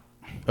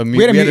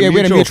 We had a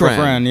mutual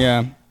friend.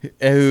 Yeah.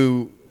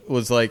 Who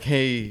was like,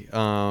 hey,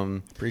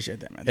 appreciate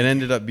that, man. It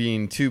ended up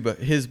being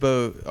his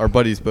boat, our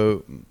buddy's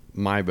boat,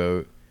 my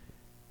boat,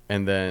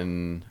 and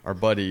then our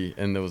buddy,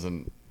 and there was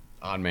an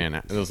odd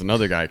man. There was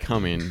another guy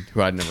coming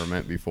who I'd never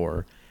met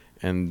before,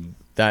 and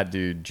that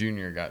dude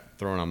Junior got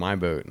thrown on my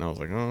boat, and I was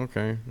like, oh,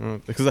 okay.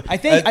 Because I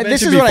think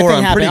this is what I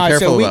think happened. I'm pretty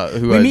careful about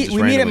who I just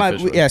randomly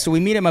fish with. So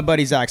we meet at my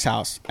buddy Zach's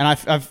house, and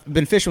I've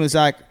been fishing with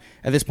Zach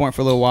at this point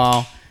for a little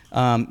while.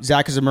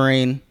 Zach is a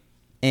Marine,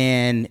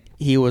 and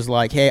he was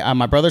like, hey,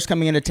 my brother's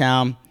coming into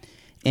town.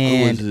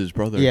 And was it his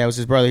brother? Yeah, it was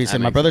his brother. He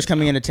said, my brother's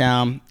coming into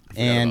town,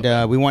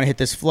 and we want to hit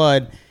this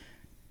flood.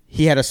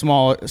 He had a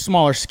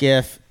smaller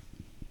skiff,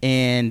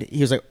 and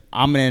he was like,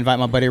 I'm going to invite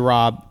my buddy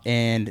Rob,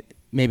 and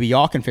maybe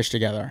y'all can fish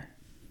together.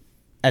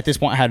 At this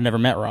point, I had never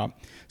met Rob.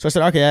 So I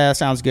said, okay, yeah, that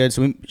sounds good.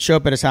 So we show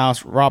up at his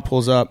house. Rob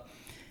pulls up.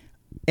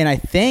 And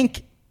I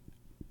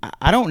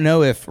don't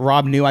know if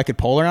Rob knew I could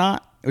pole or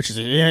not, which is,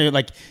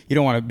 like, you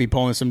don't want to be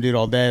pulling some dude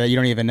all day that you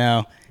don't even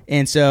know.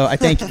 And so I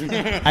think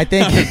I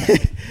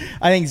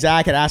think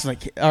Zach had asked him,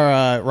 like,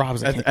 or Rob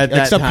was like,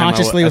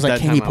 subconsciously was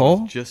like, can he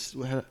pull?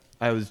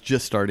 I was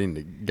just starting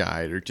to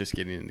guide or just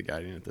getting into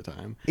guiding at the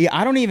time. Yeah,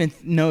 I don't even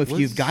know if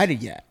you've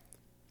guided yet.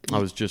 I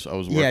was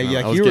working. Yeah,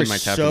 I was you getting were my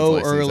captain's so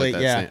license early.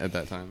 at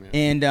that time.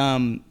 Yeah.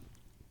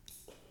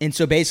 And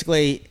so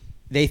basically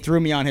they threw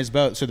me on his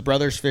boat. So the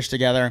brothers fished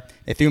together.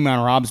 They threw me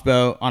on Rob's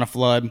boat on a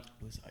flood. It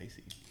was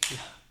icy.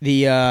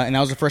 And that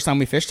was the first time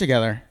we fished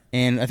together.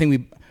 And I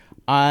think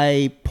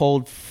I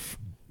pulled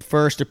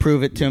first to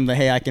prove it to him that,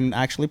 hey, I can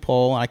actually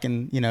pull. I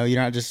can, you're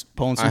not just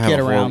pulling some kid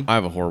around. I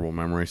have a horrible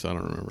memory, so I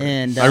don't remember.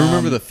 And I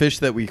remember the fish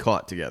that we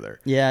caught together.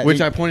 Yeah,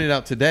 which I pointed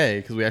out today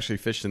because we actually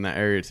fished in that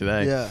area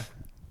today. Yeah,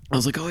 I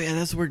was like, oh yeah,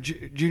 that's where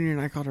Junior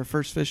and I caught our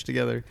first fish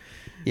together.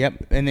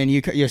 Yep, and then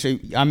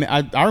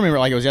I remember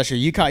like it was yesterday.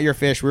 You caught your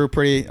fish. We were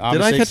pretty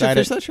obviously excited. Did I catch a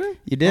fish that trip?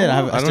 You did.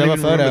 I don't still have even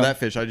a photo. remember that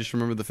fish. I just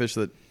remember the fish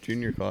that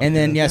Junior caught. And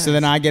then so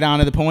then I get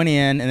onto the pointy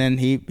end, and then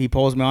he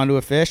pulls me onto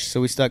a fish.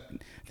 So we stuck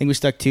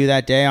 2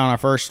 that day on our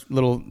first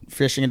little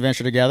fishing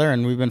adventure together,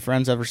 and we've been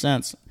friends ever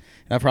since.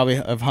 And I probably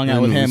have hung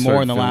out with him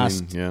more in the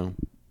last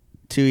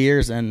 2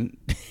 years than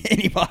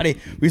anybody.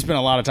 We spent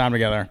a lot of time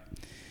together,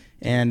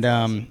 and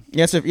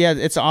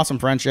it's an awesome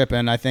friendship,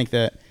 and I think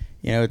that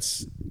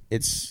it's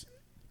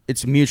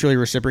mutually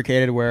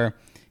reciprocated where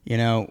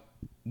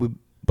we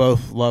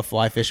both love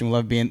fly fishing.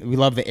 We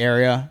love the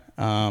area,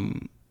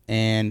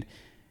 and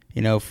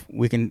if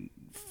we can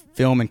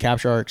film and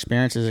capture our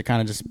experiences, it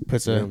kind of just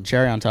puts a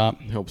cherry on top.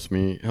 Helps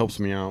me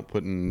out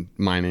putting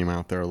my name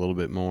out there a little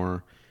bit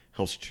more.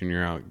 Helps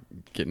Junior out,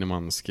 getting him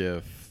on the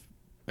skiff,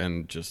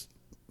 and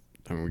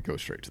we go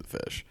straight to the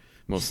fish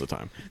most of the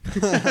time.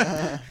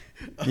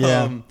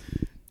 Yeah.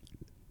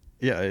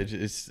 Yeah, it's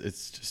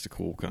just a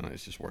cool kind of.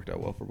 It's just worked out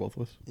well for both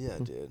of us. Yeah,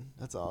 dude,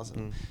 that's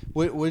awesome.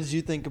 What did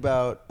you think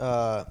about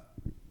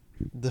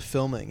the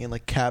filming and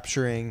like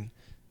capturing,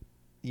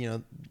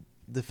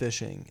 the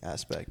fishing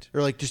aspect,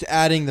 or like just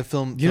adding the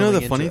film?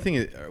 The funny thing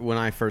is, when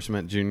I first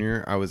met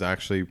Junior, I was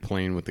actually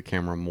playing with the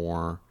camera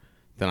more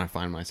than I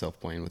find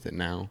myself playing with it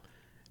now.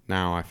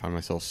 Now I find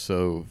myself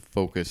so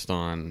focused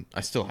on.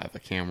 I still have the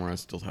camera, I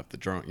still have the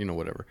drone,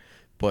 whatever.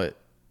 But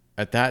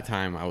at that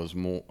time, I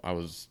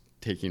was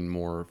taking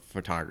more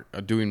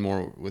doing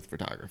more with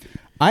photography.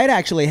 I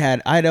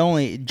had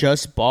only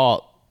just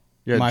bought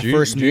my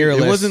first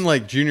mirrorless. It wasn't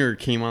like Junior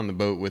came on the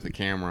boat with a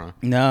camera.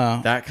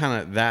 No. That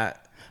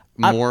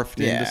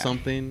morphed into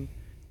something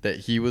that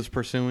he was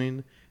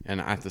pursuing.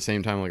 And at the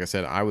same time, like I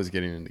said, I was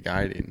getting into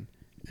guiding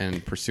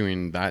and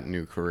pursuing that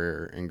new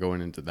career and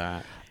going into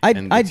that.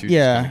 And the two just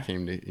kind of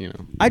came to,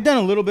 I'd done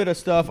a little bit of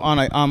stuff on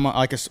like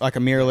a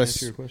mirrorless.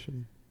 Answer your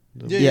question?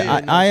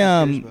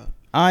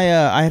 I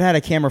had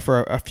a camera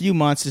for a few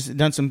months, just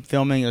done some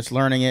filming, just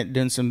learning it,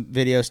 doing some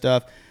video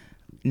stuff.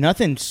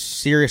 Nothing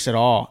serious at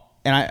all.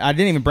 And I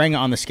didn't even bring it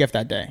on the skiff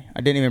that day.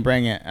 I didn't even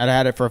bring it. I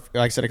had it for, like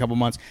I said, a couple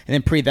months. And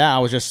then pre that, I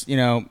was just,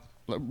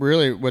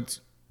 really what's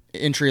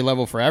entry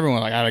level for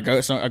everyone. Like I had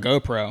a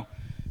GoPro,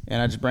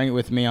 and I just bring it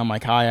with me on my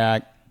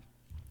kayak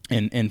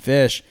and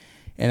fish.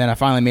 And then I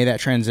finally made that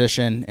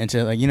transition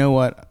into like,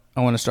 what?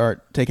 I want to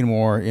start taking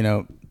more,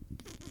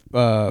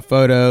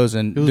 photos.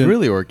 And it was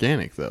really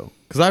organic though.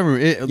 Because I remember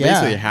it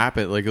basically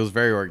happened. Like it was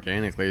very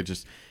organic. Like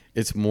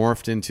it's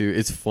morphed into.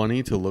 It's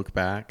funny to look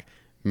back,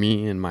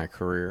 me and my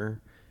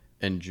career,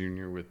 and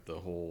Junior with the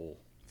whole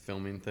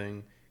filming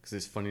thing. Because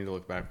it's funny to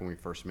look back when we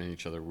first met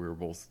each other. We were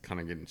both kind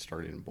of getting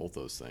started in both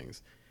those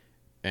things,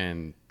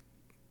 and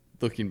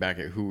looking back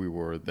at who we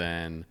were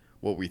then,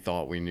 what we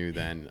thought we knew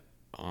then,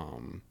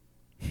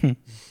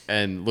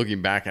 and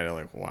looking back at it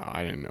like, wow,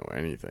 I didn't know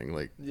anything.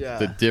 Like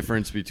the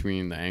difference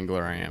between the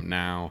angler I am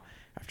now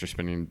after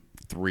spending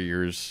 3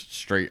 years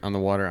straight on the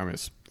water. I mean,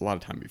 it's a lot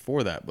of time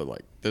before that, but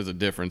like there's a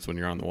difference when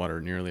you're on the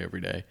water nearly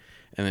every day.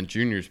 And then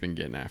Junior's been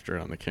getting after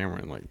it on the camera,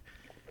 and like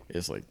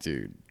it's like,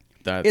 dude,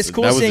 it's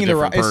cool seeing the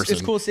rise.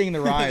 It's cool seeing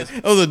the rise.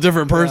 That was a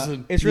different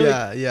person. It's really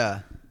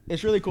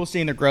It's really cool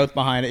seeing the growth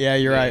behind it. Yeah,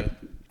 you're right.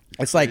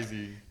 It's like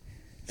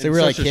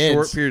we're like kids. A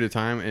short period of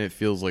time, and it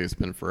feels like it's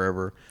been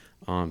forever.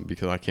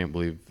 Because I can't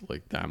believe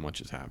like that much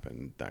has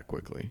happened that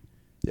quickly.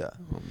 Yeah.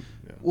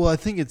 Well, I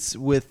think it's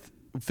with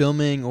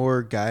filming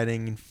or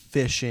guiding and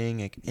fishing,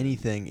 like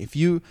anything. If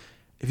you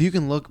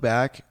can look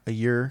back a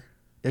year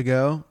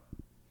ago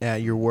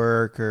at your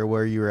work or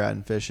where you were at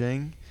in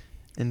fishing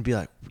and be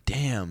like,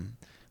 damn,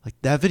 like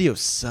that video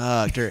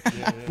sucked, or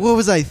what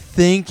was I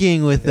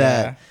thinking with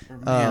that? Or,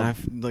 man,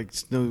 I've like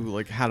know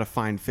like how to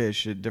find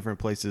fish at different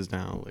places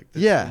now. Like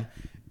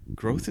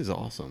growth is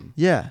awesome.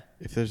 Yeah.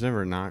 If there's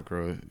ever not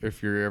growth,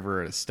 if you're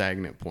ever at a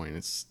stagnant point,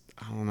 it's,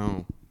 I don't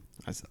know.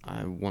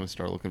 I want to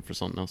start looking for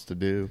something else to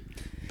do.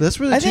 But that's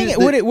really. I think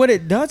what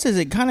it does is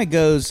it kind of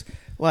goes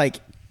like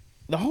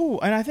the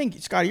whole, and I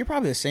think Scott, you're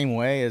probably the same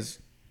way as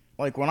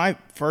like when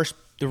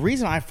the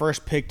reason I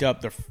first picked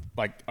up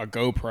like a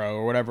GoPro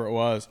or whatever it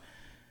was,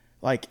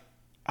 like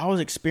I was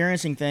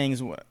experiencing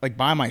things like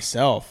by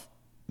myself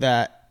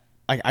that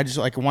I just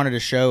like wanted to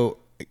show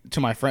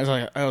to my friends.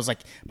 I was like,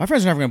 my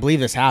friends are never gonna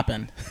believe this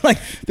happened. Like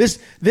this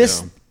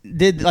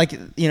did like,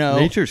 you know,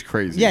 nature's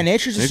crazy. Yeah,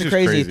 nature's just a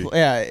crazy.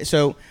 Yeah.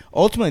 So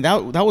ultimately,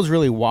 that was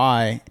really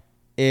why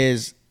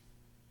is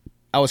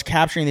I was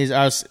capturing these.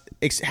 I was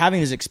having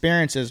these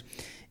experiences,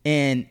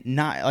 and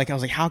not like I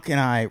was like, how can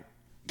I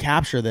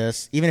capture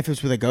this? Even if it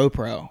was with a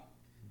GoPro,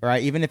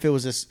 right? Even if it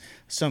was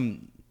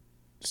some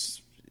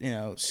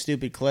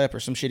stupid clip or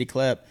some shitty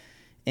clip,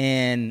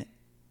 and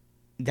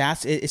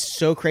it's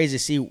so crazy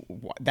to see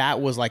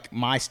that was like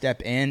my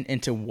step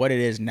into what it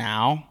is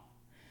now.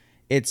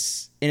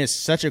 It's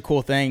such a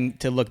cool thing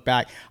to look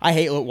back. I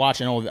hate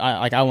watching old.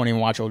 I won't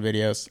even watch old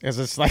videos because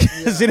it's like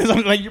as soon as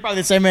I'm like, you're probably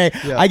the same way.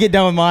 Yeah. I get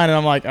done with mine and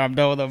I'm like, I'm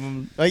done with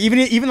them. Like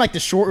even like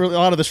a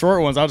lot of the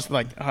short ones, I'll just be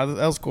like, oh,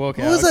 that was cool.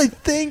 Okay, what was I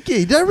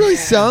thinking? Did I really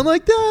sound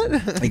like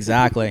that?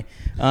 Exactly.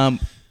 But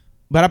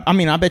I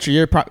mean, I bet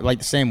you're probably like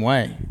the same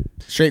way.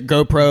 Straight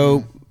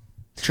GoPro.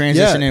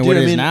 Transitioning what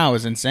it is now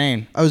is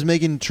insane. I was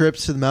making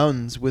trips to the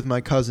mountains with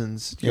my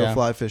cousins to go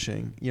fly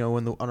fishing,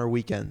 on our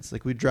weekends.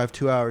 Like we'd drive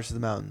 2 hours to the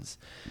mountains.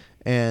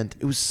 And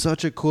it was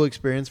such a cool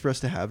experience for us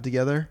to have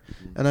together.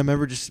 And I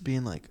remember just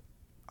being like,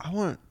 I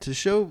want to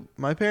show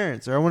my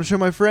parents or I want to show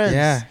my friends.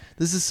 Yeah.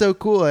 This is so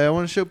cool. I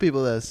want to show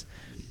people this.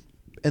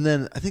 And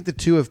then I think the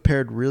two have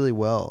paired really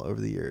well over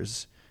the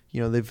years.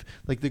 They've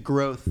like the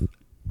growth.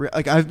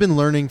 Like I've been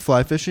learning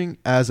fly fishing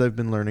as I've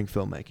been learning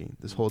filmmaking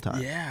this whole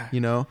time. Yeah.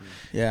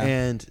 Yeah.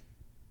 And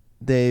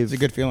it's a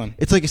good feeling.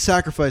 It's like a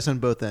sacrifice on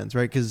both ends,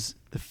 right? Because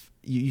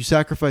you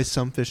sacrifice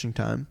some fishing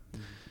time,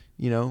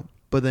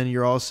 but then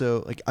you're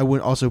also like, I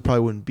probably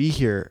wouldn't be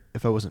here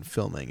if I wasn't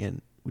filming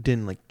and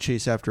didn't like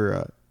chase after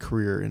a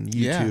career in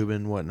YouTube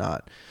and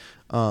whatnot,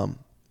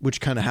 which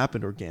kind of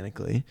happened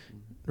organically,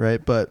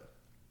 right? But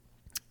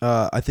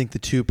I think the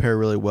two pair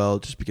really well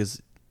just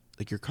because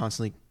like you're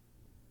constantly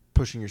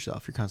pushing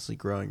yourself, you're constantly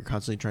growing, you're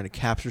constantly trying to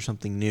capture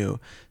something new,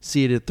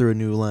 see it through a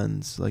new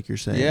lens, like you're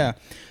saying. Yeah.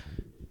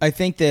 I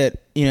think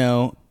that,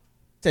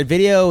 that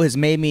video has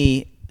made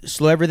me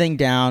slow everything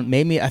down,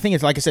 I think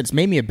it's like I said, it's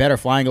made me a better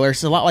flying angler.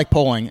 It's a lot like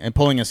pulling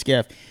a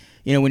skiff.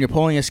 When you're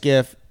pulling a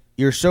skiff,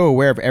 you're so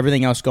aware of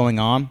everything else going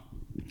on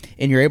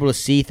and you're able to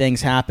see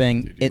things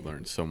happening. Dude, you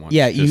learn so much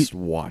just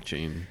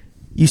watching.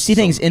 You see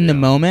things in the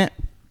moment,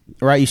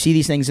 right? You see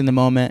these things in the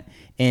moment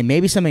and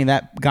maybe something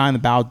that guy in the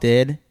bow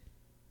did,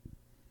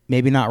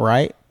 maybe not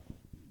right.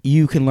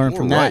 You can learn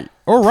from that.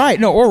 Or right.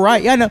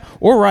 Yeah, no.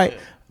 Or right.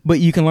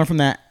 But you can learn from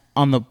that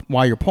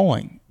while you're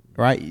pulling,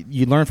 right?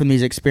 You learn from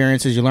these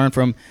experiences. You learn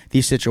from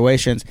these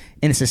situations.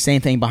 And it's the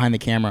same thing behind the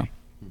camera.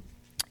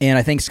 And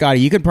I think, Scotty,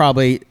 you could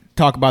probably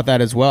talk about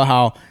that as well,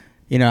 how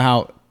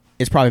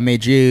it's probably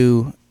made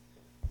you,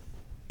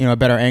 a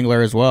better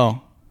angler as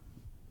well.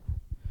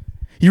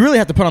 You really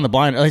have to put on the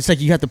blinders. It's like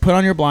you have to put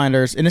on your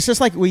blinders. And it's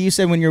just like what you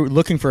said when you're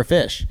looking for a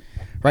fish,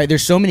 right?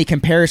 There's so many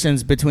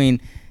comparisons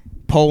between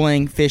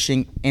polling,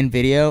 fishing, and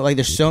video. Like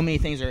there's so many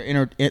things that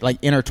are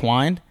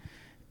intertwined.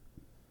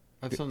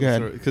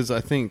 Because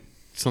I think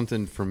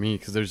something for me,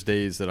 because there's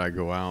days that I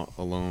go out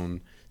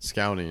alone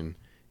scouting,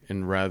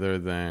 and rather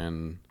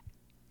than,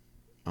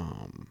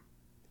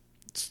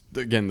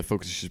 again, the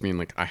focus is just being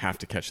like, I have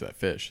to catch that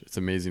fish. It's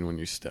amazing when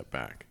you step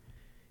back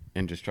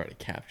and just try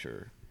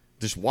to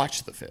just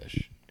watch the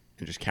fish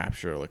and just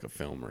capture like a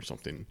film or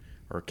something,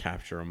 or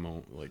capture a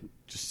moment, like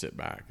just sit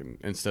back and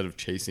instead of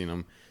chasing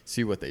them,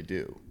 see what they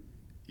do.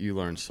 You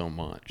learn so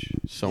much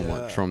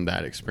from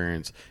that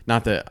experience.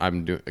 Not that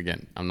I'm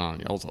not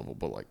on y'all's level,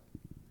 but like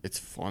it's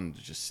fun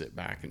to just sit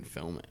back and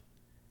film it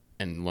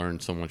and learn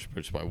so much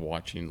just by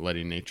watching,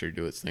 letting nature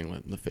do its thing,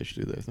 letting the fish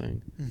do their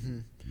thing. Mm-hmm.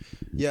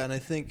 Yeah, and I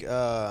think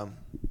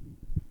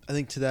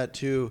to that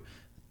too,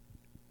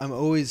 I'm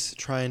always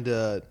trying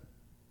to,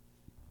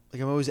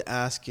 like, I'm always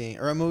asking,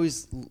 or I'm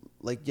always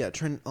like,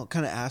 kind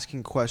of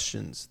asking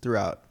questions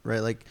throughout, right?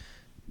 Like,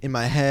 in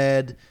my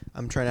head,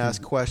 I'm trying to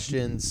ask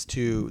questions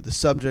to the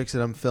subjects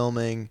that I'm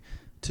filming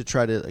to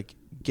try to like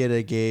get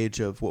a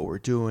gauge of what we're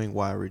doing,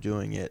 why we're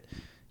doing it.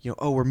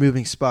 We're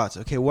moving spots.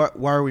 Okay, why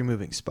are we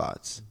moving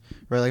spots?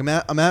 Right?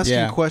 Like I'm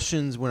asking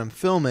questions when I'm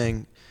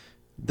filming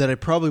that I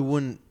probably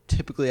wouldn't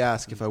typically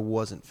ask if I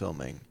wasn't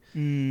filming.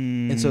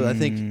 And so I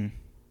think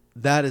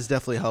that has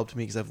definitely helped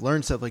me because I've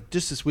learned stuff like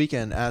just this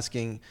weekend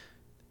asking,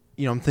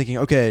 I'm thinking,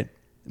 okay,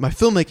 my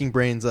filmmaking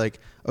brain's like,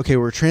 okay,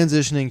 we're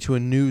transitioning to a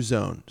new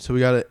zone. So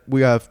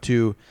we have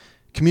to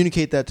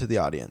communicate that to the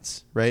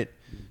audience, right?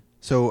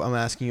 So I'm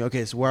asking,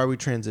 okay, so why are we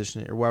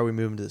transitioning or why are we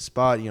moving to the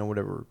spot?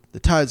 Whatever, the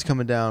tide's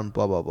coming down,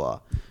 blah, blah, blah.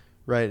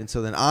 Right. And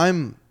so then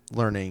I'm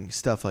learning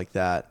stuff like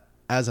that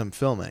as I'm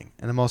filming.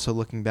 And I'm also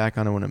looking back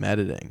on it when I'm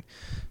editing.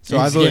 So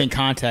I'm giving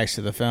context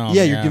to the film.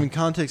 Yeah, you're giving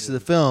context to the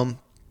film.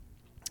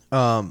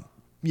 But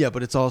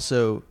it's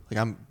also like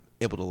I'm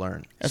able to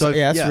learn. That's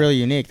really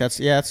unique.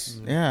 Honestly,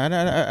 I've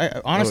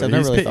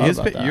never really thought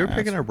about that. You were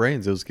picking our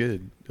brains. It was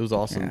good. It was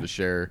awesome to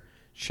share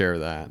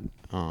that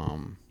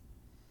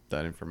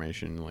that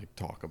information, like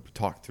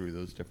talk through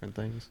those different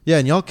things. Yeah,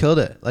 and y'all killed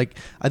it. Like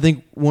I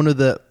think one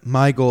of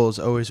my goals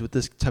always with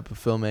this type of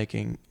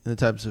filmmaking and the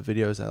types of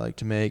videos I like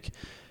to make,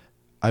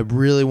 I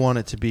really want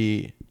it to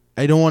be.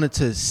 I don't want it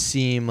to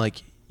seem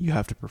like you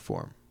have to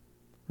perform.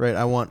 right?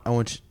 I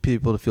want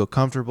people to feel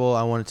comfortable.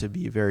 I want it to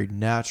be very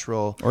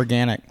natural,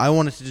 organic. I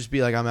want it to just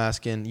be like I'm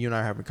asking you and I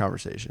are having a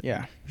conversation.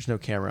 Yeah. There's no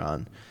camera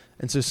on,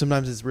 and so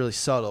sometimes it's really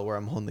subtle where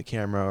I'm holding the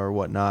camera or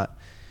whatnot,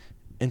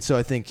 and so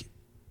I think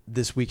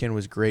this weekend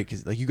was great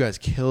because like you guys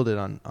killed it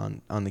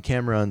on the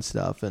camera and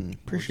stuff, and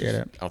Appreciate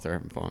it. Out there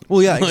having fun.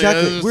 well, yeah, Like,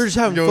 exactly. We're just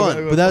having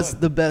fun, but that's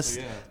fun. the best.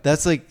 Yeah.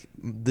 That's like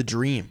the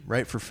dream,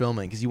 right, for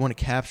filming because you want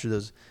to capture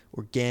those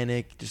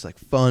organic, just like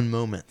fun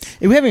moments.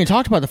 Hey, we haven't even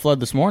talked about the flood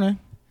this morning,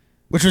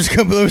 which was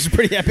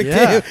pretty epic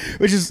Yeah. too.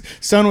 Which is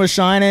sun was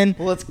shining.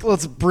 Well,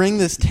 let's bring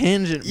this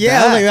tangent.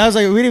 Yeah, back. I was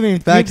like, we didn't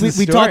even. Back to the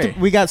we story. talked.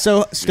 We got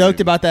so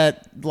stoked about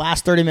that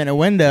last 30-minute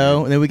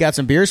window, and then we got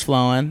some beers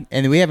flowing,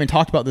 and we haven't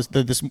talked about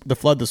the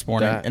flood this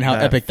morning and how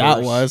epic that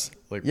first, was.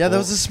 Like, Yeah, that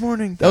was this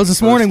morning. That was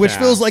this morning, which first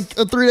feels cast.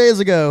 like 3 days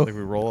ago. Like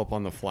we roll up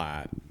on the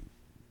flat,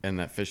 and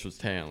that fish was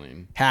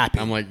tailing. Happy.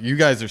 I'm like, you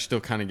guys are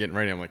still kind of getting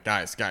ready. I'm like,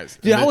 guys.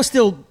 Dude, I was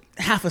still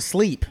half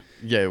asleep.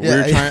 Yeah, we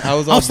Yeah, were trying. I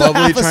was all I was still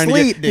bubbly half trying to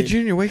asleep, get. Hey, dude.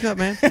 Junior, wake up,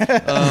 man.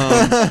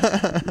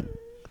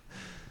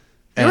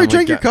 You already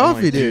drank your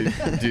coffee, dude.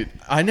 Dude,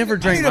 I never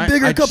drank need a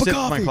bigger cup of sipped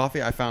coffee. My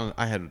coffee.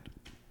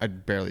 I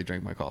barely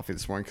drank my coffee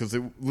this morning because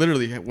it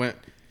literally went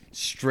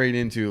straight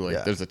into like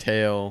Yeah. there's a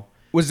tail.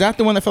 Was that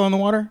the one that fell in the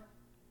water?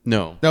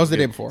 No, That was the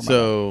day before, my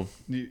So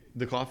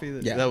the coffee,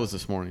 Yeah. that was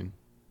this morning.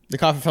 The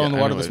coffee fell in the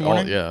I water know this it.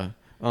 morning. Yeah.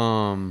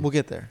 We'll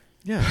get there.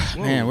 Yeah.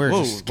 Whoa, Man, we're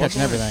whoa, just what's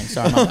catching on? everything.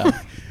 Sorry about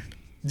that.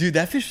 Dude,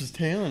 that fish was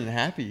tailing and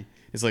happy.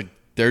 It's like,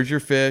 there's your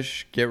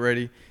fish. Get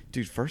ready,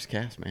 dude. First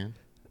cast, man.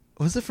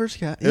 Was the first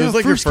cat? It was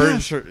like your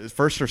cast.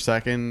 first or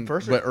second,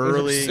 First or- but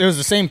early. It was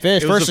the same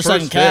fish, It was first the or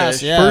second first cast.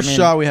 fish. Yeah, First I mean,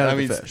 shot we had I of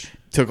mean, the fish.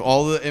 took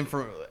all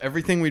the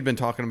everything we'd been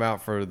talking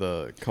about for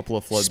the couple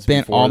of floods.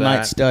 Spent before all that.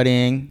 night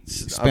studying.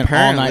 Spent all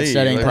Apparently, night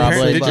studying, like,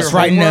 probably did your just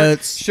writing homework,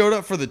 notes. Showed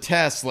up for the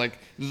test. Like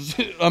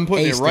I'm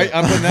putting Aced it right. it.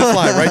 I'm putting that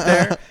fly right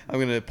there. I'm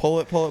gonna pull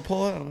it.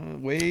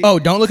 Wait. Oh,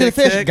 don't look at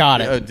the fish. Got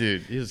it. Oh,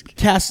 dude, he was,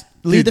 Cast,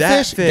 lead dude, the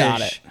that fish.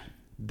 Got it.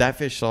 That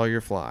fish saw your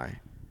fly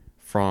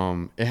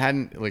from. It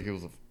hadn't like it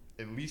was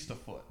at least a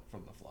foot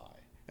from the fly.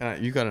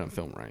 And you got it on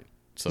film, right?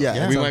 So Yeah, we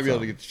it's on might be able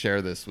film. to get to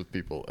share this with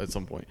people at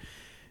some point.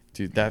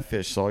 Dude, that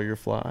fish saw your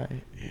fly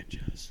and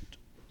just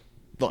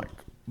like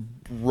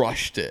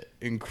rushed it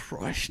and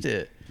crushed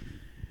it.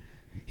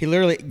 He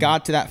literally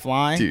got to that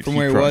fly Dude, from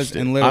where he was crushed it.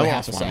 in literally I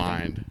half lost a my second.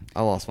 mind.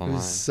 I lost my It was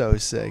mind. so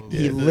sick.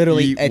 He Dude.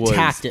 literally the heat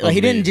attacked was it. Like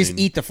he didn't just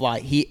amazing. eat the fly.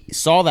 He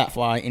saw that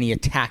fly and he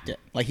attacked it.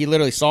 Like he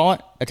literally saw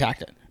it,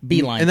 attacked it,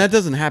 beeline. And that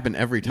doesn't happen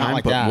every time,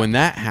 like but that. when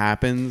that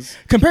happens,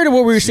 compared to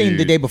what we were seeing the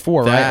dude, day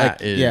before, right? Like,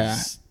 that is, yeah,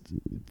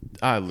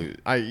 I lose.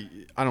 I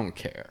don't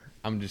care.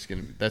 I'm just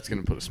gonna. That's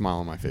gonna put a smile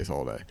on my face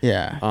all day.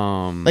 yeah.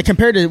 Um, Like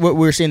compared to what we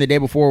were seeing the day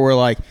before, where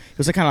like it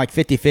was like kind of like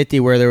 50-50,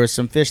 where there was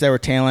some fish that were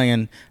tailing,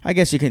 and I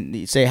guess you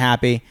can say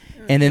happy,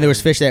 and then there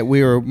was fish that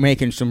we were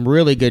making some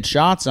really good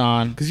shots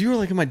on. because you were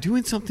like, "Am I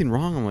doing something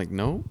wrong?" I'm like,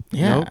 "No,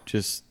 Yeah. nope,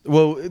 just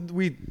well."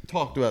 We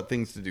talked about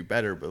things to do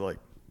better, but like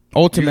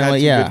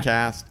Ultimately, you had some yeah. good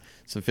cast.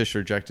 Some fish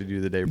rejected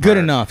you the day. Good prior.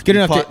 enough. Good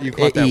You enough Caught, to you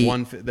caught that eat.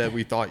 one that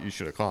we thought you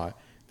should have caught.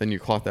 Then you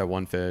caught that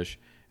one fish.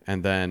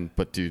 And then,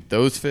 but dude,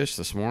 those fish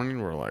this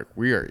morning were like,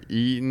 we are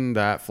eating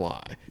that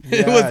fly.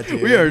 Yeah,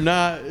 dude. We are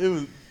not. It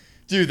was,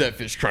 dude, that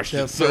fish crushed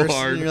Yeah, it so first,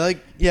 hard. You're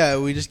like, yeah,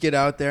 we just get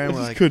out there I and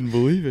we're just like, couldn't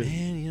believe it.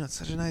 man, you know, it's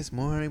such a nice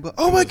morning. But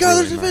oh my was god,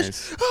 really there's a fish!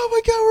 nice. Oh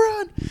my god,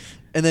 we're on.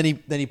 And then he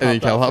popped And then he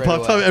up. right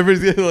popped up. away.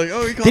 Everybody's like,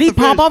 oh, Did he the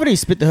pop fish. off or did he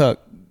spit the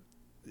hook?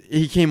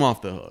 He came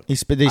off the hook. He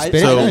spit. Did he I-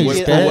 spit so it? He what-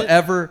 spit for it?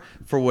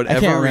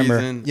 whatever remember.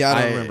 reason, Yeah,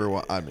 I don't remember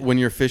what I mean. When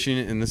you're fishing,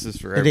 and this is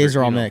for The days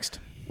are all mixed.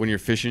 When you're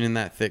fishing in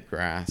that thick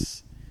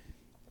grass,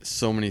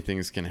 so many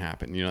things can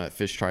happen. You know, that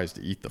fish tries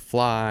to eat the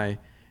fly,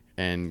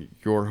 and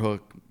your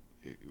hook.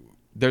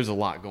 There's a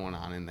lot going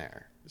on in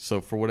there.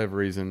 So for whatever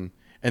reason,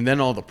 and then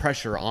all the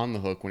pressure on the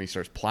hook when he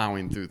starts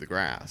plowing through the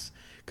grass,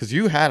 because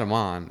you had him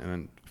on, and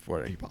then before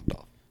that he popped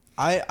off.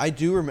 I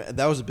do remember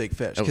that was a big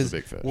fish. That was a 'cause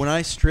big fish. When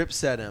I strip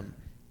set him,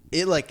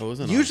 it like It was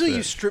a nice usually you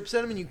fish. strip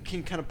set him and you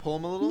can kind of pull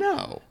him a little.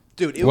 No,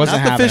 Dude, it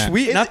Wasn't was not the fish having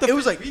we. it. Not the It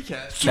was fish like- we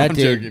catch. That I'm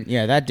dude. joking.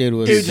 Yeah, that dude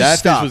was. It just That fish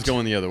stopped. was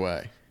going the other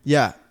way.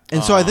 yeah.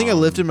 And so I think I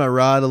lifted my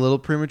rod a little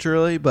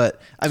prematurely, but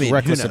I mean,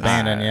 reckless who knows?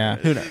 abandon. Yeah,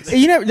 Who knows?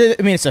 You know,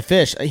 I mean, it's a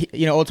fish.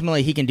 You know,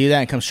 ultimately he can do that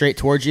and come straight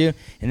towards you,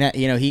 and that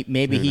he knows?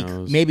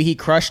 maybe he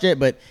crushed it,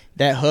 but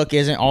that hook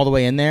isn't all the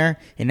way in there,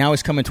 and now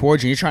he's coming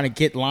towards you. You're trying to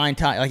get line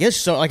tight. Like it's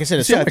so. Like I said,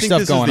 there's See, so I much think stuff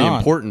this going is the on.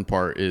 important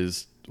part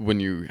is when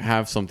you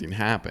have something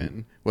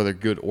happen, whether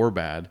good or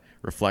bad,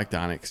 reflect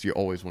on it because you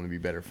always want to be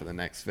better for the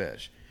next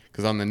fish.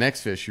 Because on the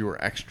next fish, you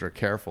were extra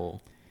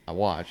careful. I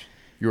watched.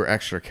 You were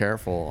extra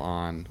careful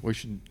on. We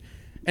should.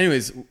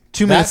 Anyways,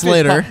 2 that minutes fish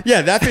later.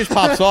 that fish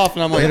pops off,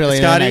 and I'm like, Literally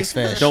the Scotty, next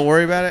fish. don't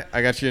worry about it.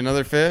 I got you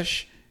another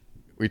fish.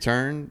 We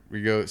turn.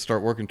 We go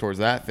start working towards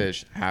that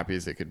fish. Happy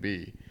as it could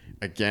be.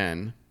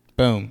 Again,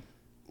 Boom.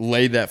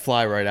 laid that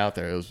fly right out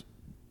there. It was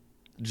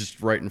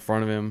just right in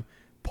front of him.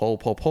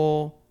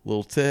 Pull.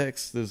 Little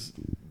ticks. There's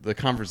the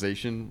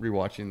conversation.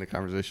 Rewatching the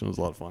conversation was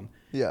a lot of fun.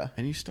 Yeah.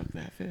 And you stuck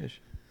that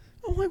fish.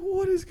 I'm like,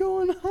 what is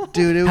going on?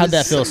 Dude, How'd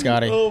that feel,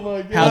 Scotty? Oh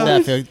my god. How'd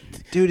that feel?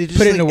 Dude, it just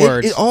Put it into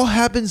words. It all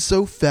happened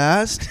so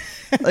fast.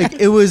 Like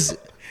it was,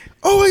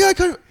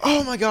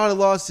 oh my god, I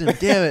lost him.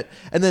 Damn it!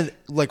 And then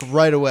like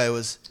right away it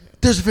was,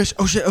 there's a fish.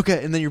 Oh shit.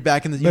 Okay, and then you're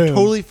back, and then you Boom.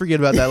 totally forget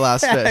about that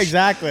last Yeah, fish.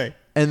 exactly.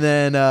 And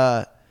then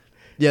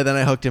then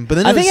I hooked him. But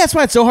then I think that's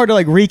why it's so hard to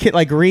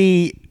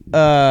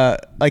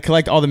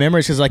collect all the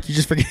memories because like you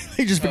just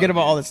forget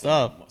about all this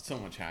stuff. So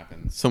much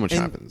happens. So much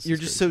happens. You're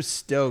just so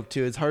stoked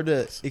too. It's hard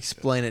to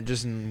explain it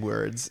just in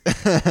words.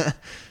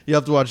 You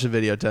have to watch the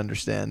video to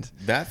understand.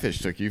 That fish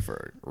took you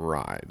for a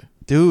ride.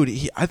 Dude,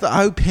 I thought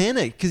I would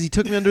panic because he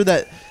took me under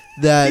that.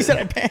 He said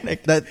I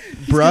panicked. That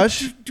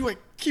brush. Do I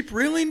keep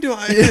reeling? Do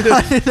I?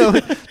 I know.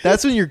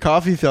 That's when your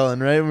coffee fell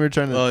in, right? When we were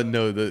trying to.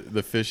 No,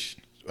 the fish.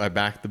 I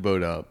backed the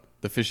boat up.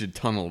 The fish had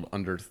tunneled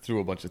through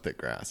a bunch of thick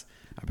grass.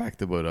 I backed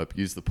the boat up,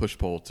 used the push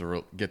pole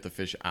to get the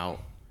fish out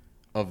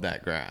of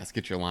that grass,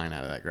 get your line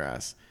out of that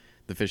grass.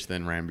 The fish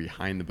then ran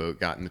behind the boat,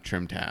 got in the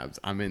trim tabs.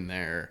 I'm in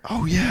there.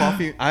 Oh, yeah.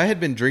 Coffee. I had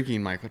been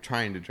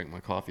trying to drink my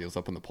coffee. It was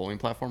up on the polling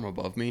platform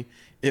above me.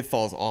 It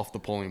falls off the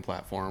polling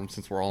platform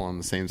since we're all on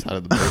the same side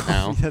of the boat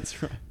now.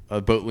 That's right.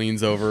 A boat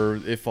leans over.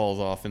 It falls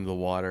off into the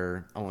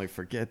water. I'm like,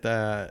 forget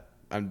that.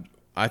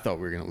 I thought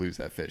we were going to lose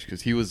that fish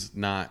because he was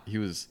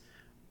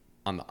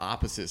on the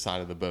opposite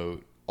side of the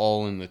boat,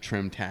 all in the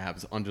trim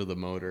tabs under the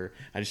motor.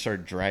 I just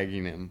started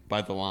dragging him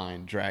by the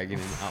line, dragging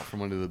him out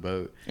from under the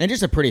boat. And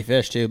just a pretty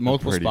fish too.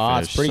 Multiple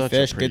spots, pretty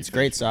fish, pretty gets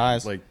great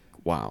size. Like,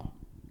 wow,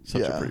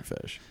 such a pretty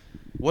fish.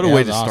 What Yeah, a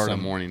way that to was start a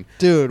awesome. morning,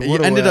 Dude, You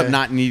what a ended way. up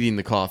not needing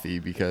the coffee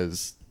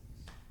because,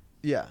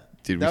 Yeah.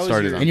 dude, That we was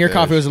started. And your on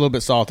coffee fish. was a little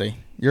bit salty.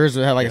 Yours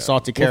had like a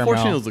salty Well, caramel.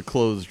 fortunately, it was a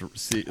closed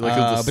seal. Like it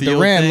was a but the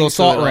sealed rim, thing, little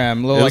so salt it-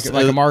 rim, it little was-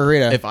 like a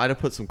margarita. If I'd have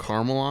put some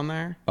caramel on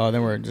there, Oh,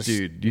 then we're just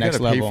dude, you next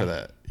gotta level. pay for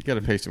that. You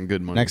gotta pay some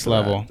good money. Next for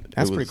level. That.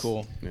 That's It pretty was-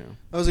 cool. Yeah,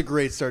 That was a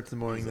great start to the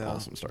morning, though.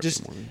 awesome start Just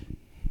to the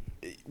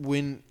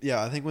morning.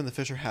 I think when the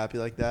fish are happy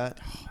like that,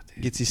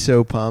 gets you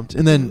so pumped.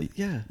 And then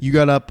Yeah. you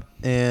got up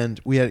and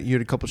you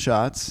had a couple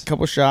shots.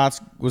 Couple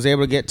shots, was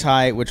able to get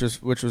tight, which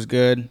was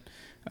good.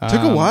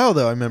 Took a while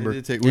though. I remember. It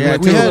did take, Yeah, went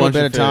it through took a little bunch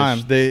bit of fish.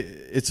 time.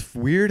 It's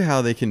weird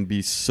how they can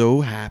be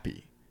so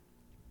happy,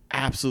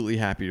 absolutely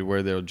happy to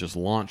where they'll just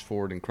launch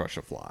forward and crush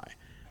a fly,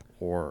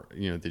 or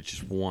they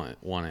just want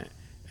it,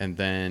 and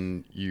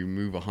then you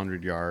move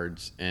 100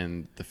 yards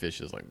and the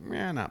fish is like,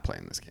 man, not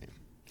playing this game.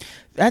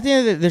 At the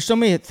end of there's so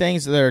many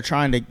things that are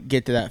trying to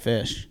get to that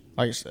fish.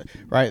 Like,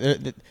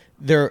 right,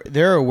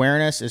 their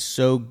awareness is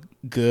so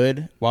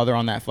good while they're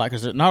on that flat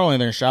because not only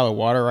they're in shallow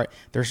water, right,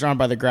 they're surrounded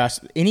by the grass.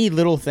 Any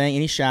little thing,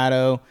 any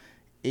shadow,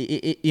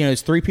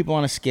 it's three people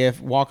on a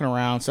skiff walking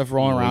around, stuff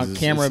rolling around,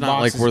 camera it's not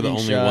boxes like we're the being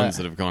only shut. ones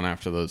that have gone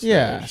after those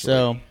Yeah, fish.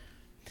 so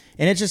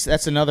and it's just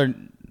that's another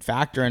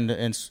factor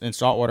in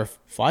saltwater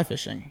fly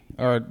fishing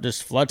or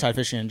just flood tide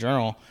fishing in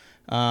general.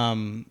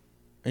 And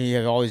you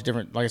have all these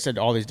different, like I said,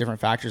 all these different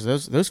factors.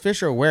 Those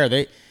fish are aware.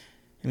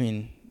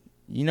 You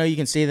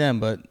can see them,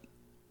 but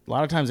a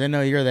lot of times they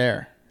know you're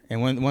there.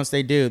 And once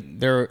they do,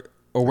 their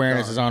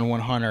awareness is on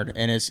 100.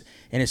 And as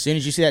soon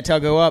as you see that tail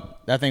go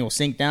up, that thing will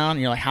sink down.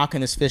 And you're like, how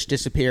can this fish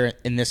disappear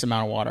in this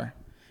amount of water?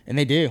 And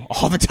they do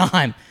all the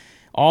time,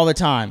 all the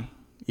time.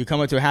 You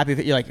come up to a happy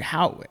fish, you're like,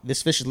 how?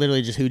 This fish is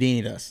literally just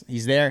Houdini'd us.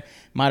 He's there.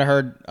 Might have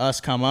heard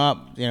us come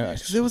up. there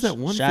was that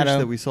one shadow, fish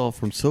that we saw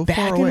from so back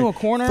far away, into a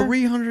corner,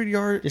 300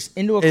 yards, just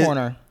into a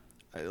corner.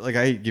 Like,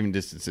 I hate giving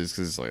distances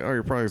because it's like, oh,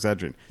 you're probably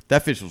exaggerating.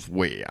 That fish was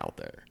way out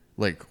there.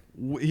 Like,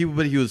 he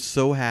was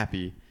so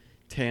happy,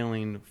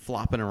 tailing,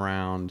 flopping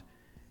around.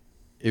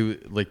 It was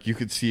like you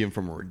could see him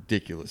from a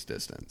ridiculous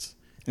distance.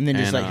 And then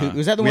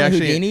was that the one who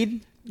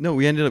Houdini'd? No,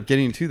 we ended up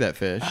getting to that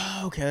fish.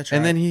 Oh, okay, that's right.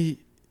 And then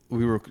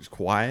we were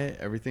quiet,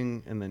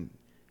 everything, and then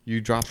you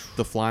dropped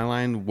the fly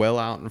line well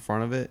out in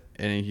front of it,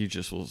 and he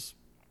just was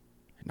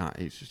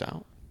he's just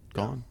out,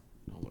 gone.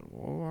 I was like,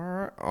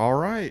 well, all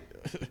right.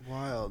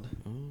 Wild.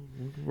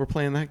 We're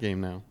playing that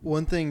game now.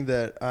 One thing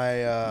that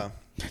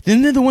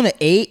Then they're the one that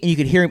ate, and you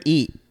could hear him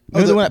eat.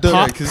 Remember the one that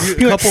popped? because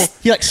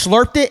He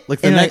slurped it. Like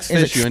the and next and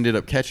fish you ended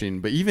up catching,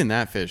 but even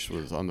that fish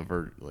was on the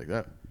verge like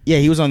that. Yeah,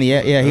 he was on the.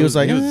 Yeah, he was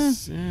like.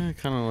 kind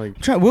of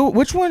like.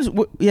 Which ones?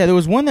 Yeah, there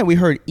was one that we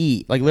heard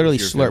eat, like literally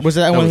Your slurp. fish. Was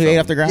that That one was who ate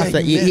that off the grass? yeah,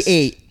 that he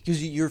ate.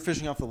 because you were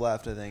fishing off the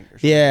left, I think. Or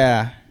something.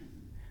 Yeah,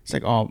 it's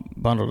like all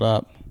bundled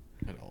up.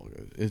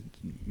 It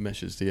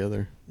meshes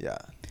together. Yeah.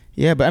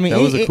 Yeah, but I mean,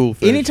 That was a cool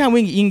fish. Anytime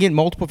you can get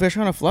multiple fish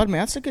on a flood,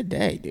 man, that's a good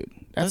day, dude.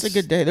 That's a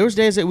good day. There was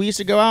days that we used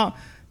to go out,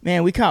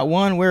 man. We caught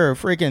one. We were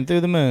freaking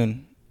through the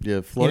moon.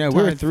 Yeah, flood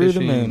we're tide through the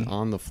fishing moon.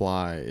 on the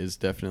fly is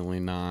definitely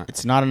not.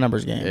 It's not a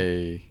numbers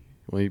game.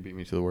 Well, you beat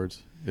me to the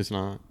words. It's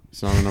not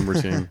a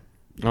numbers game.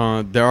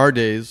 There are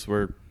days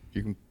where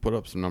you can put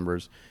up some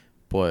numbers,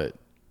 but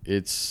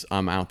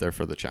I'm out there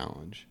for the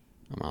challenge.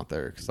 I'm out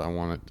there because I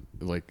want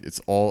it. Like,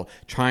 it's all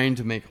trying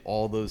to make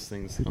all those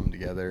things come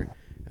together,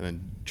 and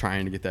then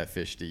trying to get that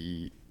fish to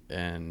eat,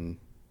 and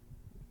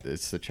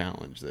it's the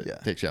challenge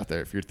that takes you out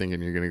there. If you're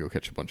thinking you're gonna go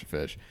catch a bunch of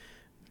fish,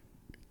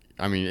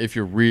 I mean, if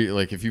you're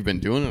if you've been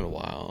doing it a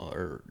while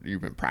or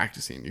you've been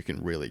practicing, you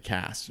can really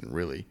cast and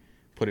really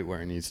put it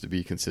where it needs to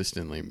be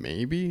consistently,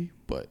 maybe,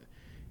 but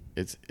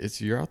it's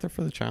you're out there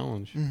for the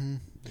challenge. Mm-hmm.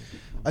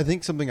 I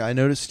think something I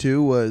noticed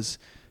too was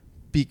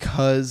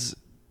because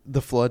the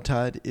flood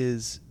tide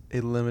is a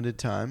limited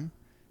time.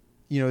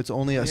 It's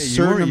only a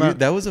certain amount.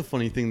 That was a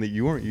funny thing that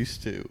you weren't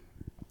used to.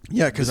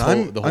 Yeah, because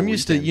I'm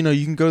used to,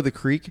 you can go to the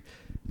creek.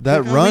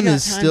 That run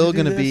is still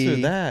going to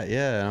be that.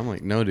 Yeah, and I'm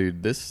like, no,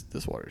 dude, this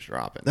water's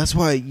dropping. That's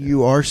why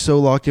you are so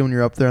locked in when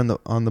you're up there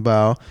on the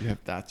bow.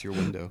 That's your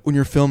window. When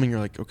you're filming, you're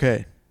like,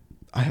 okay,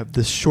 I have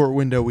this short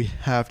window. We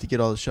have to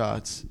get all the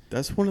shots.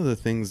 That's one of the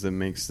things that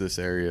makes this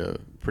area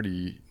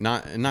pretty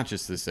not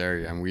just this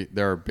area. I mean,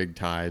 there are big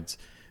tides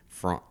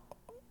from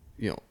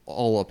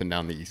all up and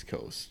down the East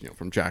Coast.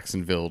 From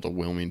Jacksonville to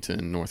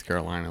Wilmington, North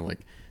Carolina. Like,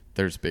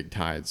 there's big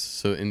tides.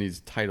 So in these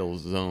tidal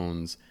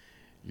zones,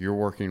 you're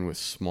working with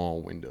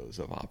small windows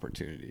of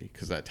opportunity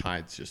because that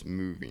tide's just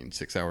moving.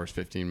 6 hours,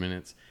 15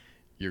 minutes,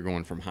 you're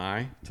going from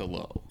high to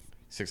low.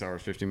 6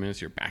 hours, 15 minutes,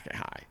 you're back at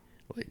high.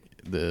 Like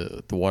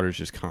the water's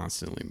just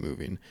constantly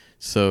moving.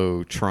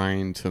 So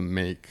trying to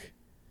make,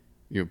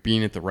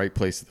 being at the right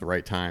place at the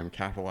right time,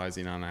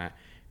 capitalizing on that.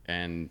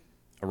 And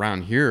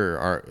around here,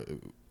 our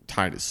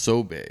tide is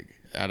so big.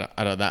 Out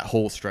of that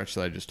whole stretch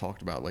that I just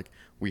talked about, like,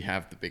 we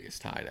have the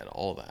biggest tide out of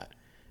all that.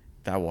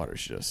 That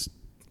water's just,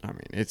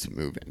 it's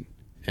moving.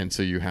 And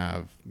so you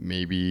have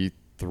maybe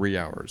 3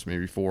 hours,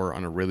 maybe 4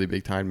 on a really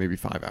big tide, maybe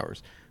 5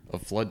 hours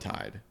of flood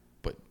tide.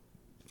 But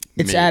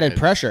it's added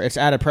pressure. It's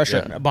added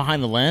pressure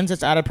behind the lens.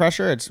 It's added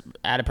pressure. It's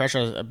added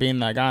pressure being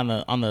that guy on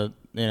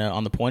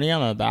the pointy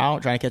on the bow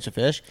trying to catch a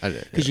fish.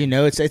 Because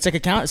it's like a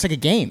count. It's like a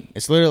game.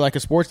 It's literally like a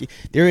sports.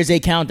 There is a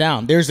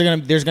countdown. There's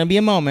gonna be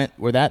a moment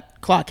where that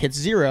clock hits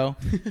 0.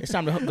 It's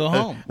time to go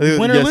home.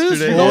 Win or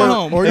lose, you're going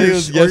home. Or you're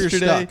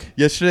stuck.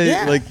 Yesterday,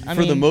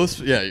 the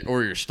most,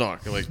 or you're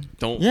stuck. Like,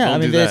 don't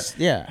do that.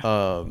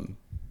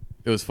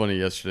 It was funny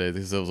yesterday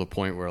because there was a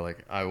point where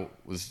like I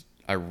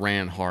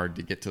ran hard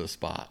to get to a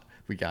spot.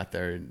 We got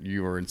there and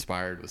you were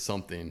inspired with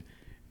something,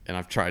 and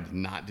I've tried to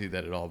not do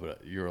that at all.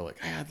 But you were like,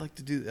 "Hey, I'd like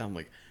to do that." I'm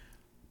like,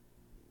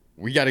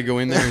 "We got to go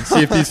in there and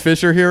see if these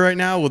fish are here right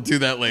now. We'll do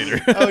that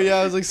later." Oh yeah,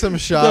 I was like some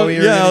shot. I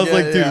was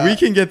like, dude, we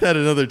can get that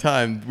another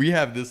time. We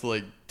have this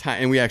like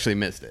time, and we actually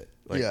missed it.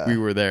 Like we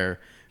were there.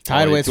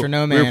 Tide waits for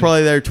no man. We were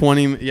probably there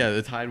 20. Yeah,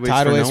 the tide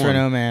waits for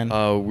no man.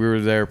 We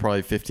were there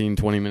probably 15,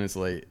 20 minutes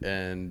late,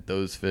 and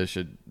those fish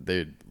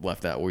they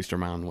left that oyster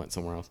mound and went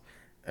somewhere else,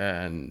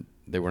 and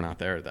they were not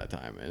there at that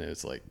time. And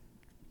it's like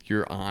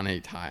you're on a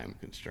time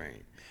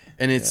constraint,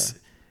 and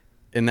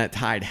and that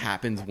tide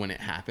happens when it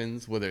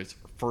happens, whether it's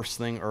first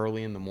thing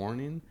early in the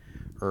morning,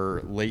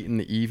 or late in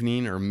the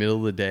evening, or middle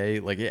of the day.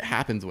 Like, it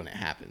happens when it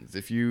happens.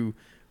 If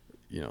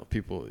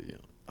people.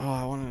 Oh,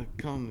 I want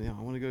to come. I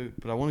want to go,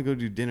 but I want to go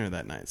do dinner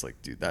that night. It's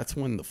like, dude, that's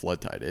when the flood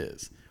tide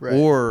is, right.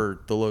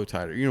 Or the low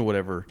tide, or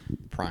whatever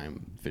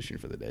prime fishing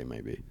for the day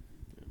may be.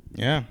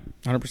 Yeah,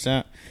 100%.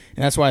 And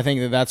that's why I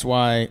think that's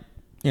why,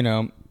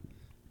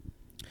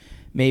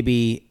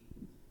 maybe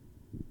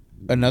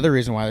another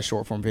reason why the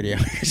short form video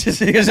is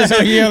just because it's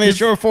like, the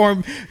short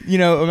form,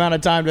 amount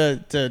of time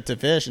to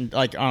fish, and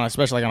like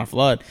especially on a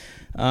flood.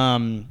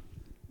 But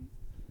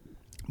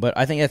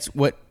I think that's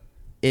what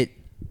it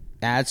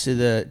adds to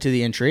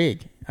the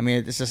intrigue. I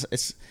mean,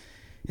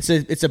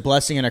 it's a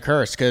blessing and a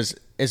curse, because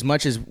as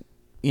much as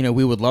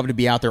we would love to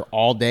be out there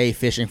all day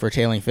fishing for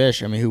tailing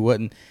fish. I mean, who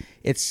wouldn't?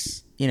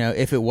 It's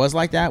if it was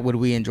like that, would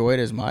we enjoy it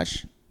as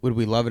much? Would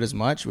we love it as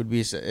much? Would we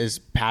be as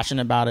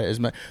passionate about it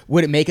as much?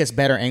 Would it make us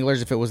better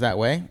anglers if it was that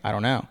way? I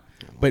don't know.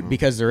 But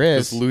because there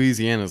is,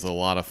 Louisiana is a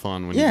lot of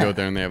fun when you go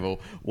there and they have a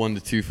 1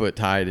 to 2 foot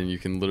tide and you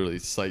can literally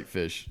sight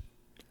fish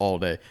all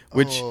day,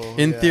 which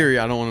in theory,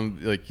 I don't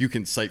want to, like, you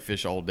can sight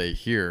fish all day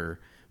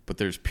here, but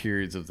there's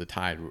periods of the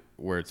tide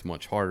where it's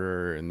much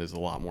harder and there's a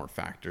lot more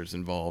factors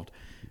involved.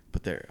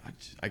 But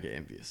I get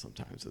envious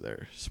sometimes of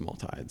their small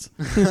tides.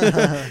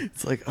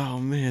 It's like, oh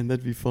man,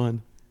 that'd be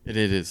fun. It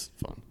is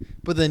fun.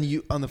 But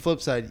then on the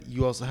flip side,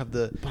 you also have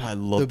But I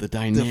love the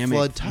dynamic, the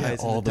flood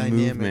tides, all and the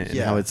dynamic, movement, and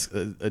how it's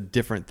a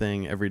different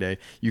thing every day.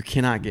 You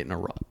cannot get in a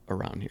rut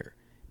around here.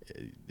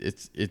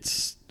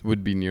 It's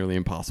would be nearly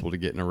impossible to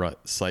get in a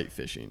rut sight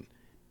fishing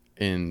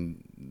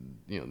in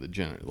the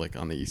general, like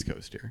on the East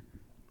Coast here.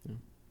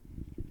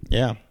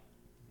 Yeah.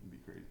 It'd be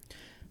great.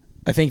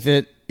 I think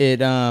that it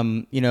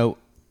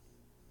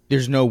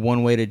there's no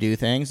one way to do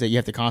things, that you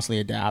have to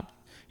constantly adapt.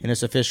 And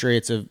it's a fishery.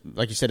 It's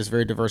like you said, it's a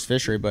very diverse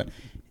fishery, but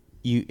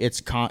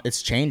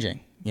it's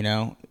changing.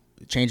 It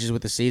changes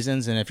with the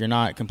seasons, and if you're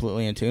not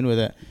completely in tune with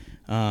it,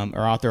 or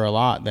out there a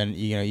lot, then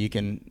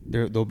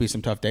there'll be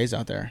some tough days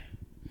out there.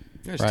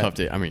 There's tough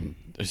days. I mean,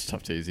 there's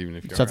tough days even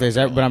if you're tough days.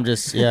 But I'm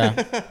just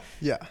yeah.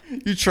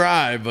 You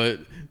try, but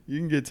you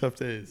can get tough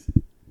days.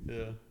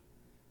 Yeah.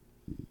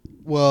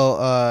 Well,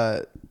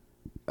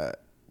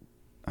 I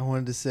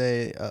wanted to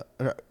say.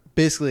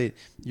 Basically,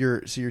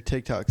 your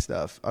TikTok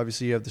stuff.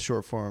 Obviously, you have the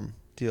short form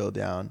deal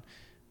down.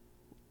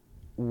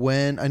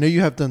 I know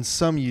you have done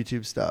some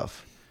YouTube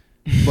stuff,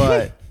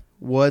 but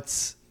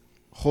what's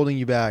holding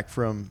you back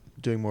from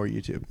doing more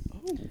YouTube?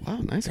 Wow,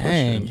 nice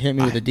Dang, question. hit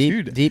me with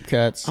the deep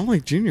cuts. I'm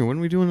like, Junior, when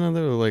are we doing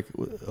another like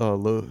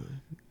low?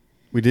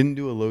 We didn't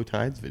do a low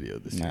tides video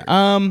this year.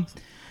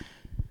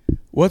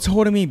 What's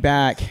holding me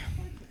back?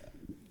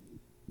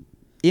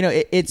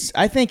 It's.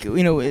 I think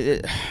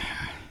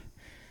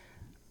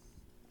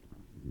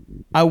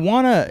I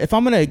wanna. If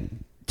I'm gonna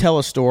tell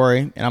a story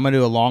and I'm gonna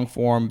do a long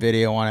form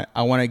video on it,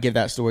 I want to give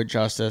that story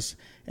justice,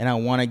 and I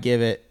want to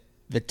give it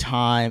the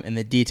time and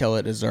the detail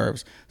it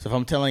deserves. So if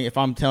I'm telling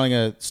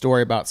a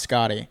story about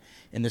Scotty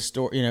and the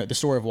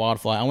story of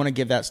Wildfly, I want to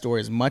give that story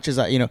as much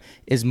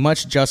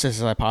justice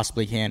as I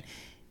possibly can.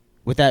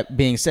 With that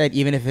being said,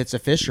 even if it's a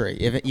fishery,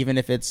 even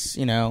if it's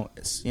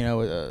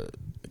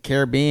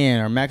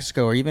Caribbean or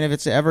Mexico, or even if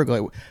it's the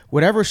Everglades,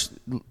 whatever.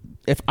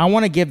 If I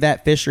want to give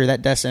that fishery,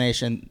 that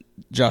destination,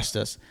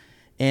 justice,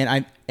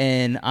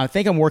 and I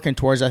think I'm working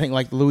towards. I think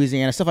like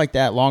Louisiana stuff like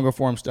that, longer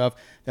form stuff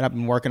that I've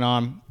been working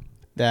on,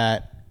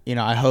 that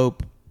I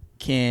hope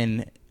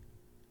can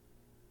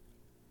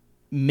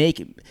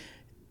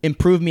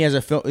improve me as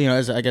a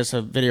as I guess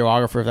a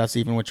videographer, if that's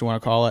even what you want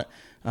to call it.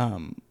 But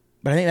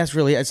I think that's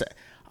really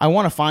I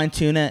want to fine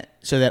tune it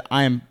so that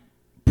I'm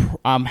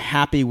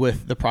happy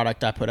with the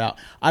product I put out.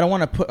 I don't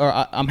want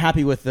to I'm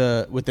happy with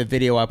the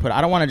video I put out.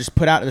 I don't want to just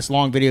put out this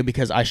long video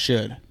because I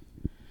should,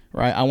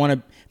 right?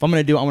 If I'm going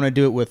to do it, I want to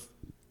do it with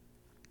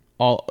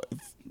all,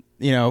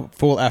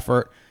 full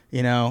effort.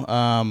 I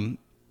don't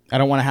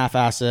want to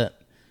half-ass it.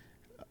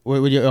 I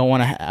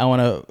want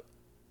to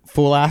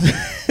full ass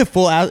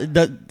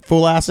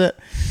it.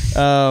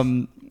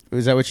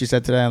 Is that what you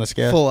said today on the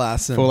scale? Full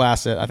ass it. Full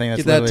ass it. I think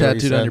that's get that literally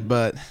tattooed on your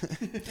butt.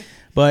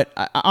 But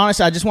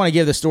honestly, I just want to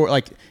give the story.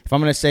 Like, if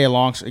I'm going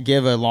to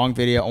give a long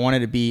video, I want it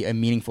to be a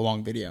meaningful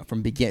long video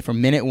from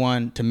minute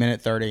 1 to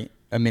minute 30,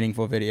 a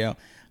meaningful video.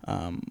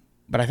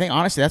 But I think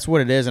honestly, that's what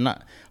it is, and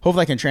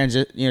hopefully I can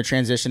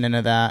transition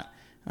into that,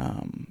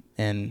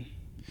 and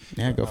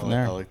go from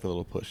there. I like the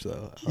little push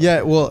though.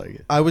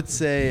 I would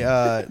say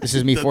this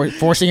is me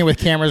forcing it with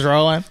cameras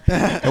rolling.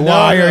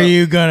 Why are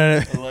you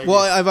gonna? Well,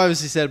 I've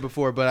obviously said it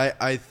before, but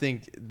I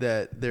think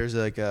that there's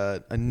like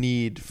a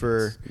need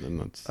for.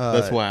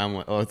 That's why I'm.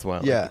 That's why I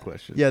like the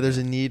question. Yeah, there's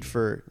a need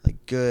for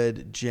like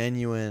good,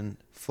 genuine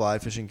fly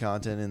fishing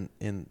content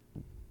in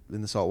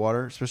the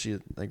saltwater, especially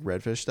like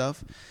redfish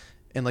stuff.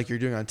 And like you're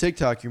doing on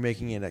TikTok, you're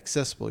making it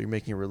accessible, you're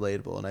making it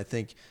relatable, and I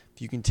think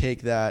if you can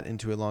take that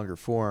into a longer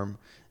form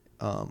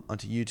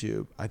onto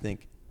YouTube, I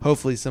think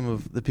hopefully some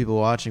of the people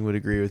watching would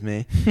agree with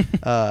me.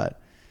 I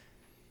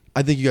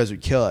think you guys would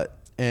kill it.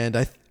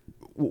 And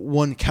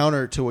one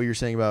counter to what you're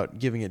saying about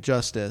giving it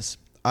justice,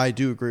 I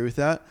do agree with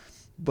that.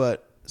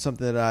 But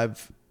something that I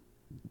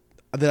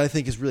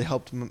think has really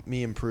helped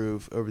me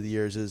improve over the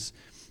years is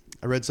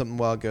I read something a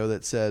while ago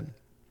that said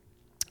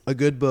a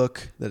good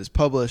book that is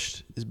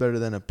published is better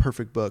than a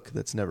perfect book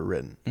that's never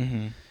written.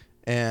 Mm-hmm.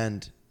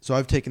 And so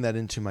I've taken that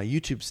into my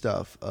YouTube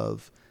stuff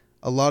of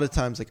a lot of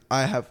times, like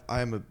I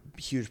am a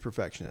huge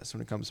perfectionist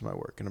when it comes to my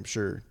work, and I'm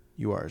sure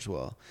you are as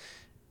well.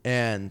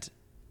 And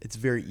it's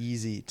very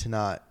easy to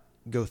not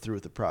go through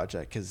with the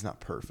project because it's not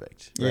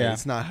perfect. Right? Yeah.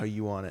 It's not how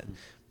you want it.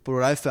 But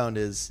what I found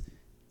is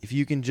if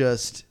you can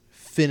just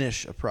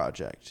finish a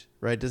project,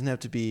 right? It doesn't have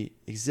to be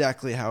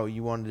exactly how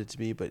you wanted it to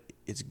be, but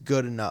it's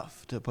good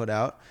enough to put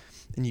out.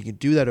 And you can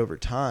do that over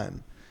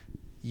time.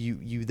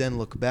 You then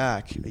look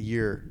back a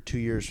year, 2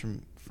 years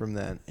from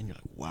then, and you're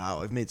like,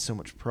 wow, I've made so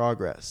much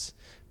progress.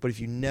 But if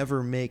you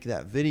never make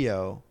that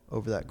video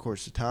over that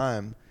course of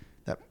time,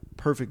 that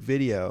perfect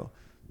video,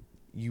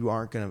 you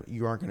aren't gonna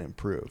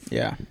improve.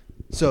 Yeah.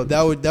 So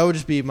that would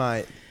just be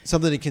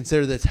something to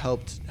consider that's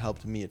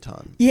helped me a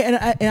ton.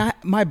 Yeah, and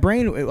my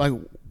brain like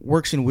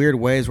works in weird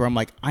ways where I'm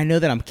like, I know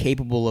that I'm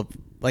capable of,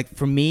 like,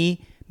 for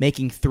me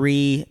making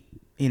 3,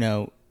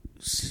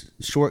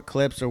 short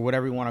clips or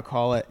whatever you want to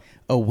call it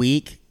a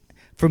week,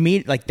 for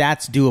me, like,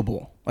 that's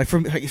doable. Like,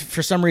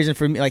 for some reason,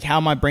 for me, like, how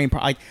my brain,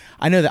 like,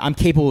 I know that I'm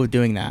capable of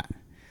doing that,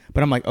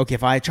 but I'm like, okay,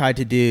 if I tried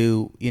to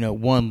do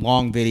one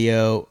long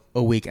video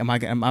a week, am I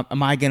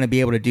going to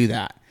be able to do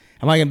that?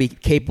 Am I going to be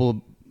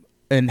capable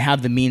and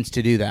have the means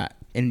to do that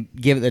and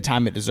give it the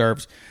time it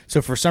deserves?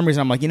 So for some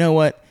reason, I'm like, you know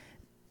what?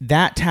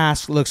 That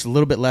task looks a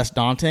little bit less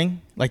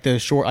daunting. Like the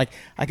short, like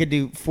I could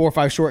do 4 or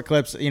 5 short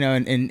clips,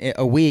 in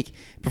a week.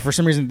 But for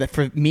some reason,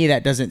 for me,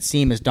 that doesn't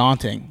seem as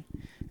daunting.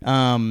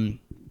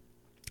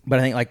 But I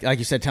think, like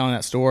you said, telling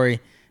that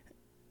story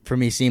for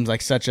me seems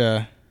like such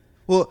a.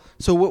 Well,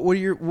 so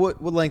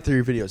what length are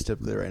your videos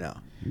typically right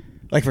now?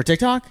 Like for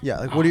TikTok? Yeah.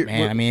 Like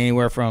I mean,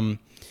 anywhere from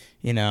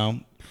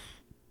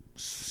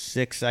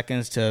 6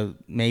 seconds to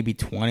maybe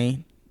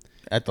 20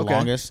 at the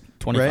longest,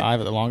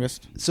 25 at the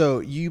longest. So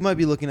you might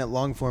be looking at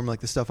long form,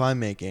 like the stuff I'm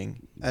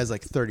making, as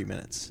like 30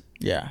 minutes.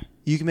 Yeah.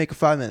 You can make a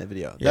 5-minute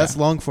video. Yeah. That's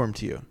long form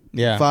to you.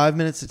 Yeah. 5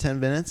 minutes to 10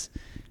 minutes.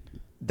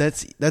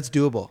 That's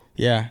doable.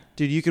 Yeah.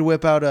 Dude, you could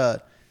whip out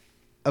a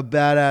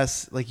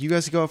badass, like you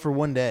guys could go out for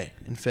one day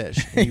and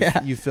fish. And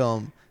you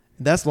film.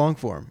 That's long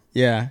form.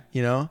 Yeah.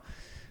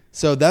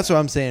 So that's what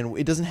I'm saying.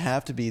 It doesn't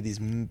have to be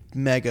these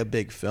mega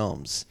big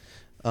films.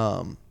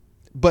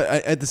 But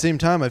at the same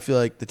time, I feel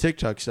like the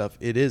TikTok stuff,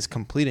 it is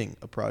completing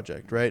a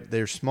project, right?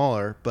 They're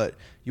smaller, but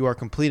you are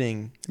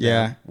completing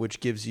them, which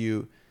gives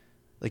you,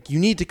 like, you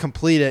need to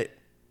complete it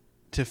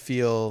to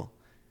feel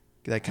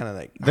that kind of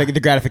like... The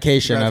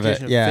gratification of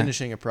it, yeah.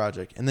 Finishing a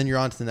project, and then you're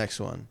on to the next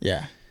one.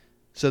 Yeah.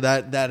 So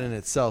that in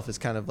itself is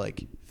kind of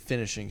like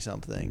finishing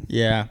something.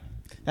 Yeah.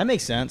 That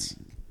makes sense.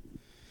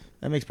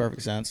 That makes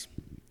perfect sense.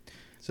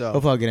 So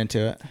hopefully I'll get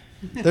into it.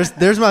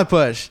 There's my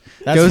push.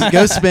 Go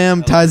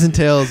spam Ties and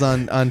Tails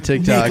on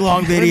TikTok. Make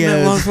long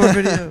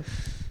videos.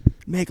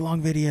 Make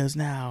long videos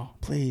now,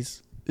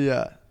 please.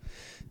 Yeah.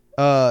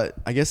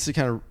 I guess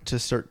to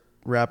start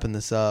wrapping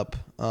this up,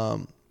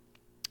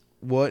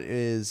 what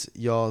is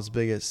y'all's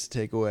biggest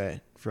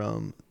takeaway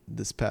from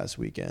this past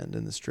weekend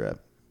and this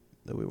trip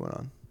that we went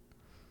on?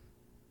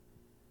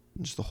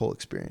 Just the whole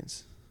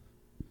experience.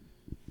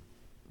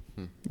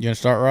 You gonna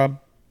start, Rob?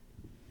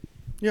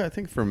 Yeah, I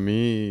think for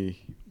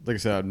me, like I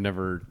said,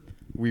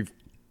 we've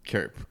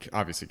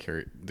obviously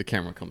carried, the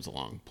camera comes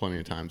along plenty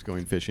of times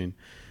going fishing.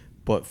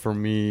 But for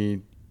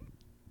me,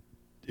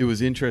 it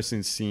was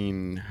interesting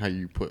seeing how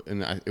you put,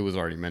 and it was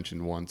already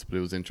mentioned once, but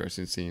it was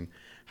interesting seeing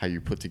how you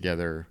put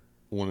together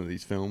one of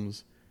these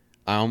films.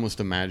 I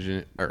almost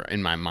imagine, or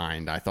in my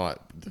mind, I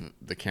thought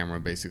the camera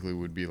basically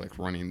would be like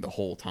running the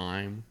whole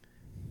time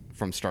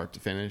from start to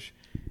finish.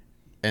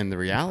 And the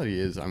reality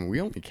is, I mean, we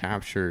only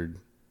captured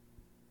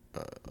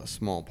a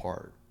small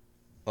part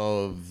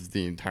of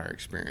the entire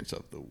experience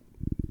of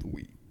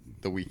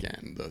the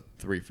weekend, the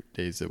 3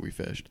 days that we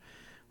fished.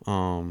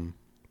 Yeah,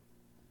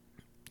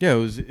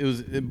 it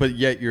was, but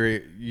yet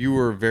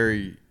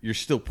you're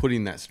still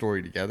putting that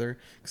story together,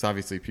 because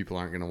obviously people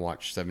aren't going to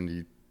watch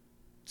 70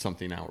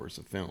 something hours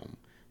of film.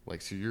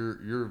 Like, so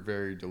you're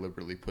very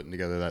deliberately putting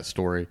together that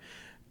story,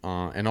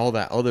 and all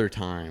that other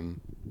time,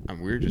 I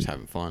mean, we were just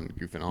having fun,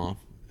 goofing off,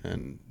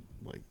 and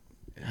like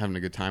having a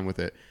good time with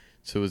it.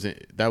 So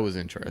that was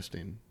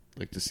interesting,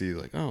 like to see,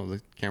 like, oh,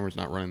 the camera's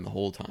not running the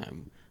whole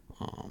time.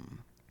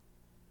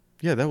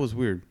 Yeah, that was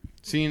weird.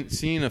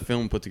 Seeing a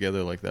film put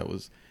together like that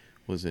was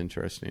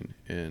interesting.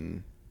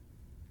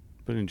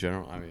 But in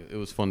general, I mean, it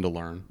was fun to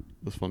learn.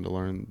 It was fun to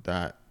learn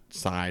that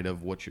side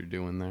of what you're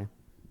doing there.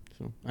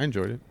 So I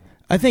enjoyed it.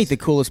 I think the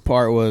coolest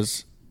part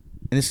was,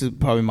 and this is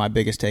probably my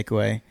biggest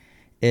takeaway,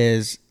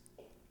 is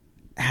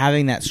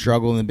having that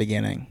struggle in the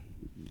beginning.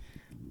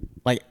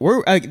 Like,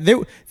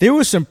 there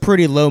was some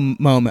pretty low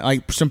moment,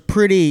 like some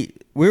pretty,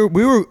 we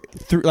were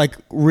like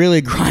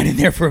really grinding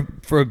there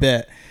for a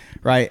bit,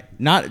 right?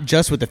 Not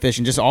just with the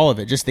fishing, just all of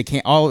it. Just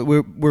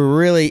we're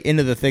really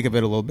into the thick of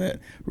it a little bit,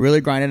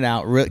 really grinding it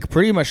out, really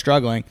pretty much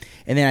struggling,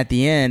 and then at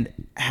the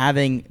end,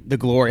 having the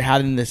glory,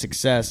 having the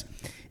success,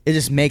 it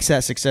just makes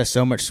that success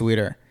so much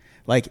sweeter.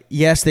 Like,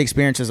 yes, the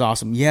experience is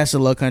awesome. Yes, the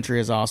low country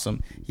is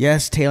awesome.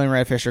 Yes, tailing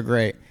redfish are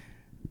great.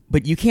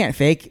 But you can't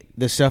fake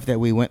the stuff that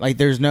we went. Like,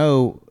 there's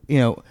no,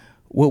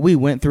 what we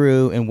went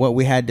through and what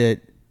we had to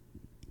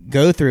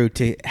go through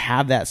to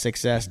have that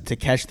success, to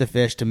catch the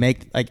fish, to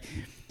make,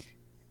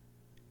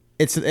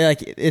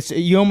 it's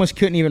you almost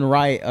couldn't even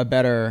write a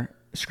better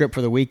script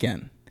for the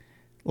weekend.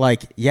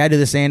 Like, yeah, do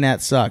the sand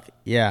nets suck?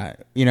 Yeah.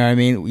 You know what I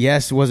mean?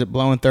 Yes, was it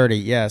blowing 30?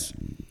 Yes.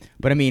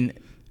 But I mean,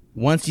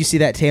 once you see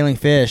that tailing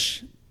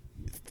fish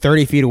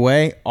 30 feet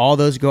away, all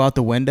those go out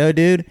the window,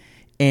 dude.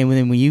 And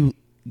then when you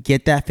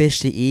get that fish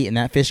to eat and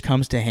that fish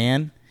comes to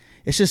hand,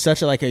 it's just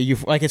such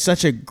it's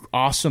such a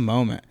awesome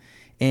moment.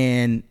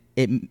 And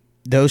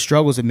those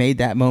struggles have made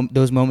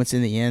those moments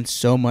in the end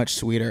so much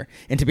sweeter.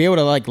 And to be able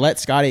to let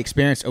Scotty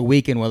experience a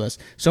weekend with us.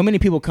 So many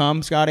people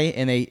come, Scotty,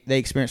 and they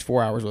experience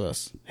 4 hours with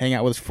us, hang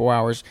out with us 4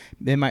 hours.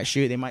 They might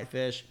shoot, they might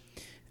fish.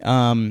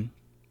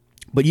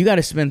 But you got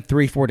to spend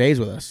 3-4 days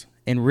with us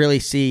and really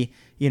see,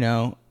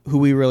 who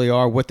we really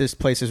are, what this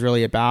place is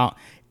really about,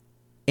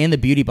 and the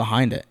beauty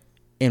behind it,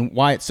 and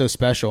why it's so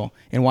special,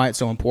 and why it's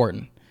so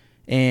important.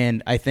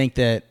 And I think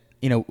that,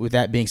 with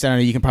that being said, I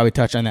know you can probably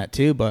touch on that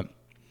too, but,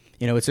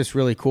 it's just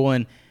really cool.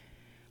 And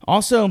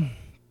also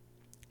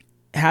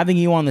having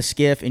you on the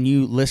skiff and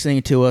you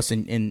listening to us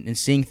and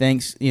seeing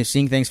things,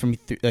 seeing things from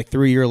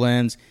through your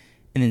lens,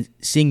 and then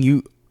seeing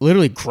you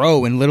literally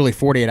grow in literally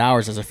 48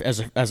 hours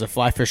as a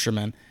fly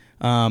fisherman.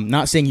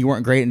 Not saying you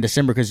weren't great in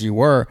December, because you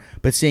were,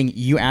 but seeing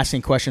you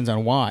asking questions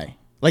on why,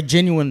 like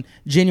genuine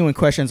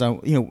questions on,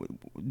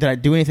 did I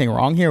do anything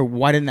wrong here?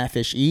 Why didn't that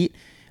fish eat?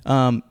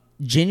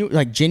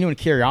 Genuine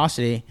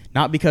curiosity,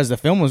 not because the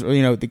film was,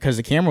 because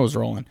the camera was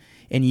rolling,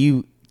 and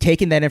you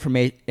taking that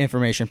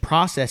information,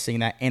 processing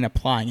that, and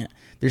applying it.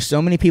 There's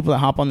so many people that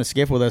hop on the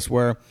skiff with us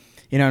where,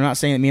 I'm not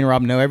saying that me and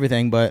Rob know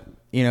everything, but,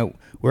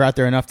 we're out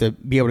there enough to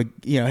be able to,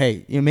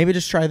 hey, maybe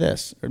just try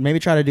this, or maybe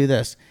try to do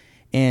this.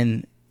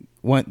 And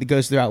it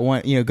goes throughout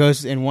one,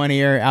 goes in one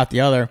ear, out the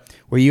other,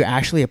 where you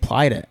actually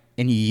applied it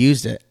and you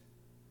used it,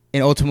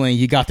 and ultimately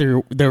you got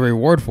the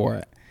reward for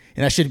it.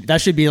 And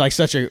that should be like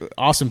such a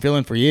awesome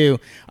feeling for you.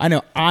 I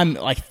know I'm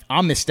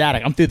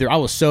ecstatic. I'm through there. I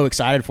was so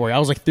excited for you. I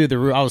was through the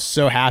roof. I was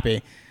so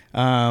happy.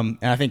 And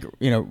I think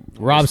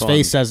Rob's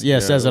face says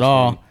it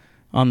all.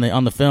 on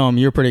the film.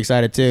 You were pretty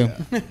excited too.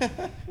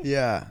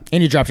 Yeah.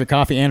 And you dropped your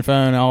coffee and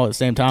phone all at the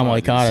same time while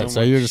you caught it.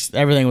 So you were just,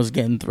 everything was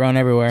getting thrown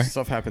everywhere.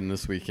 Stuff happened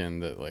this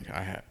weekend that like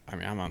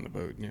I'm on the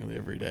boat nearly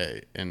every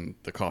day, and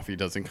the coffee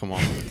doesn't come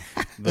on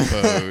the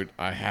boat.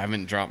 I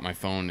haven't dropped my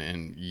phone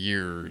in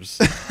years.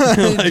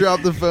 You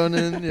dropped the phone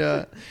in.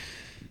 Yeah.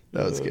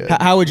 That was good.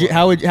 How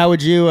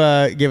would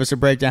you give us a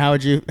breakdown? How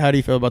do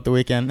you feel about the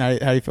weekend? How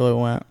do you feel it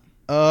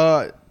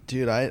went?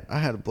 Dude, I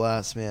had a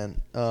blast,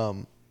 man.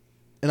 And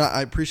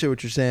I appreciate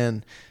what you're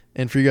saying.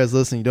 And for you guys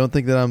listening, don't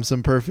think that I'm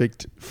some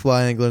perfect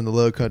fly angler in the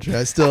low country.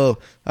 I still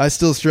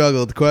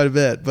struggled quite a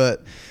bit,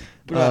 but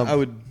I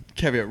would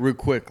caveat real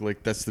quick,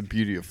 like that's the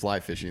beauty of fly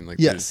fishing. Like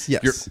yes.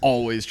 You're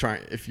always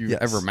trying. If you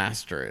ever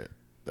master it,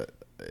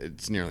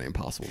 it's nearly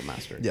impossible to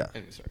master it. Yeah,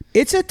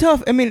 it's a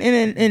tough. I mean,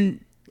 and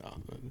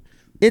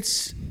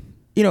it's,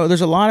 you know, there's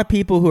a lot of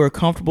people who are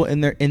comfortable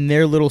in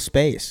their little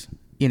space.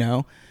 You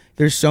know,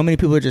 there's so many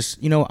people who are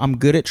just, you know, I'm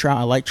good at trout.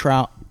 I like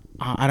trout.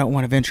 I don't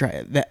want to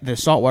venture. The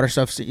saltwater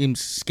stuff seems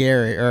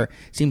scary or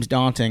seems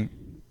daunting.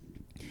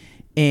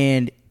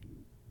 And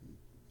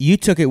you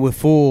took it with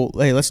full,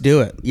 hey, let's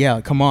do it.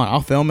 Yeah, come on.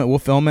 I'll film it. We'll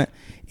film it.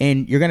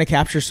 And you're going to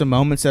capture some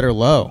moments that are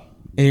low.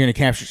 And you're going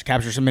to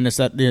capture some minutes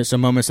that, you know,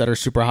 some moments that are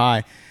super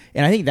high.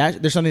 And I think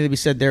that there's something to be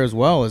said there as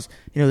well. Is,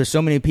 you know, there's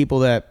so many people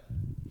that,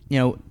 you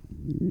know,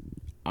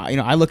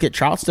 I look at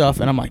trout stuff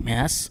and I'm like,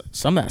 man,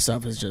 some of that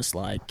stuff is just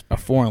like a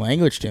foreign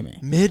language to me.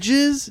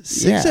 Midges,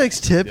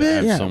 6X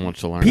tippet. I have so much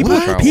to learn.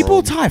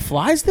 People tie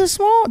flies this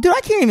small, dude. I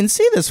can't even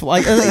see this fly.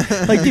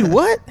 Like, dude,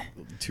 what?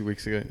 2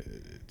 weeks ago,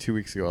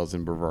 I was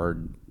in Brevard.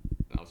 And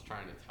I was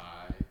trying to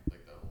tie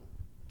like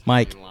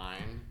Mike.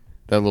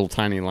 That little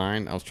tiny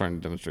line. I was trying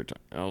to demonstrate.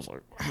 I was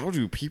like, how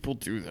do people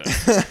do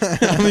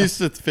this? I'm used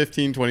to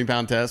 15,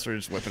 20-pound tests or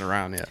just whipping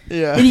around.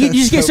 Yeah. And you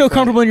just get so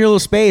comfortable in your little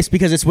space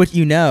because it's what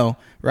you know,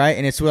 right?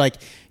 And it's like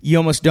you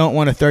almost don't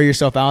want to throw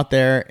yourself out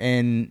there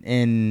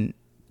and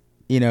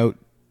you know,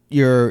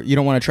 you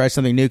don't want to try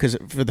something new because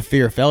for the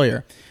fear of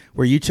failure.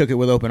 Where you took it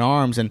with open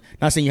arms, and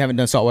not saying you haven't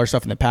done saltwater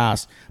stuff in the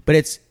past, but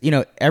it's, you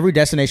know, every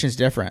destination is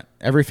different,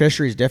 every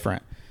fishery is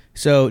different.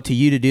 So to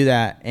you to do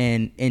that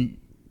and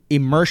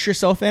immerse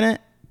yourself in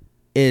it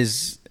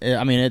is,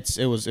 I mean,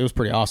 it was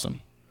pretty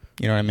awesome.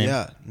 You know what I mean?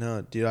 Yeah,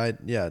 no,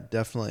 dude,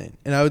 definitely.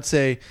 And I would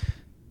say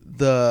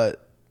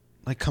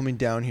coming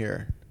down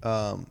here,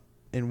 and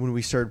when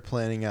we started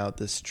planning out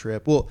this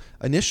trip, well,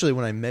 initially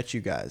when I met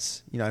you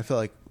guys, you know, I felt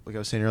like I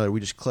was saying earlier, we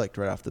just clicked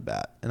right off the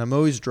bat. And I'm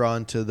always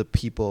drawn to the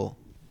people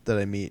that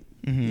I meet,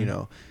 you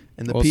know,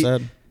 and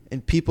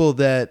and people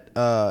that,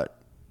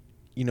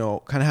 you know,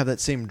 kind of have that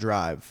same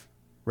drive,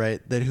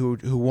 right? That who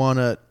want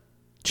to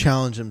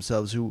challenge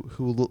themselves,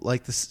 who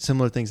like the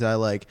similar things that I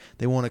like.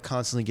 They want to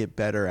constantly get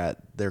better at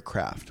their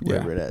craft,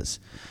 whatever it is.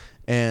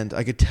 And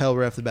I could tell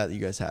right off the bat that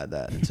you guys had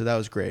that. And so that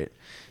was great.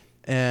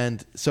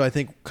 And so I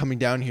think coming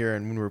down here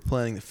and when we were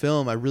planning the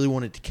film, I really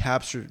wanted to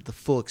capture the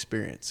full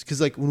experience.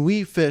 Because like when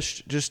we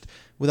fished just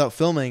without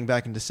filming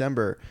back in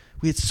December,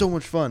 we had so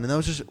much fun. And that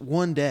was just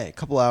one day, a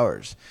couple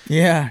hours.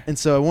 Yeah. And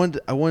so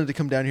I wanted to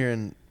come down here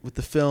and with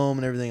the film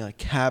and everything, like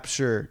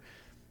capture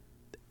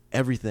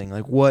everything,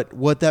 like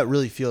what that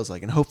really feels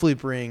like, and hopefully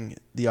bring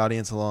the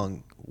audience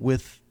along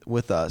with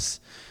us.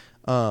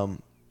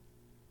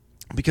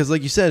 Because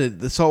like you said,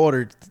 the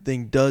saltwater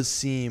thing does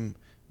seem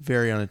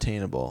very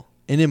unattainable.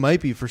 And it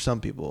might be for some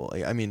people.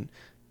 Like, I mean,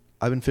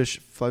 I've been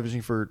fly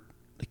fishing for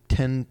like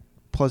 10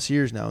 plus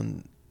years now,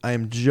 and I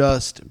am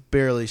just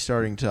barely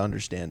starting to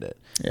understand it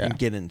and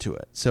get into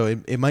it. So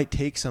it might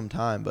take some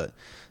time, but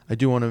I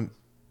do want to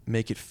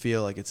make it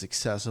feel like it's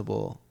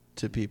accessible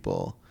to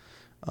people.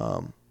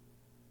 And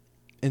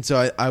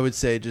so I would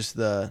say just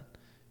the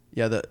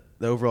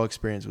overall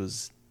experience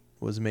was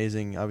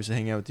amazing. Obviously,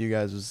 hanging out with you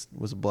guys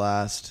was a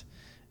blast,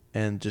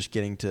 and just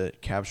getting to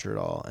capture it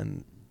all.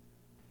 And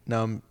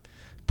now I'm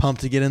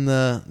pumped to get in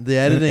the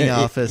editing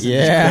office and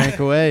just crank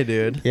away,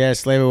 dude. Yeah,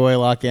 slave away,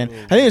 lock in.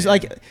 I think it's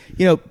like,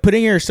 you know,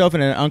 putting yourself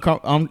in an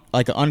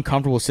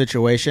uncomfortable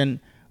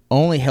situation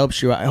only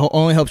helps you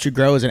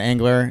grow as an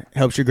angler,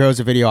 helps you grow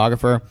as a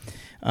videographer.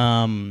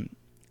 And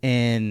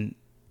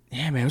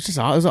yeah, man, it was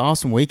an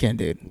awesome weekend,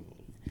 dude.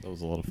 That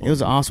was a lot of fun. It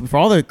was awesome. For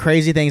all the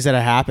crazy things that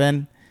had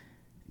happened,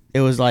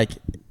 it was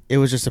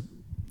just a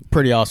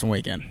pretty awesome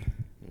weekend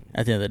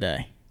at the end of the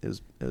day. It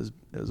was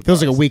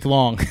feels like a week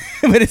long,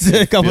 but it's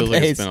a couple days.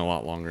 Like it's been a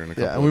lot longer in a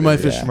couple and we days. might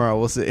fish tomorrow.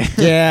 We'll see.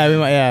 Yeah, we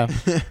might. Yeah,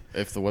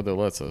 if the weather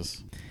lets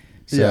us.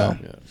 So,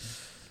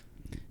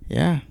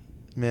 yeah.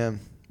 Man.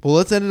 Well,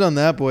 let's end it on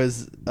that,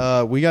 boys.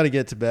 We got to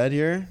get to bed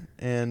here,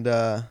 and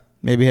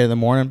maybe hit in the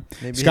morning.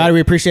 Scotty, we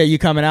appreciate you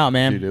coming out,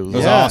 man. Dude, it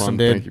was awesome, fun.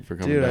 dude. Thank you for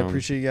coming down. down. I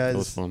appreciate you guys. It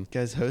was fun.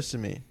 Guys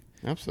hosting me.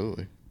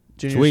 Absolutely.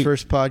 Junior's Sweet.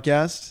 first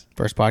podcast.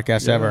 First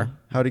podcast ever.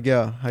 How'd it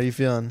go? How you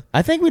feeling?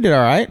 I think we did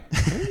all right.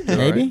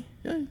 Maybe. Right.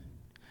 Yeah.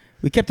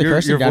 We kept the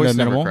cursing your down to voice a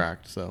minimal. never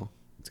cracked, so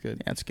it's good.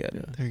 Yeah, that's good.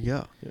 Yeah. There you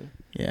go.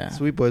 Yeah.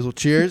 Sweet, boys. Well,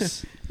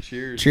 cheers.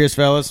 Cheers. Cheers,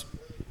 fellas.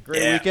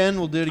 Great weekend.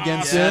 We'll do it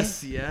again soon.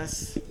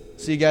 Yes.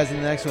 See you guys in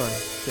the next one.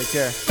 Take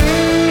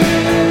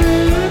care.